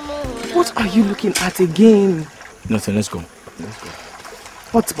Obomo. What are you looking at again? Nothing, let's go.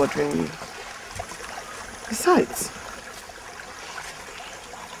 What's bothering you? Besides,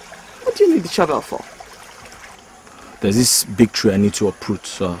 what do you need the shovel for? There's this big tree I need to uproot,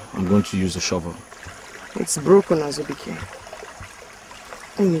 so I'm going to use the shovel. It's broken, Azubike.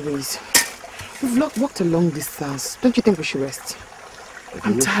 Anyways, we've walked a long distance. Don't you think we should rest?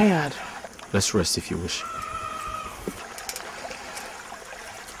 I'm tired. Let's rest if you wish.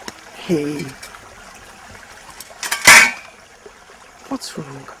 Hey. What's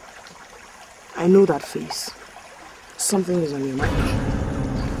wrong? I know that face. Something is on your mind.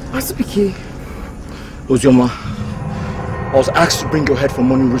 Azubike. Ozioma, I was asked to bring your head for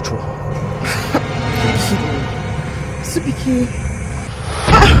morning ritual. Azubike.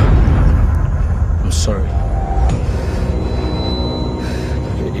 I'm sorry.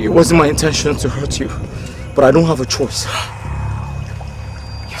 It wasn't my intention to hurt you, but I don't have a choice.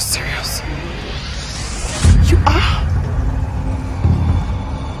 You're serious? You are?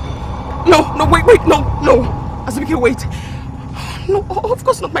 No, wait, no. Azubike, wait. No, of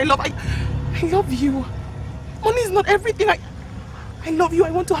course not, my love. I love you. Money is not everything. I love you.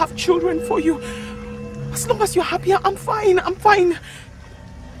 I want to have children for you. As long as you're happy, I'm fine.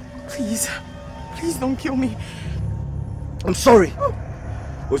 Please don't kill me. I'm sorry.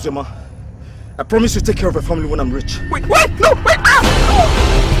 Ozioma, I promise to take care of the family when I'm rich. Wait, no, wait!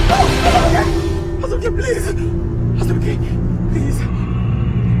 Azubike, please! Azubike,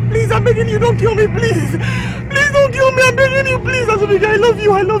 please, I'm begging you, don't kill me, please! Please don't kill me, I'm begging you, please, Azubike,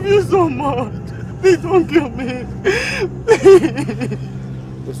 I love you so much. Please don't kill me. Please.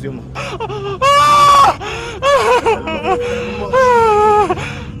 Ozioma.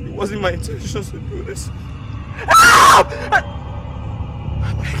 It wasn't my intention to do this.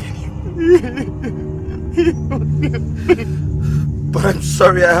 I'm begging you. But I'm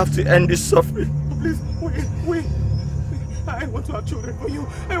sorry, I have to end this suffering. Please, wait. I want to have children for you.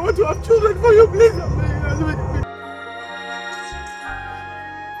 Please.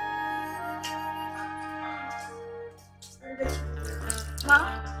 Ma,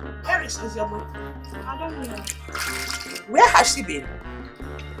 where is Ozioma? I don't know. Where has she been?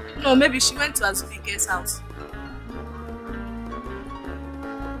 No, maybe she went to Azubike's house.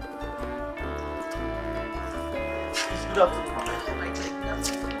 Good afternoon.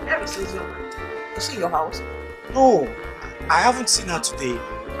 Where is Ozioma? Is she in your house? No, I haven't seen her today.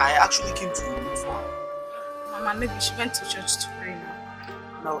 I actually came to look for her. Mama, maybe she went to church to pray now.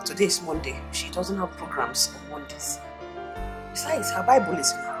 No, today is Monday. She doesn't have programs on Mondays. Besides, her Bible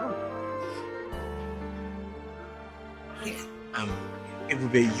is in her room.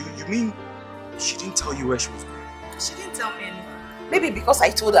 Ebube, you mean she didn't tell you where she was going? She didn't tell me anything. Maybe because I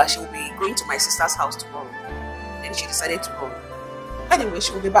told her she will be going to my sister's house tomorrow. Then she decided to run. Anyway,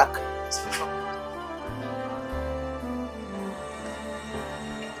 she will be back.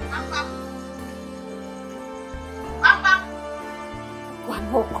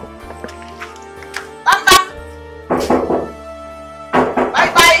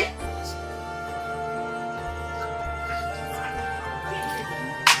 Bye-bye.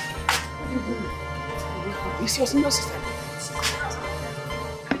 You see your senior sister?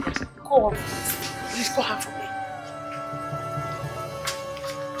 Go on. Please call her for me.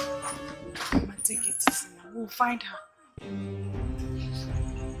 Mama, take it easy now. We'll find her.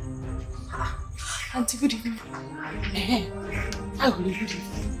 Auntie, good evening. How good evening.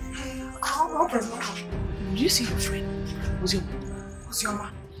 I hope there's no problem. Did you see your friend? Ozioma.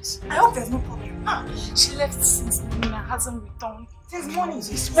 I hope there's no problem. She left since morning and hasn't returned. Since morning?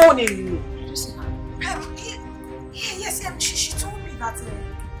 Since morning. Did you see her? Yes, she told me that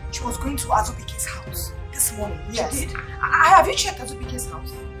she was going to Azubike's house this morning. Yes. She did. Have you checked Azubike's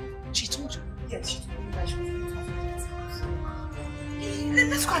house? She told you? Yes, she told me that she was going to Azubike's house.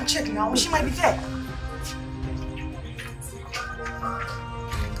 Let's go and check now. She might be there.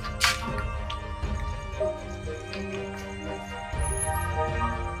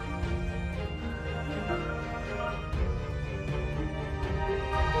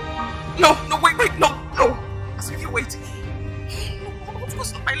 No, wait, no. Azubike, wait. No, of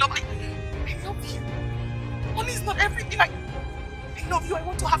course not, my love. love you. Money is not everything. I love you. I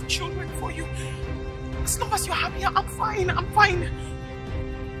want to have children for you. As long as you're happy, I'm fine. I'm fine.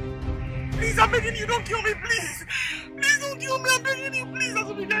 Please, I'm begging you, don't kill me, please. Please don't kill me, I'm begging you, please.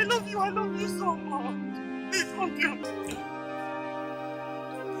 Azubike, I love you so much. Please don't kill me.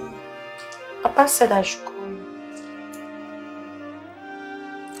 Papa said I should call you.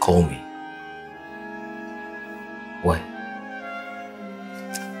 Call me. Why?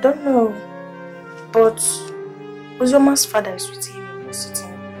 Don't know, but Uzoma's father is with him in the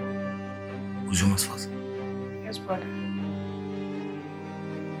sitting room. Uzoma's father? Yes, brother.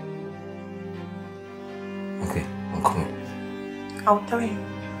 Okay, I'm coming. I'll tell him.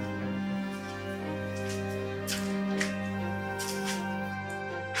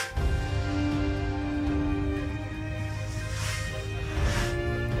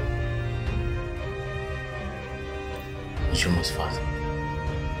 Uzoma's father.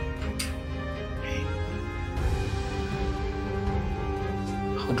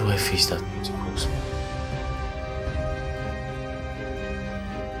 How do I face that suppose?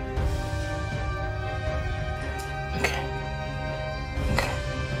 Okay.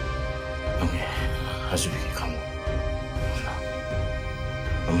 Azubike, come on.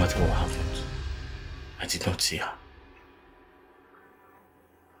 No matter what happens, I did not see her.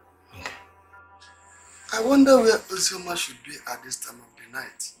 I wonder where Uzioma should be at this time of the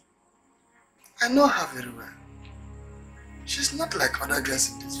night. I know her very well. She's not like other girls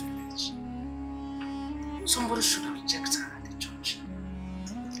in this village. Somebody should have checked her at the church.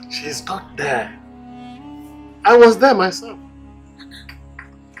 She's not there. I was there myself.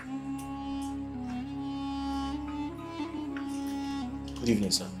 Good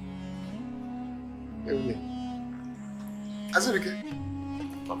evening, sir. Good evening. Azubike,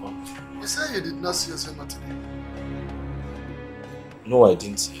 Papa. you said you did not see Uzioma today. No, I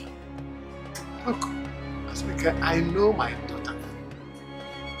didn't see her. Look, Azubike, I know my daughter.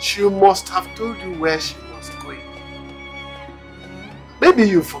 She must have told you where she was going. Maybe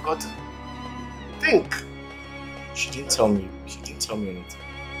you've forgotten. Think. She didn't tell me anything.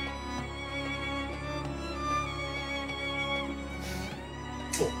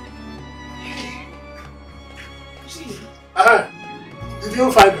 Did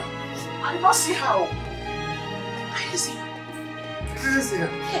you find her? I did not see her. I didn't see her. You didn't see her?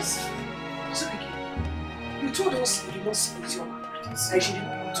 Yes. Azubike, you told us you did not see Uzioma. And she didn't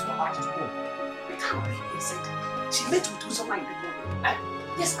go to her house to go. But how he said she met with Uzioma in the morning.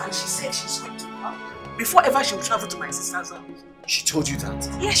 Yes, and she said she's going to her before ever she will travel to my sister's house. She told you that?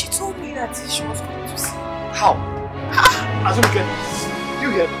 Yeah, she told me that she was going to see. How? Azubike, you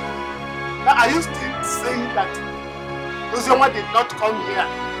hear me? Now, are you still saying that Uzioma did not come here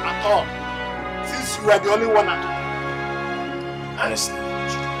at all? Since you were the only one at home? Honestly, I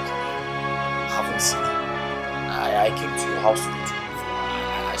haven't seen her. I came to your house to look for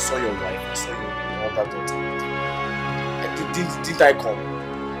her. I saw your wife, I saw your other daughter. Didn't I come?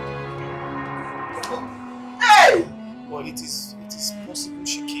 Hey! Well, it is possible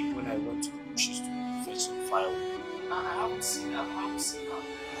she came when I went to the bushes to fetch some firewood. I haven't seen her.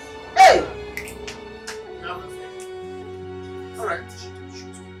 Hey! Alright.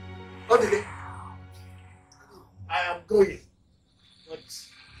 Odile, I am going, but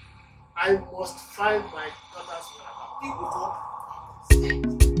I must find my daughter's whereabouts.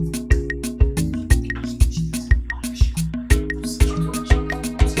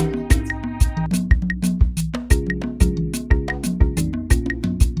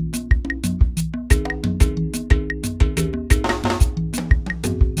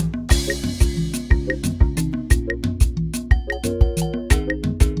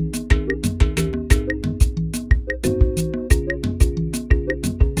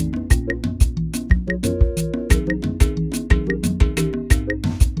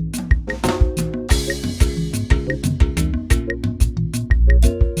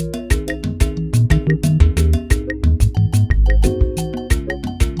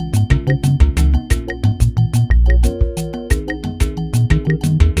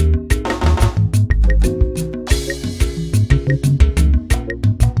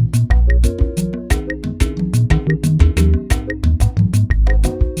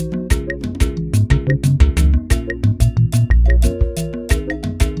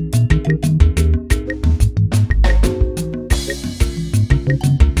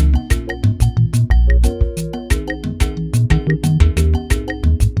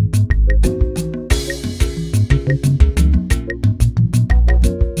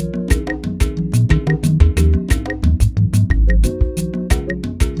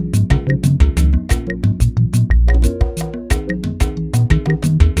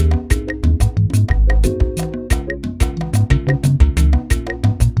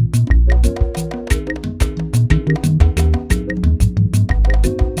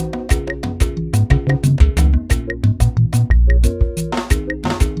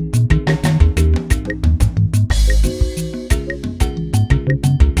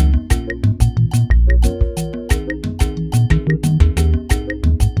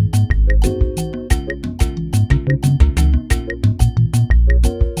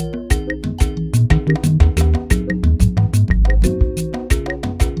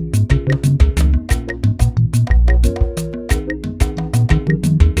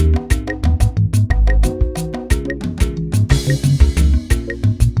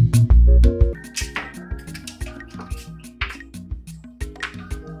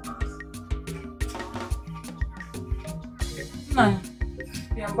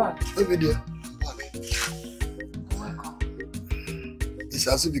 Over there. It's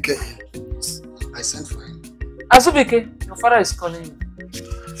Azubike. I sent for him. Azubike, your father is calling you.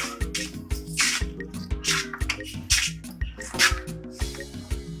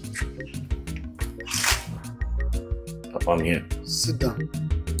 Papa, I'm here. Sit down.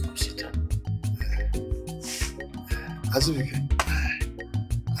 Sit down. Azubike,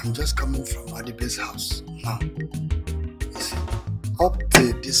 I'm just coming from Adibe's house now. Listen, up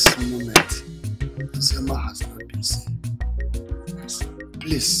to this moment, Zema has not been seen.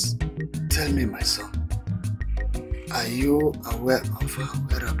 Please, tell me, my son, are you aware of her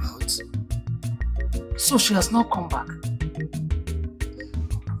whereabouts? So she has not come back.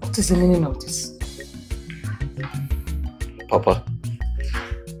 What is the meaning of this? Papa,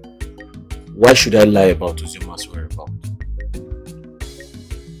 why should I lie about Uzoma's whereabouts?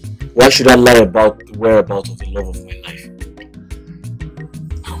 Why should I lie about the whereabouts of the love of my life?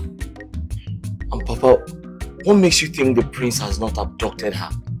 And Papa, what makes you think the prince has not abducted her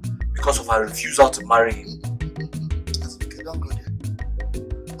because of her refusal to marry him? Okay, don't go there.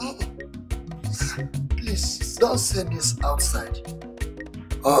 Please, don't say this outside.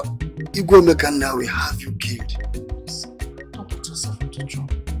 Or Igwe Meka now will have you killed. Don't put yourself into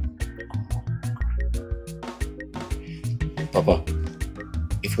trouble. Papa,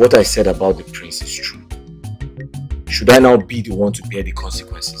 if what I said about the prince is true, should I now be the one to bear the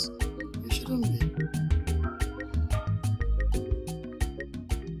consequences? You shouldn't be.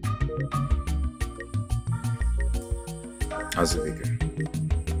 Azubike,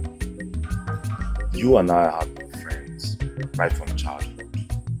 you and I have been friends right from childhood.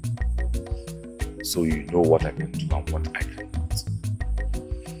 So you know what I can do and what I cannot.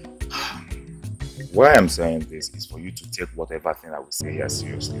 Why I'm saying this is for you to take whatever thing I will say here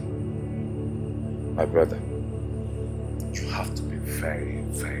seriously. My brother, you have to be very,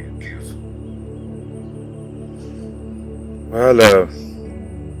 very careful. Well,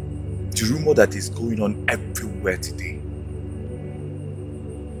 the rumor that is going on everywhere today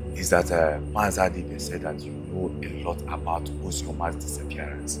is that Manari said that you know a lot about Ozioma's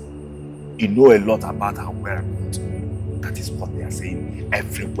disappearance. You know a lot about her whereabouts. That is what they are saying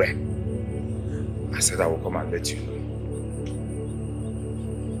everywhere. I said I will come and let you know.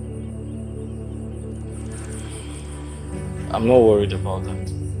 I'm not worried about that.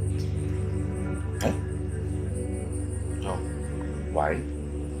 Huh? No. Why?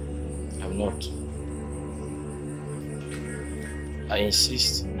 I'm not. I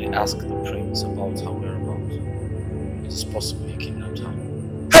insist they ask the prince about her whereabouts. It is possible he kidnapped her.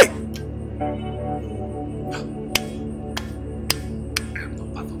 Hey! I am not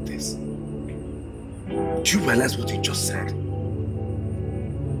part of this. Do you realize what you just said?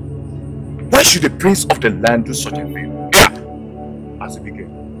 Why should the prince of the land do such a thing? Yeah! Azubike,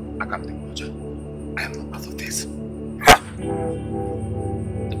 I can't take much. I am not part of this.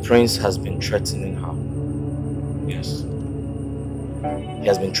 The prince has been threatening her. Yes. He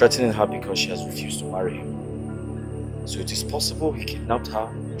has been threatening her because she has refused to marry him. So it is possible he kidnapped her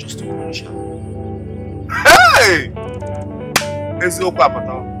just to punish her. Hey! It's no papa.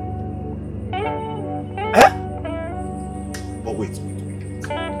 Eh? But wait.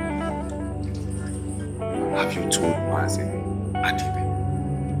 Have you told Mazi Adibe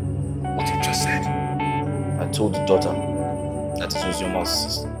what you just said? I told the daughter that it was Yoma's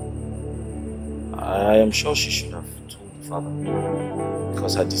sister. I am sure she should have told the father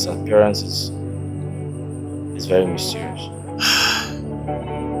because her disappearance is very mysterious.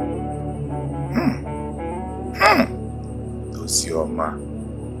 Osioma.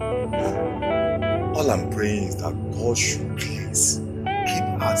 All I'm praying is that God should please keep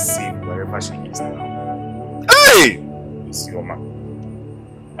her safe wherever she is now. Hey! Osioma.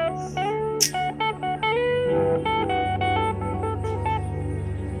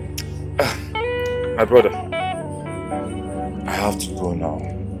 My brother, I have to go now.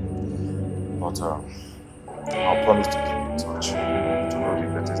 But I'll promise to keep in touch to know the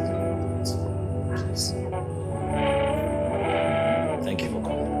latest developments. Please. Thank you for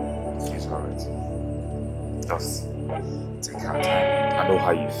coming. It's alright. Just take your time. I know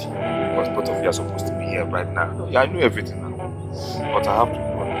how you feel because both of you are supposed to be here right now. Yeah, I know everything now. But I have to go.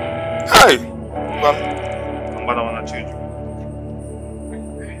 Hey! Well, I'm gonna wanna change you.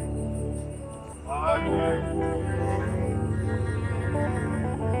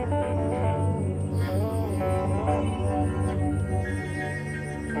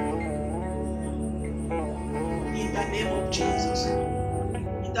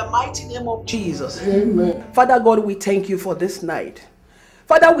 Mighty name of Jesus. Amen. Father God, we thank you for this night.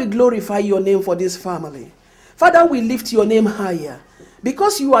 Father, we glorify your name for this family. Father, we lift your name higher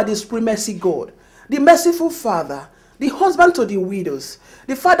Because you are the supremacy God, the merciful Father, the husband to the widows,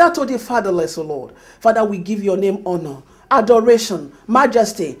 the father to the fatherless, O Lord. Father, we give your name honor, adoration,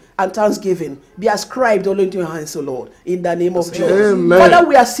 majesty, and thanksgiving be ascribed all into your hands, O Lord, in the name of Jesus. Amen. Father,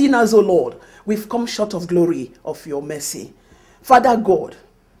 we are sinners, O Lord. We've come short of glory of your mercy. Father God,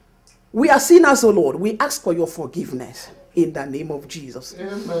 we are sinners, O Lord. We ask for your forgiveness in the name of Jesus.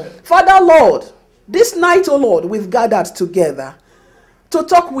 Amen. Father, Lord, this night, O Lord, we've gathered together to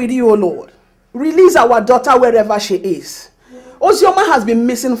talk with you, O Lord. Release our daughter wherever she is. Ozioma has been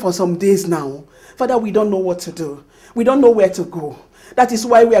missing for some days now. Father, we don't know what to do. We don't know where to go. That is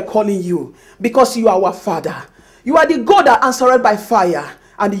why we are calling you, because you are our Father. You are the God that answered by fire,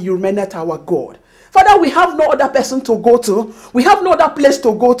 and you remain our God. Father, we have no other person to go to. We have no other place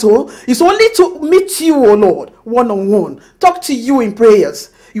to go to. It's only to meet you, O Lord, one-on-one. Talk to you in prayers.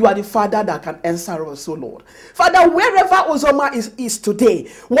 You are the Father that can answer us, O Lord. Father, wherever Ozioma is today,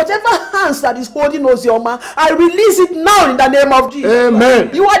 whatever hands that is holding Ozioma, I release it now in the name of Jesus.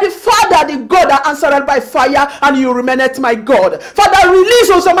 Amen. You are the Father, the God that answered by fire, and you remaineth my God. Father,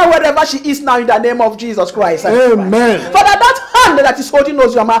 release Ozioma wherever she is now in the name of Jesus Christ. Amen. Father, that hand that is holding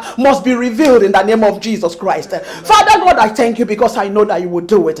Ozioma must be revealed in the name of Jesus Christ. Father God, I thank you because I know that you will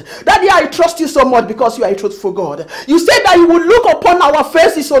do it. Daddy, I trust you so much because you are a truthful God. You said that you will look upon our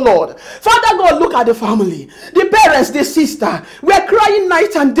faces, oh Lord. Father God, look at the family, the parents, the sister. We are crying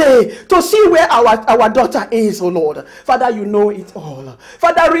night and day to see where our daughter is, oh Lord. Father, you know it all.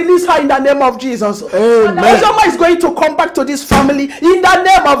 Father, release her in the name of Jesus. Amen. Father, Ozioma is going to come back to this family in the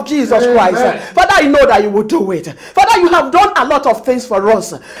name of Jesus Christ. Father, I know that you will do it. Father, you have done a lot of things for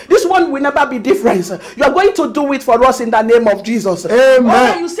us. This one will never be different. You are going to do it for us in the name of Jesus. Amen.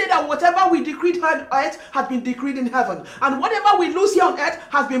 Father, you say that whatever we decreed on earth has been decreed in heaven, and whatever we lose here on earth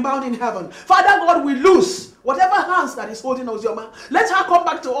has been bound in heaven. Father God, we lose whatever hands that is holding Ozioma. Let her come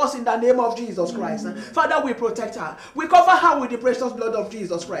back to us in the name of Jesus Christ. Father, we protect her. We cover her with the precious blood of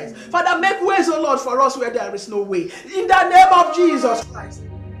Jesus Christ. Father, make ways, O Lord, for us where there is no way. In the name of Jesus Christ.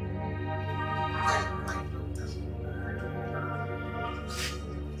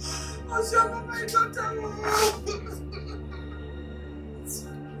 Ozioma, my daughter.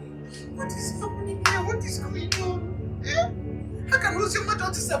 What is happening here? What is going on? How can Ozioma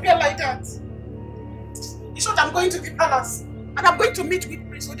daughter disappear like that? In short, I'm going to the palace and I'm going to meet with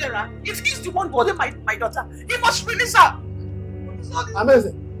Prince Odera. If he's the one bothering my daughter, he must release her.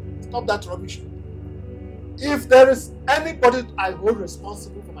 Amazing. Stop that rubbish. If there is anybody I hold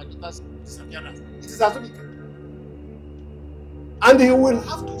responsible for my daughter's disappearance, it is Azubike. And he will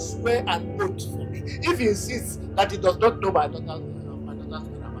have to swear an oath for me if he insists that he does not know my daughter's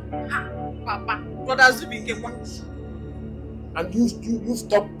Papa, brother Azubike, what? And you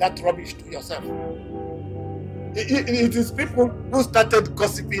stop that rubbish to yourself. It is people who started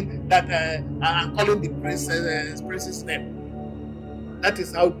gossiping that are calling the prince's name. That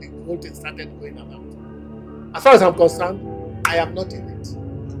is how the whole thing started going about. As far as I'm concerned, I am not in it.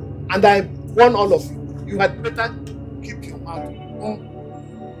 And I warn all of you, you had better keep your mouth.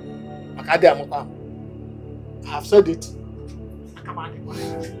 I have said it. Nah,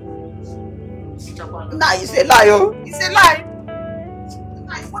 it's a lie, oh. It's a lie.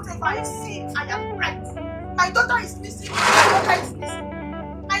 Whatever I see, I am right. My daughter is missing. My daughter is missing.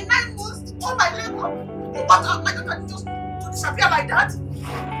 My 9 months, all my labor. You want my daughter just to disappear like that?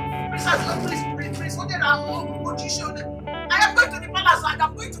 Prince Odera, Okojie, I am going to the palace and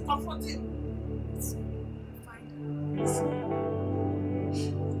I'm going to confront him.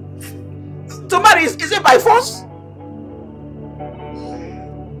 To marry, is it by force?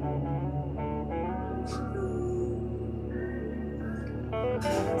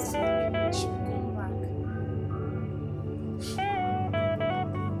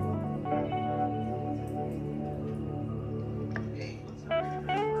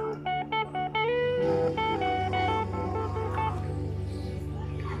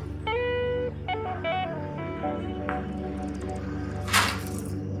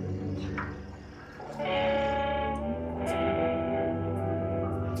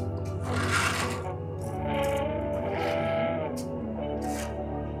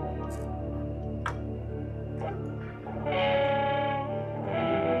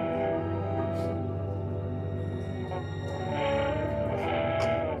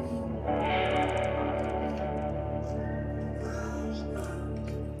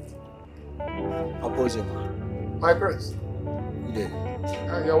 My prince. Good day.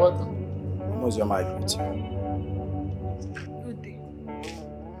 You're welcome. Ozioma, I greet you. Good day.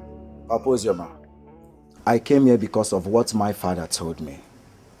 Ozioma, I came here because of what my father told me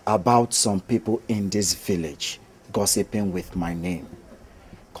about some people in this village gossiping with my name.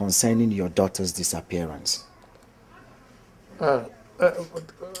 concerning your daughter's disappearance.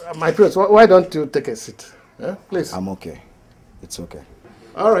 My prince, why don't you take a seat? Please. I'm okay. It's okay.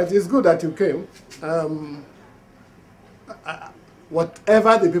 All right, it's good that you came.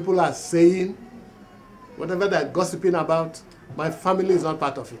 Whatever the people are saying, whatever they're gossiping about, my family is not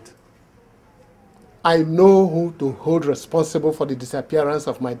part of it. I know who to hold responsible for the disappearance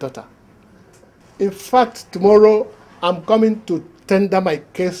of my daughter. In fact, tomorrow I'm coming to tender my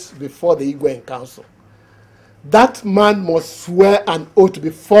case before the Igwe Council. That man must swear an oath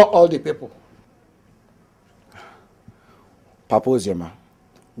before all the people. Papa Ozioma,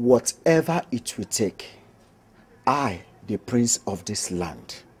 whatever it will take, I, the prince of this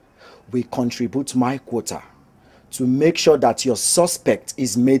land, will contribute my quota to make sure that your suspect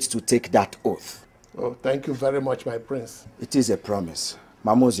is made to take that oath. Oh, thank you very much, my prince. It is a promise.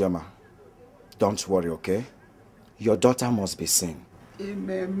 Mama Ozioma, don't worry, okay? Your daughter must be seen.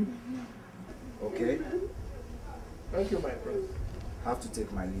 Amen. Okay? Thank you, my prince. I have to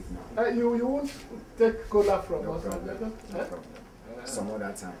take my leave now. You won't take cola from No us? problem. No problem. Some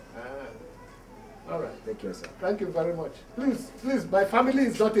other time. All right. Take care, sir. Thank you very much. Please, my family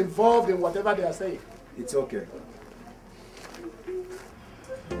is not involved in whatever they are saying. It's okay.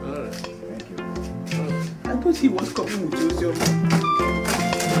 All right. Thank you. I thought he was coming with Ozioma.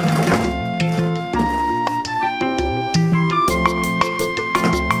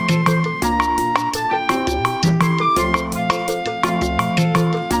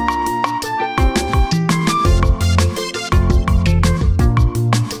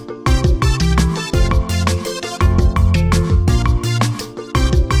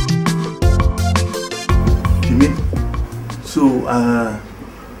 So,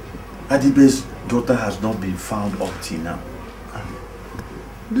 Adibe's daughter has not been found up till now.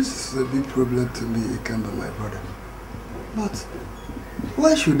 This is a big problem to me, Ikemba, my brother. But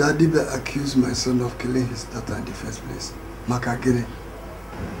why should Adibe accuse my son of killing his daughter in the first place? Makagere.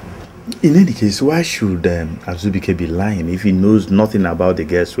 In any case, why should Azubike be lying if he knows nothing about the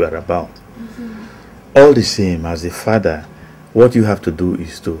girl's whereabouts? All the same, as a father, what you have to do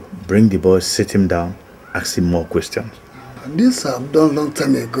is to bring the boy, sit him down, ask him more questions. This I've done long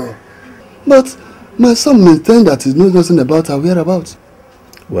time ago. But my son maintained that he knows nothing about her whereabouts.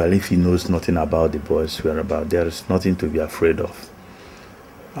 Well, if he knows nothing about the boy's whereabouts, there is nothing to be afraid of.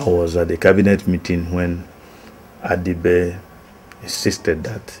 I was at the cabinet meeting when Adibe insisted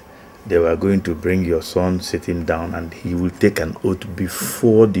that they were going to bring your son, sit him down, and he will take an oath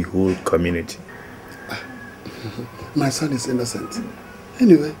before the whole community. My son is innocent.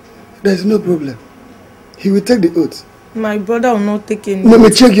 Anyway, there is no problem. He will take the oath. My brother will not take any. No, me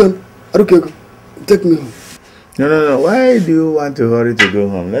check you. Okay, take me home. No. Why do you want to hurry to go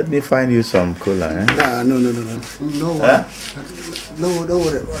home? Let me find you some cola, eh? Nah, no. No, huh? No, don't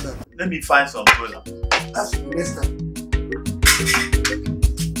worry about that. Let me find some cola. That's the next time.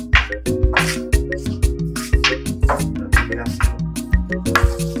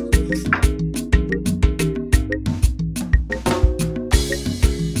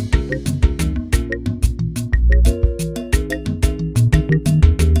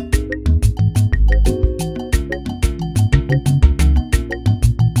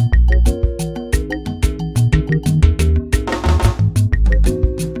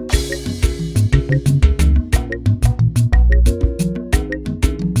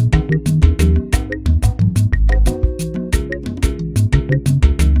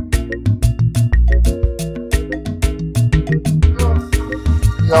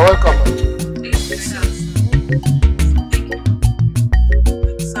 You are welcome.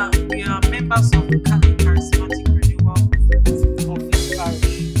 Sir, we are members of the Catholic Charismatic Renewal of this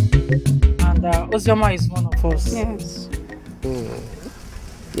parish. And Ozioma is one of us. Yes.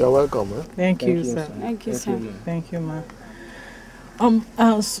 You are welcome. Thank you, sir. Thank you, sir. Thank you, ma'am.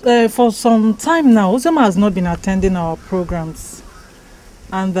 For some time now, Ozioma has not been attending our programs.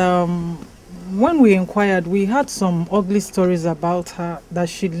 And when we inquired, we had some ugly stories about her, that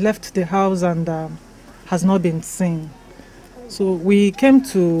she left the house and has not been seen. So we came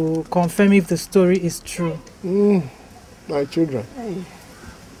to confirm if the story is true. My children,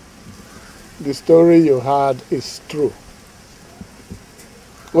 the story you heard is true.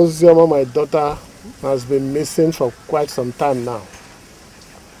 Ozioma, my daughter, has been missing for quite some time now.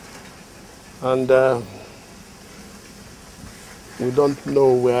 And we don't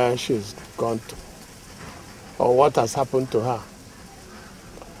know where she's gone to or what has happened to her.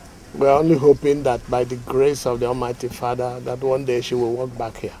 We're only hoping that by the grace of the Almighty Father, that one day she will walk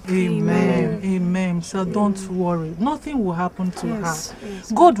back here. Amen. Amen. So don't worry. Nothing will happen to her.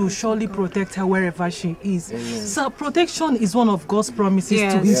 God will surely protect her wherever she is. So protection is one of God's promises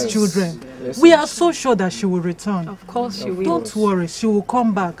to his children. We are so sure that she will return. Of course she will. Don't worry. She will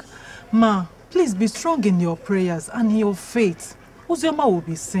come back. Ma, please be strong in your prayers and in your faith. Uzioma will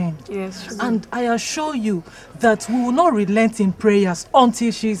be seen. Yes. And I assure you that we will not relent in prayers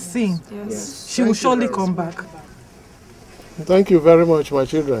until she is seen. Yes. She will surely come back. Thank you very much, my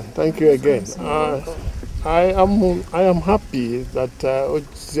children. Thank you again. I am happy that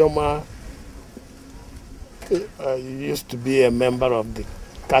Uzioma used to be a member of the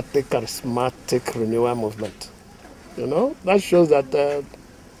Catholic Charismatic Renewal Movement. You know, that shows that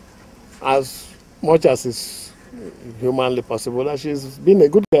as much as is humanly possible, that she's been a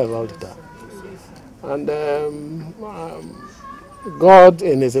good girl all the time. And God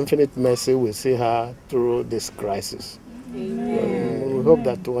in his infinite mercy will see her through this crisis. Amen. We hope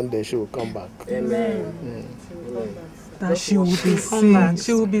that one day she will come back. Amen. That she will be seen.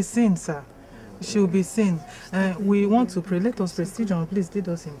 She will be seen, sir. She will be seen. We want to pray. Let us pray. John, please lead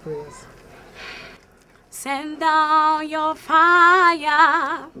us in prayers. Send down your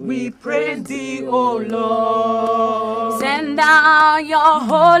fire. We pray thee, O Lord. Send down your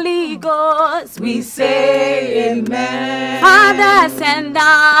Holy Ghost. We say amen. Father, send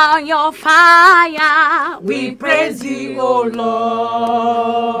down your fire. We praise thee, O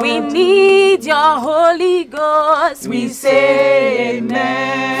Lord. We need your Holy Ghost. We say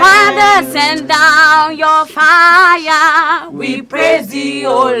amen. Father, send down your fire. We praise thee,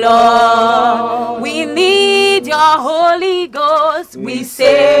 O Lord. We need your Holy Ghost. We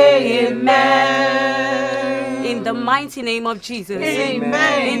say amen. In the mighty name of Jesus.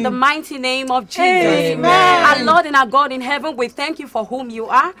 Amen. In the mighty name of Jesus. Amen. Our Lord and our God in heaven, we thank you for whom you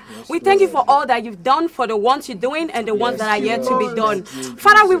are. We thank you for all that you've done, for the ones you're doing and the ones that are yet to be done.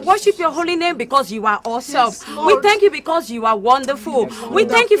 Father, we worship your holy name because you are awesome. We thank you because you are wonderful. We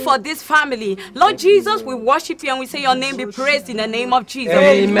thank you for this family. Lord Jesus, we worship you and we say your name be praised in the name of Jesus.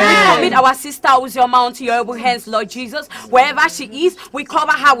 Amen. We commit our sister Uzioma onto your able hands, Lord Jesus. Wherever she is, we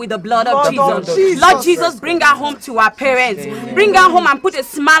cover her with the blood of Jesus. Lord Jesus, bring her home to our parents. Bring her home and put a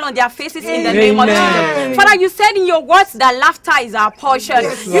smile on their faces in the name of Jesus. Father, you said in your words that laughter is our portion.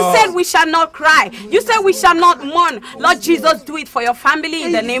 You said we shall not cry. You said we shall not mourn. Lord Jesus, do it for your family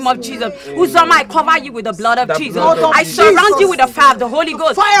in the name of Jesus. Uzioma, I cover you with the blood of Jesus. I surround you with the fire of the Holy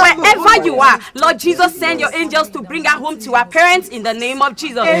Ghost. Wherever you are, Lord Jesus, send your angels to bring her home to our parents in the name of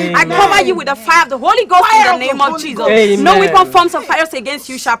Jesus. I cover you with the fire of the Holy Ghost in the name of Jesus. No weapon forms of fire against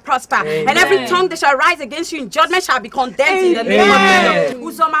you shall prosper. And every tongue that shall rise against you in judgment shall be condemned in the name of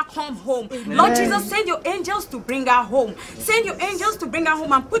Jesus. Uzioma, come home. Lord Jesus, send your angels to bring her home. Send your angels to bring her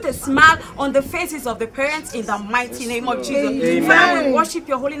home and put a smile on the faces of the parents in the mighty name of Jesus. Father, we worship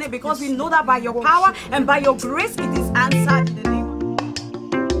your holy name because we know that by your power and by your grace it is answered in the name of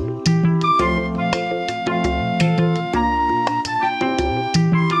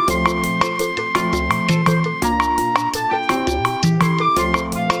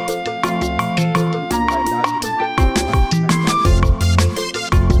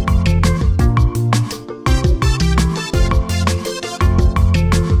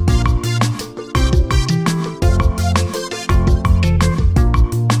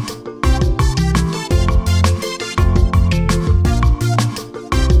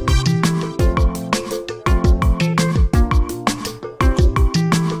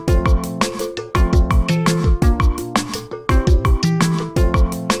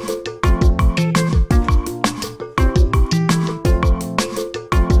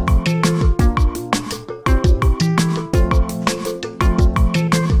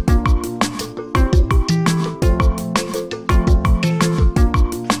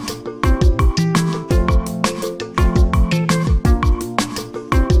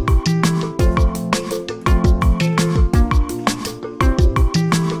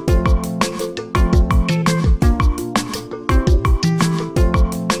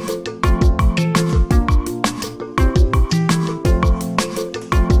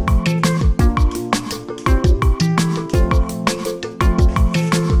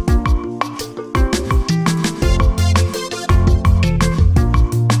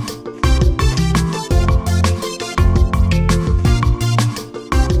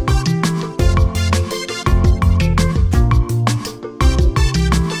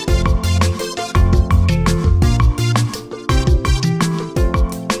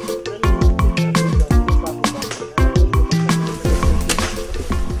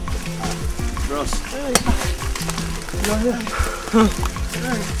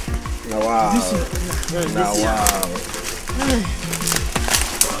wow. Now wow.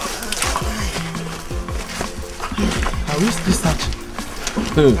 How is this searching?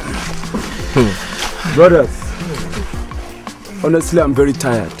 Brothers, honestly, I'm very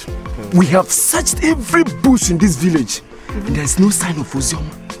tired. We have searched every bush in this village, and there's no sign of Ozioma.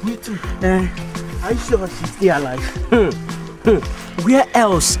 Me too. Are you sure she's still alive? Where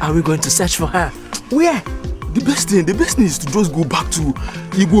else are we going to search for her? Where? The best thing is to just go back to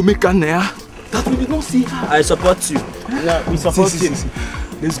Igbo Mekanea. That we did not see her. I support you. Yeah, we support you.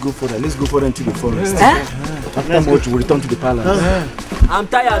 Let's go further into the forest. After much, we'll return to the palace. I'm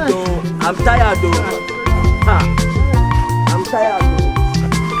tired though. I'm tired.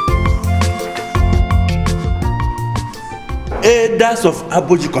 Elders of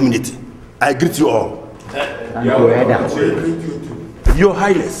Aboji community, I greet you all. Your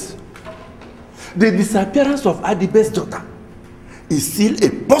Highness, the disappearance of Adibe's daughter is still a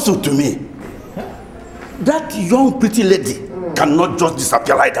puzzle to me. That young pretty lady cannot just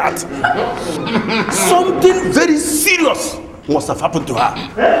disappear like that. Something very serious must have happened to her.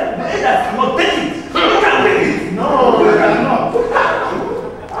 No, we cannot.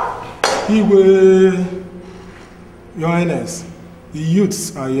 Iwe, Your Highness, the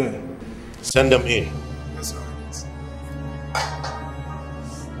youths are here. Send them in. Yes, Your Highness.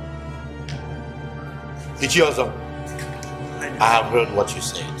 Ichiozo, I have heard what you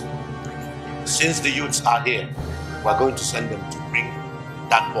said. Since the youths are here, we're going to send them to bring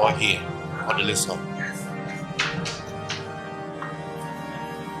that boy here on the list of.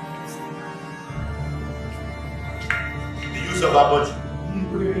 The youths of Aboji,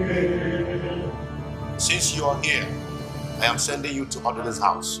 since you are here, I am sending you to Odele's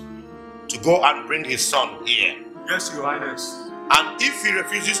house to go and bring his son here. Yes, Your Highness. And if he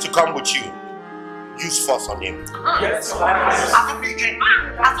refuses to come with you, use force on him. Yes, Your Highness. As a weekend.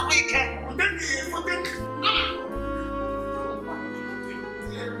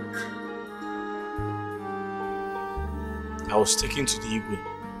 I was taken to the Igwe.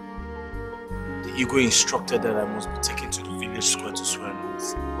 The Igwe instructed that I must be taken to the village square to swear an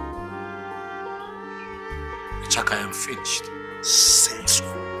oath. Chaka, I am finished. Say so.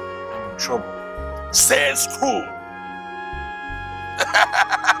 I'm in trouble. Say so.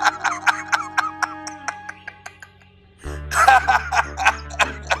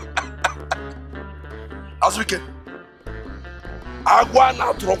 As we can, I go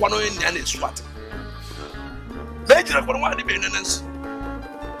now to one in the end swat. Major for one of the benefits.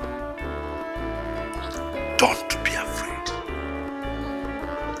 Don't be afraid.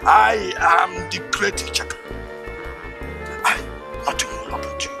 I am the great Chaka. Nothing will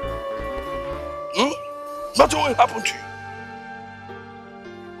happen to you. Nothing will happen to you.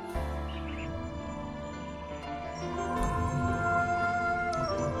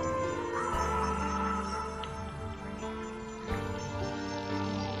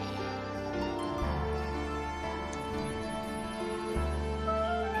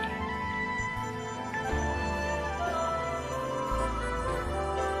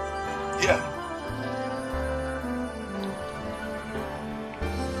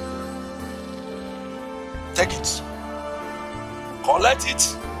 Take it, collect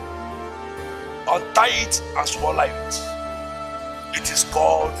it, untie it and swallow it. It is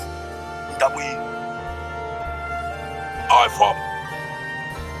called Ndabui. Our form.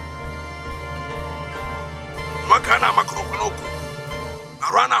 Makana makrokonoku.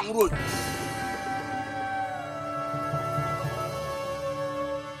 Arana mroad.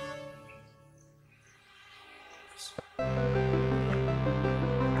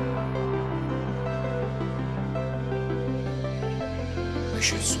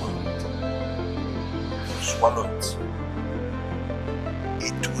 Swallow it.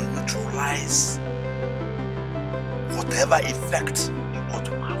 It will neutralize whatever effect you want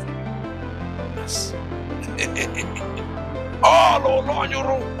to have. Yes. All along your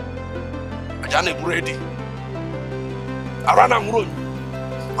room. Ajane ready. Arana mroad.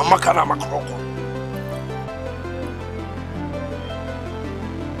 Amakana makroko.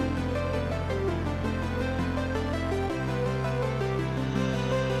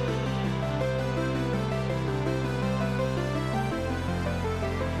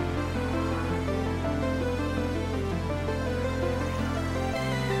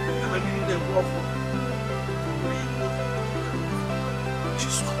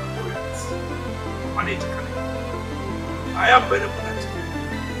 I am very good.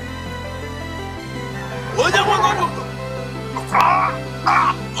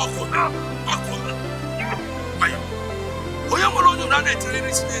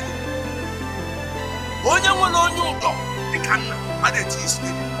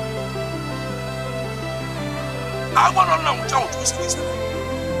 I want to know how to say this.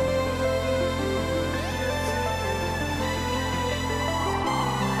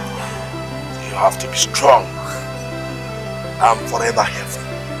 You have to be strong. I'm forever healthy.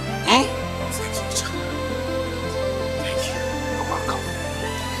 Hmm? Thank you, sir. Thank you. You're welcome.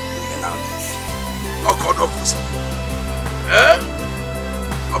 You can now leave. Oh God, oh sir. Eh?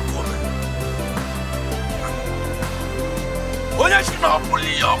 Oh poor man. Oh yeah, she not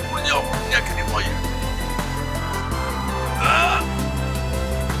bully you, can you boy?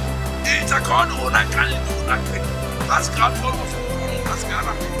 It's a con who I can't do nothing. That's God for us. That's God.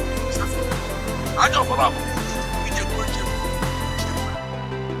 I don't follow.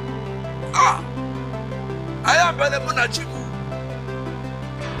 I am better than a chibu.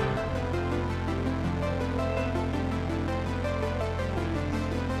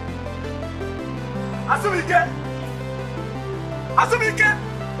 Asumike! Asumike!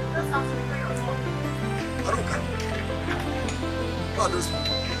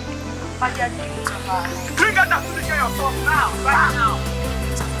 Bring that Asumike yourself now, right now.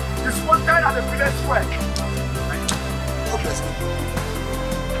 It's one guy at the village square. God bless you.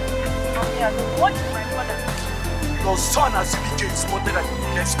 What is my brother? Your son Asumike is wanted at the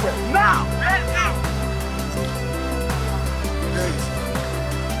village square. Now! Right now!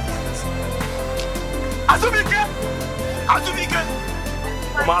 Asumike! Asumike!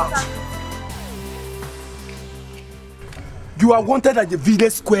 Come out. You are wanted at the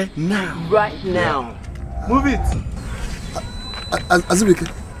village square now. Right now. Move it. Asumike.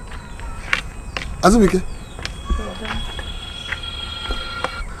 Asumike.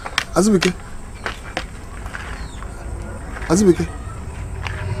 Asumike. Asumike.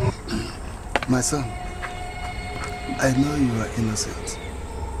 My son, I know you are innocent.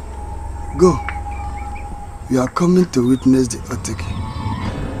 Go. You are coming to witness the earthquake.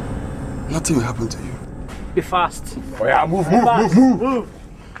 Nothing will happen to you. Be fast. Oh yeah, move.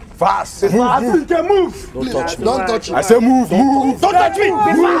 Fast. Asumike, move. Don't touch me. Don't touch me. I say move. Don't touch me. Be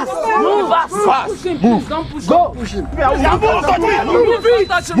fast. Move. Fast. Move. Don't push him. Go. Push him. Don't touch me. Don't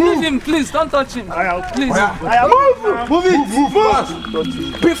touch him. Leave him, please. Don't touch him. Please. Move it.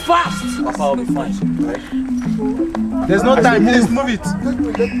 Move. Be fast. Papa will be fine. There's no time. Please move it.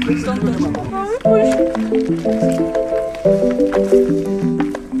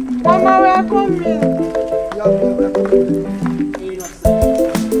 Mama, we are coming.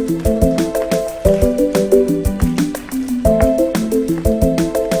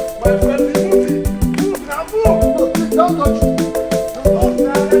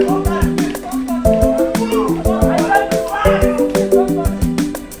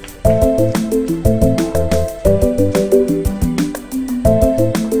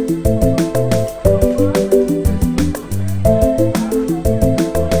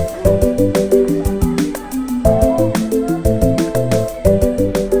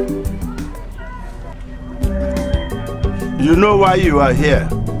 You know why you are here?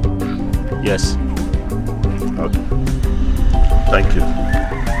 Yes. Okay. Thank you.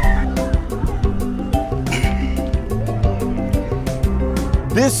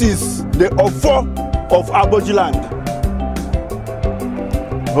 This is the Ofo of Okojie land.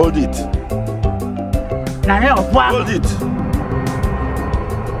 Hold it. Hold it.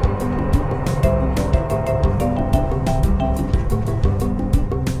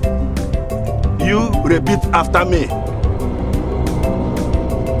 You repeat after me.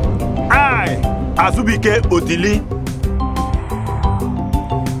 I, Asubike Odili.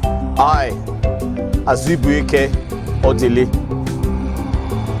 I, Asubike Odili.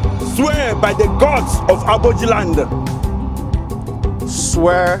 Swear by the gods of Okojie land.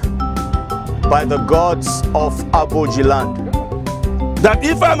 Swear by the gods of Okojie land. That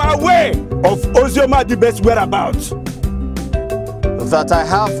if I'm aware of Ozioma Adibe's whereabouts. That I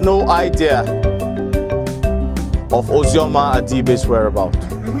have no idea of Ozioma Adibe's whereabouts.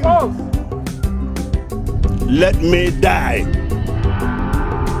 Let me die.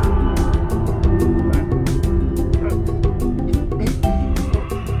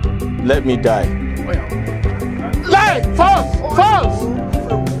 Let me die. Lie! False! False!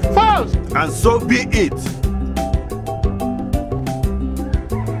 False! And so be it.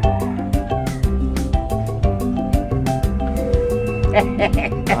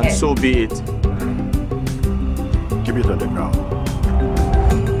 And so be it. Keep it on the ground.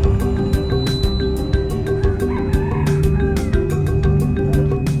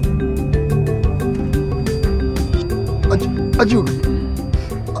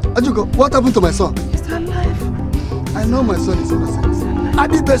 Ajugo, what happened to my son? He's alive. I know my son is innocent.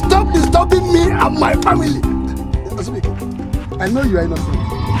 Adibe, stop disturbing me and my family. I know you are innocent.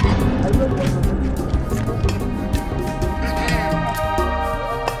 I know you are innocent.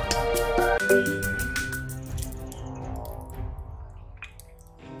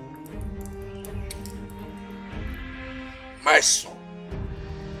 son,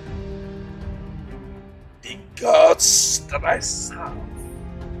 the gods that I serve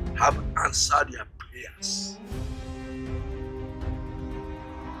have answered your prayers.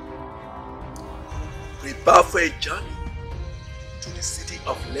 Prepare for a journey to the city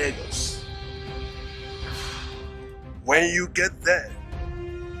of Lagos. When you get there,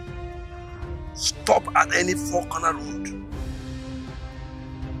 stop at any four-corner road.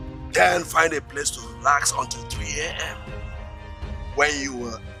 Then find a place to relax until 3 a.m. when you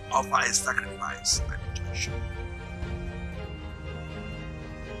will offer a sacrifice at the junction.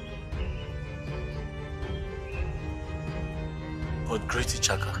 But Great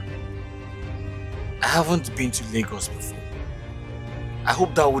Chaka, I haven't been to Lagos before. I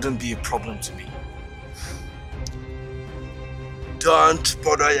hope that wouldn't be a problem to me. Don't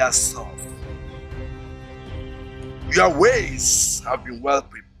bother yourself. Your ways have been well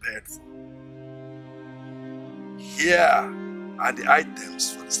prepared for. Here are the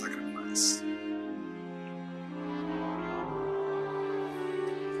items for the sacrifice.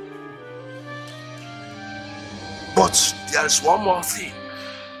 But there is one more thing.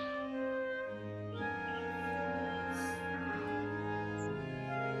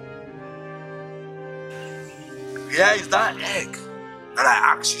 Here is that egg that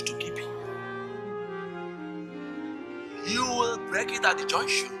I asked you to keep it. You will break it at the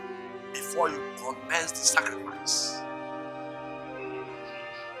junction before you commence the sacrifice.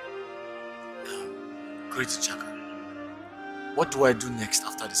 Great Chaka, what do I do next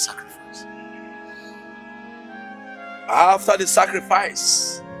after the sacrifice? After the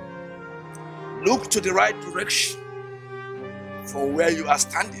sacrifice, look to the right direction from where you are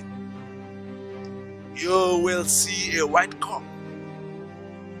standing. You will see a white cup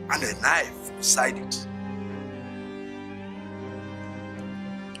and a knife beside it.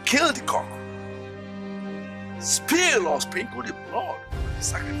 Kill the cock. Spill or sprinkle the blood of the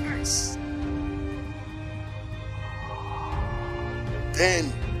sacrifice.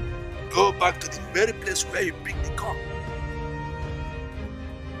 Then go back to the very place where you picked the cock.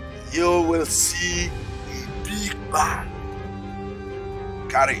 You will see a big bag.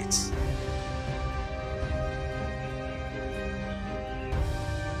 Carry it.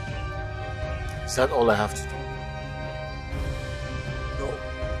 Is that all I have to do? No.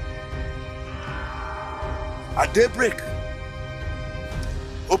 At daybreak,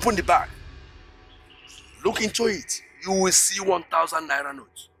 open the bag. Look into it. You will see 1,000 naira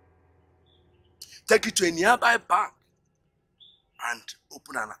notes. Take it to a nearby bank and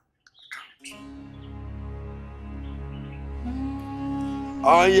open an account.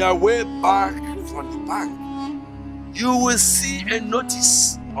 On your way back from the bank, you will see a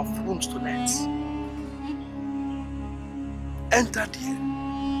notice of rooms to let. Enter there.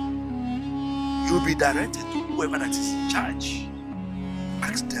 You will be directed to whoever that is in charge.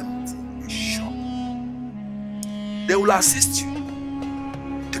 Ask them for a shop. They will assist you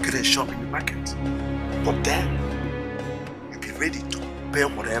to get a shop in the market. But then, you'll be ready to pay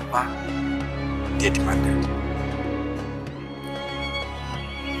whatever they demanded.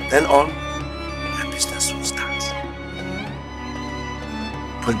 Then on, your business will start.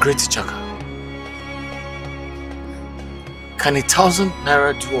 But Great Chaka, can 1,000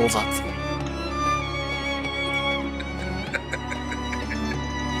 naira do all that for me?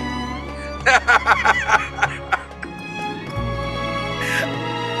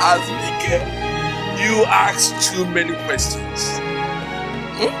 Azubike, you ask too many questions.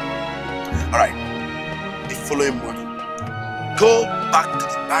 Alright, the following morning, go back to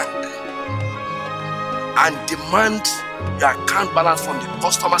the bank and demand your account balance from the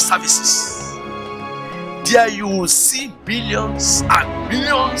customer services. There you will see billions and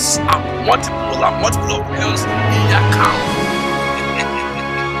billions and multiple of billions in your account.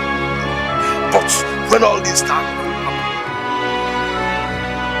 But when all this starts,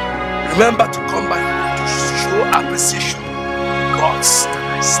 remember to come back to show appreciation to God's that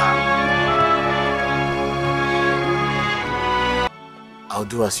I serve. I'll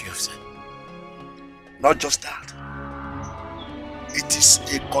do as you have said. Not just that. It is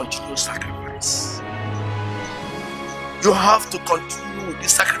a continuous sacrifice. You have to continue with the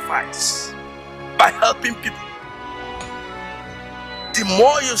sacrifice by helping people. The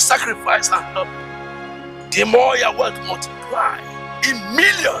more you sacrifice and help, the more your wealth multiplies in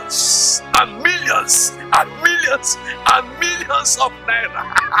millions and millions and millions and millions of naira.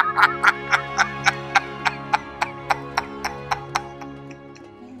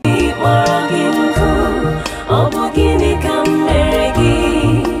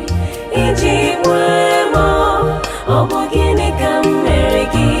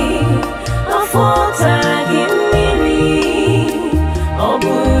 Afọ tara gị mmiri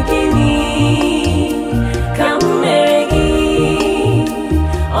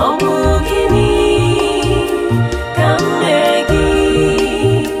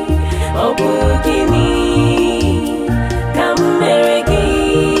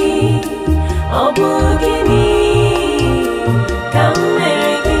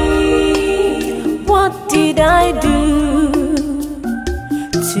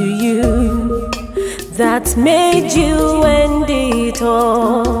that made you end it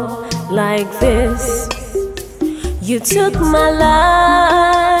all like this. You took my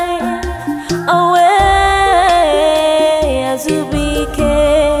life away as you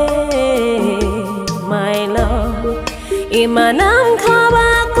became my love. Imanam kaba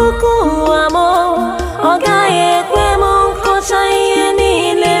kuku amo ogaye kwemo kocha yeni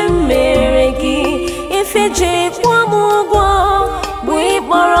lemeregi ifeje kwa mugwo bui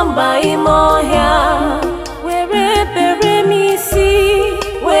boramba imohia.